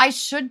I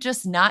should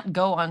just not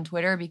go on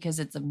Twitter because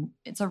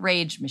it's a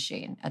rage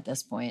machine at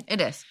this point.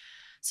 It is.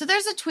 So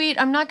there's a tweet.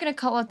 I'm not going to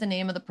call out the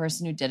name of the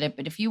person who did it,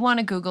 but if you want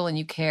to Google and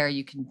you care,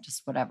 you can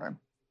just whatever.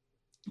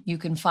 You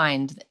can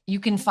find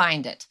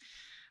it.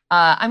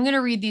 I'm going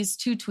to read these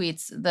 2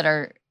 tweets that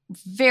are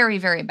very,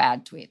 very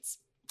bad tweets.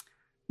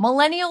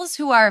 Millennials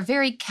who are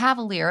very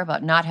cavalier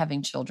about not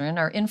having children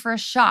are in for a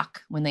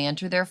shock when they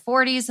enter their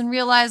 40s and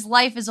realize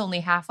life is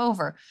only half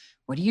over.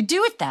 What do you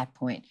do at that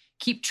point?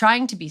 Keep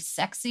trying to be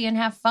sexy and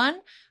have fun?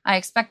 I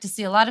expect to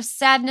see a lot of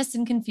sadness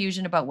and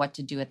confusion about what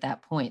to do at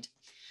that point.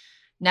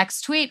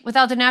 Next tweet,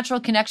 without the natural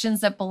connections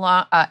that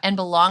and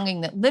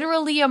belonging that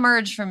literally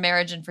emerge from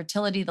marriage and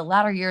fertility, the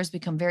latter years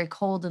become very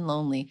cold and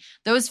lonely.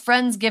 Those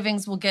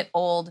friendsgivings will get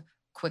old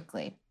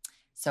quickly.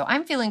 So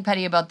I'm feeling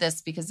petty about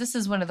this because this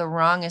is one of the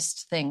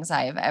wrongest things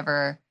I have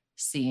ever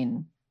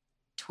seen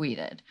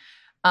tweeted.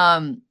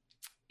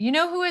 You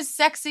know who is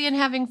sexy and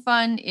having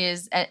fun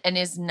is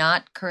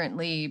not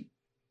currently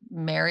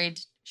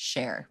married?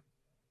 Cher.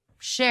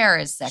 Cher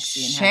is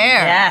sexy and having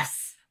fun. Yes.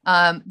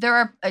 There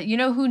are,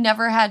 who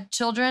never had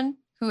children,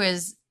 who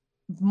is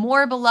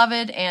more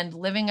beloved and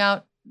living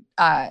out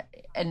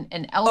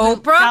an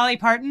elder. Oprah? Dolly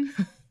Parton?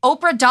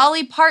 Oprah,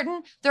 Dolly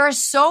Parton. There are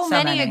so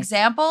many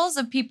examples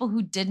of people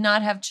who did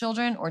not have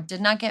children or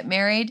did not get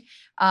married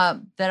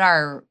that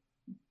are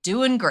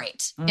doing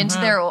great into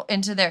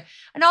their,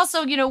 and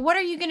also, what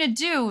are you going to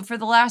do for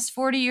the last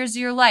 40 years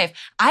of your life?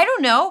 I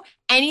don't know.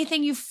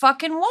 Anything you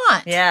fucking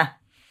want. Yeah.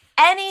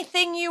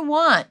 anything you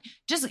want.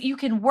 Just, you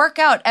can work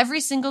out every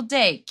single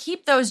day.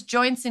 Keep those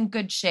joints in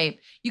good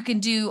shape. You can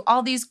do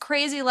all these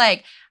crazy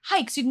like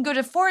hikes. You can go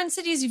to foreign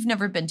cities you've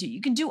never been to.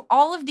 You can do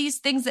all of these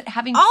things that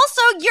having.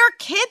 Also, your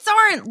kids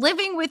aren't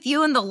living with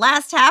you in the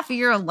last half of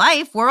your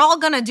life. We're all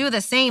going to do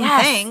the same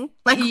thing.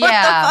 Like, what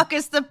the fuck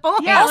is the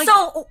point? Yeah,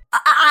 also,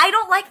 I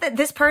don't like that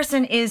this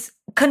person is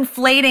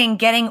conflating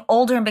getting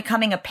older and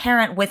becoming a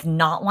parent with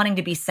not wanting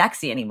to be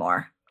sexy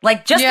anymore.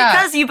 Like, just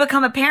because you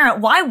become a parent,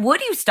 why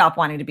would you stop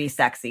wanting to be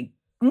sexy?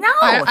 No,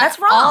 that's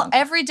wrong.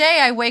 Every day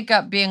I wake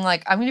up being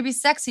like, I'm going to be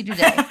sexy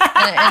today.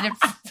 and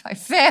I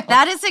fail.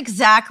 That is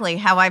exactly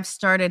how I've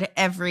started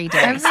every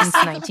day since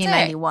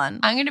 1991. Day.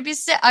 I'm going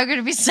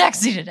to be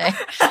sexy today.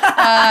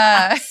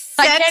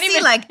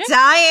 Sexy like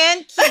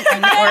Diane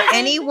Keaton or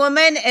any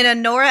woman in a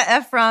Nora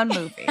Ephron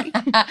movie.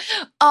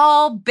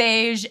 All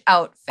beige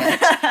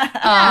outfit.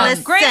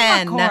 Listen,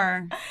 Grandma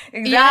core.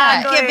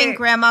 Exactly. Giving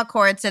grandma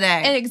core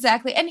today.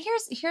 Exactly. And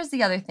here's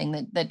the other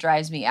thing that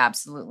drives me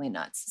absolutely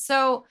nuts.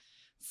 So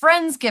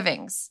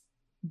Friendsgivings.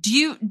 Do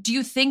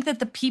you think that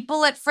the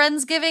people at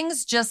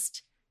Friendsgivings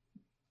just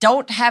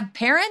don't have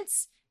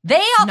parents?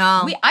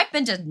 I've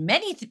been to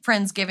many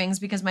Friendsgivings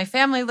because my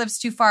family lives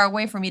too far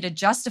away for me to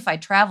justify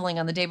traveling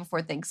on the day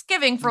before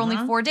Thanksgiving for only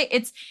 4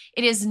 days.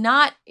 It is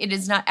not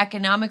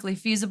economically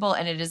feasible,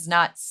 and it is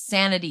not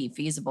sanity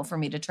feasible for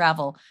me to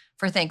travel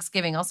for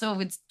Thanksgiving. Also,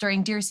 it's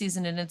during deer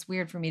season, and it's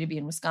weird for me to be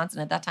in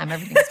Wisconsin at that time.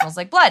 Everything smells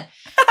like blood.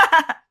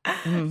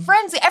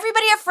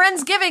 Everybody at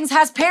Friendsgivings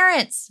has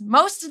parents.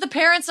 Most of the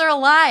parents are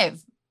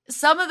alive.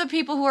 Some of the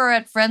people who are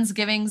at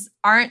Friendsgivings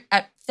aren't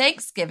at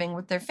Thanksgiving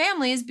with their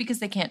families because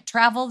they can't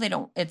travel. They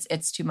don't.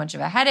 It's too much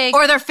of a headache,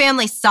 or their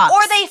family sucks,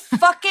 or they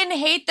fucking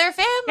hate their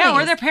family. Yeah,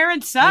 or their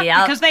parents suck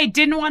because they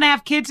didn't want to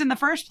have kids in the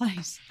first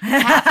place.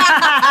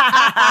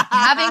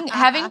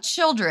 Having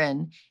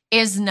children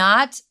is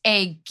not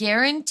a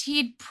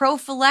guaranteed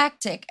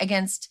prophylactic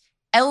against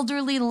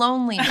elderly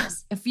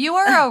loneliness. If you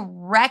are a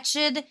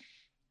wretched,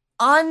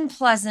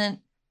 unpleasant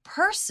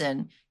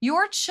person,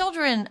 your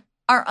children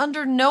are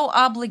under no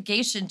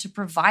obligation to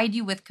provide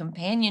you with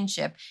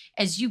companionship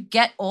as you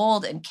get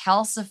old and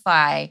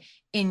calcify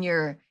in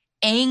your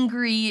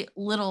angry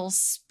little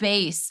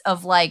space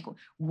of like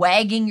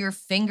wagging your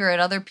finger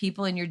at other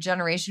people in your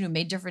generation who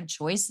made different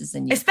choices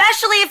than you.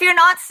 Especially if you're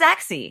not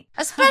sexy.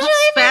 Especially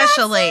if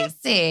you're not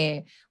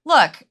sexy.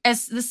 Look,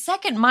 as the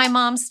second my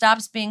mom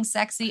stops being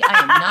sexy, I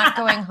am not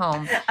going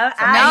home for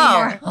any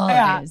more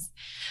holidays.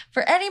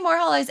 For any more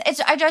holidays.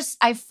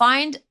 I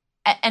find,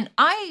 and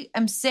I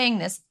am saying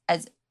this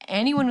as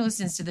anyone who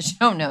listens to the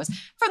show knows,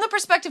 from the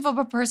perspective of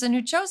a person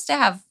who chose to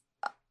have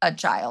a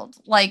child.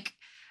 Like,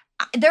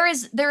 there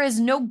is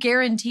no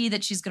guarantee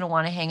that she's going to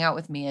want to hang out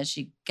with me as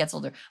she gets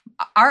older.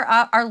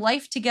 Our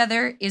life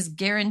together is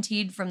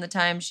guaranteed from the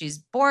time she's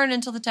born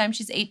until the time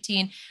she's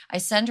 18. I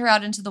send her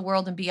out into the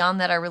world, and beyond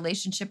that, our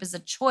relationship is a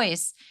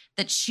choice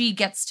that she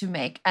gets to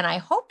make. And I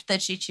hope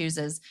that she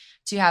chooses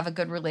to have a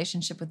good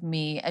relationship with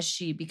me as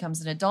she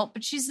becomes an adult,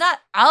 but she's not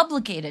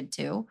obligated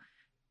to.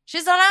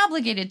 She's not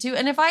obligated to.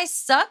 And if I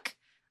suck,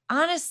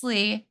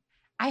 honestly,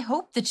 I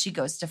hope that she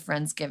goes to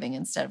Friendsgiving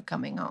instead of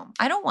coming home.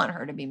 I don't want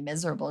her to be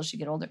miserable as she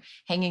get older,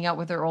 hanging out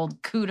with her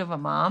old coot of a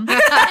mom.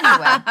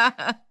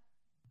 Anyway.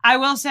 I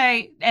will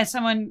say, as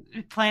someone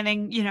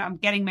planning, I'm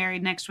getting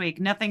married next week,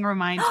 nothing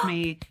reminds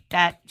me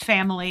that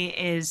family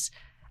is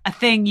a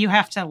thing you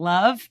have to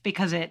love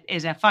because it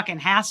is a fucking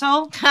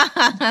hassle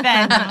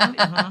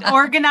than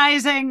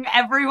organizing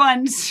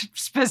everyone's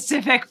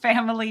specific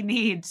family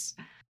needs.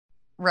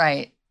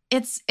 Right.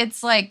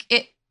 It's like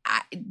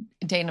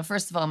Dana,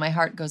 first of all, my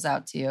heart goes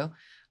out to you.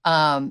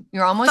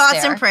 You're almost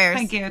Thoughts there. and prayers.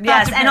 Thank you.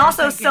 Yes, and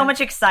also so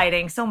much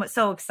exciting.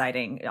 So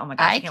exciting. Oh my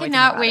gosh. I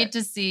cannot wait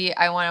to see.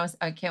 I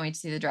can't wait to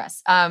see the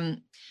dress.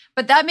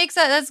 But that's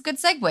a good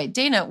segue.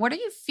 Dana, what are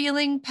you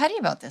feeling petty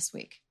about this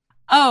week?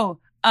 Oh,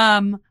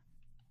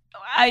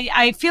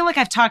 I feel like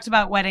I've talked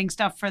about wedding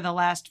stuff for the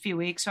last few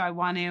weeks, so I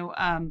want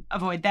to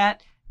avoid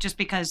that just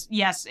because,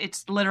 yes,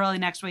 it's literally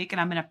next week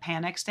and I'm in a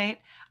panic state.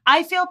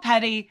 I feel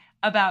petty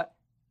about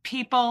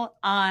people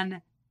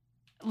on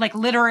like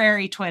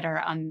literary Twitter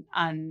on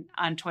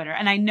Twitter.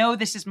 And I know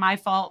this is my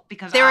fault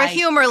because they're a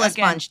humorless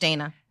bunch,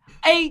 Dana.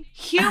 A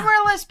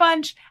humorless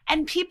bunch.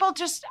 And people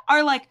just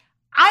are like,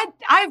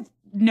 I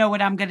know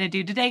what I'm going to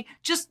do today.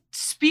 Just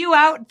spew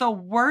out the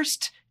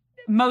worst,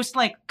 most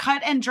like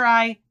cut and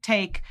dry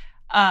take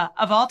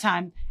of all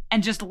time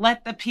and just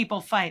let the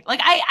people fight.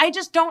 Like, I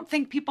just don't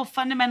think people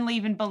fundamentally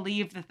even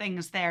believe the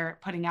things they're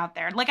putting out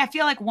there. Like, I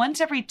feel like once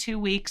every 2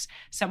 weeks,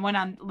 someone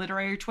on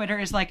literary Twitter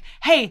is like,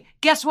 hey,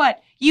 guess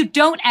what? You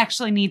don't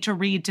actually need to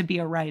read to be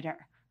a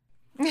writer.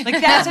 Like,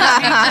 that's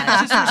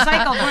just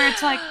recycled, where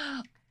it's like,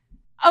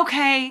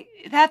 okay,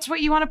 that's what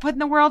you want to put in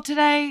the world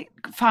today?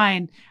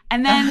 Fine.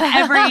 And then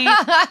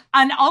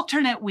on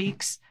alternate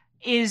weeks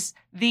is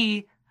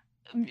the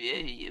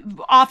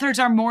authors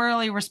are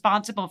morally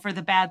responsible for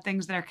the bad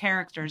things their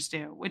characters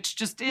do, which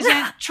just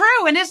isn't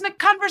true and isn't a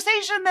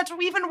conversation that's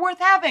even worth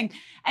having.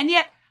 And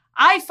yet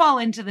I fall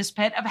into this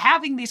pit of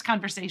having these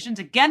conversations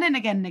again and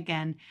again and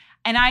again.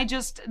 And I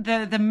just,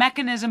 the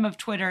mechanism of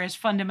Twitter is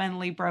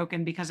fundamentally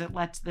broken because it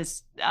lets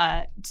this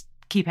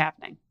keep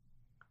happening.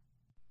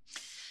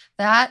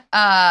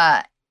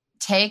 That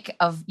take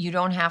of you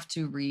don't have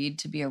to read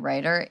to be a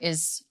writer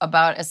is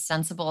about as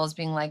sensible as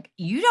being like,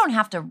 you don't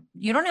have to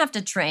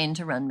train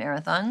to run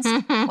marathons.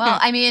 Well,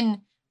 I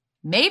mean,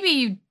 maybe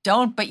you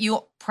don't, but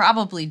you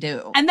probably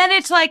do. And then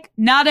it's like,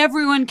 not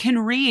everyone can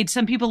read.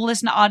 Some people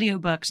listen to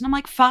audiobooks. And I'm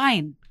like,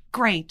 fine,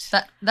 great.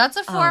 That's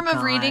a form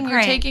of reading.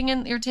 You're taking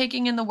in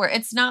the word.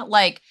 It's not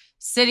like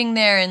sitting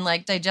there and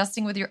like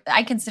digesting with your,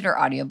 I consider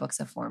audiobooks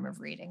a form of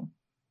reading.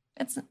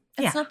 It's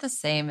not the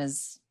same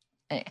as,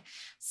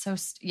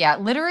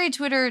 literary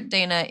Twitter,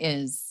 Dana,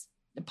 is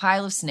a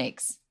pile of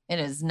snakes. It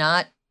is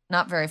not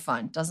very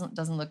fun. Doesn't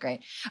look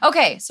great.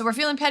 Okay, so we're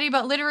feeling petty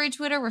about literary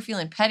Twitter. We're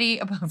feeling petty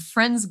about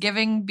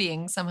Friendsgiving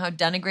being somehow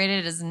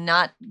denigrated as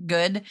not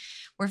good.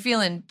 We're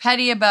feeling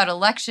petty about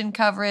election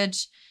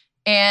coverage.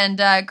 And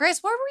Grace,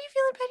 what were you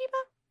feeling petty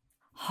about?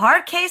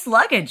 Hard case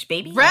luggage,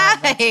 baby. Right.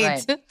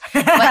 Right.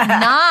 But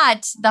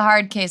not the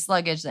hard case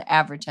luggage that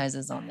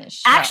advertises on this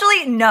show.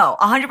 Actually, no,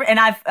 100%. And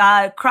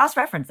I've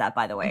cross-referenced that,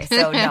 by the way.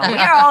 So, no, we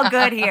are all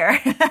good here.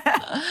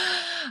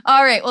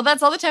 All right. Well,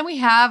 that's all the time we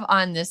have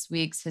on this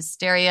week's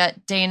Hysteria.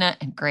 Dana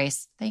and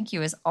Grace, thank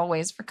you as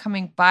always for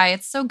coming by.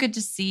 It's so good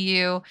to see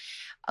you.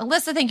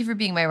 Alyssa, thank you for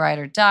being my ride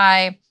or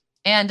die.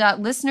 And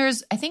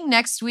listeners, I think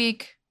next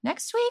week,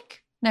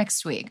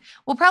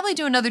 we'll probably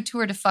do another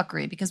tour de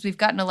fuckery because we've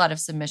gotten a lot of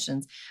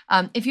submissions.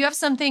 If you have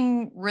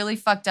something really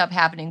fucked up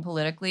happening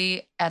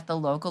politically at the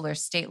local or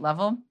state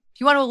level, if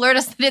you want to alert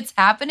us that it's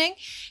happening,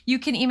 you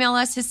can email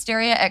us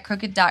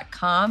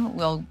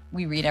hysteria@crooked.com.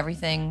 We read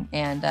everything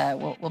and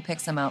we'll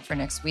pick some out for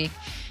next week.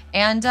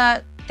 And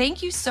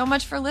thank you so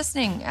much for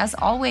listening. As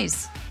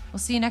always, we'll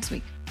see you next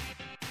week.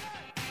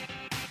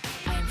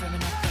 I am from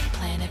another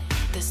planet.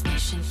 This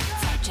nation,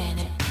 fuck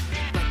Janet.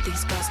 But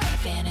these girls gotta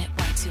fan it.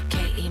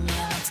 Y2K email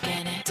and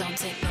scan it. Don't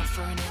take no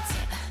for an answer.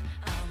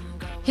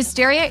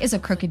 Hysteria is a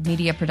Crooked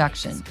Media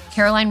production.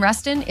 Caroline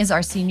Reston is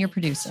our senior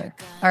producer.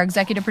 Our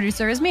executive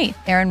producer is me,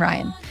 Erin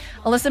Ryan.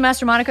 Alyssa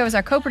Mastromonaco is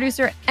our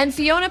co-producer, and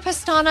Fiona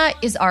Pastana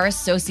is our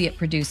associate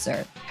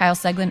producer. Kyle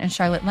Seglin and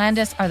Charlotte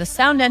Landis are the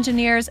sound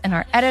engineers, and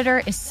our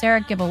editor is Sarah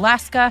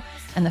Gibalaska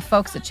and the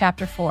folks at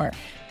Chapter 4.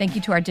 Thank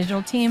you to our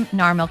digital team,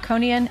 Nar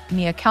Melkonian,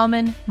 Mia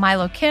Kelman,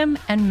 Milo Kim,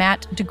 and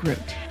Matt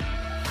DeGroot.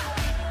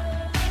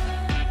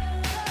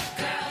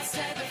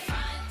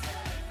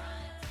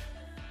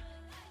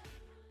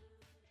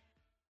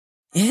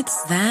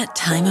 It's that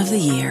time of the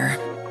year.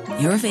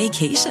 Your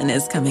vacation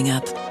is coming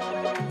up.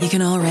 You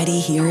can already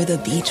hear the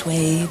beach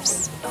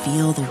waves,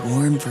 feel the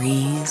warm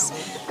breeze,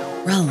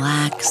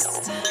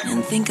 relax,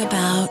 and think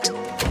about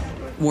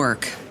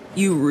work.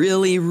 You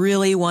really,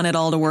 really want it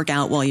all to work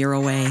out while you're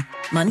away.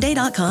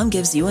 Monday.com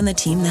gives you and the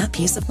team that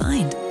peace of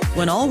mind.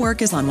 When all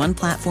work is on one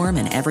platform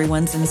and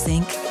everyone's in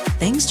sync,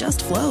 things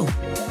just flow.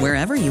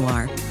 Wherever you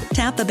are,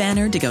 tap the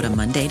banner to go to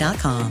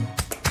Monday.com.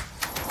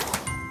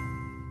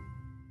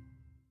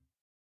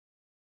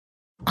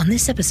 On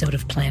this episode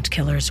of Plant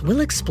Killers, we'll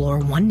explore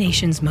one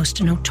nation's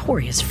most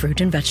notorious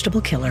fruit and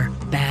vegetable killer,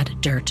 bad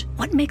dirt.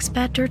 What makes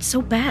bad dirt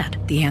so bad?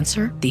 The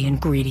answer? The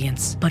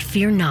ingredients. But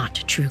fear not,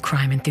 true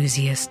crime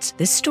enthusiasts.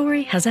 This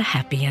story has a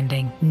happy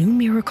ending. New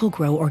Miracle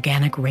Grow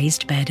organic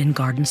raised bed and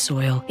garden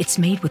soil. It's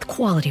made with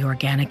quality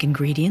organic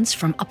ingredients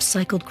from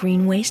upcycled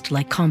green waste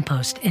like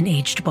compost and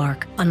aged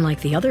bark.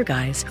 Unlike the other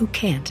guys who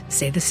can't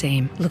say the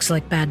same. Looks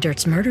like bad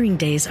dirt's murdering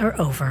days are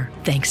over,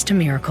 thanks to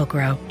Miracle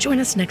Grow. Join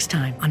us next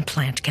time on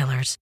Plant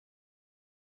Killers.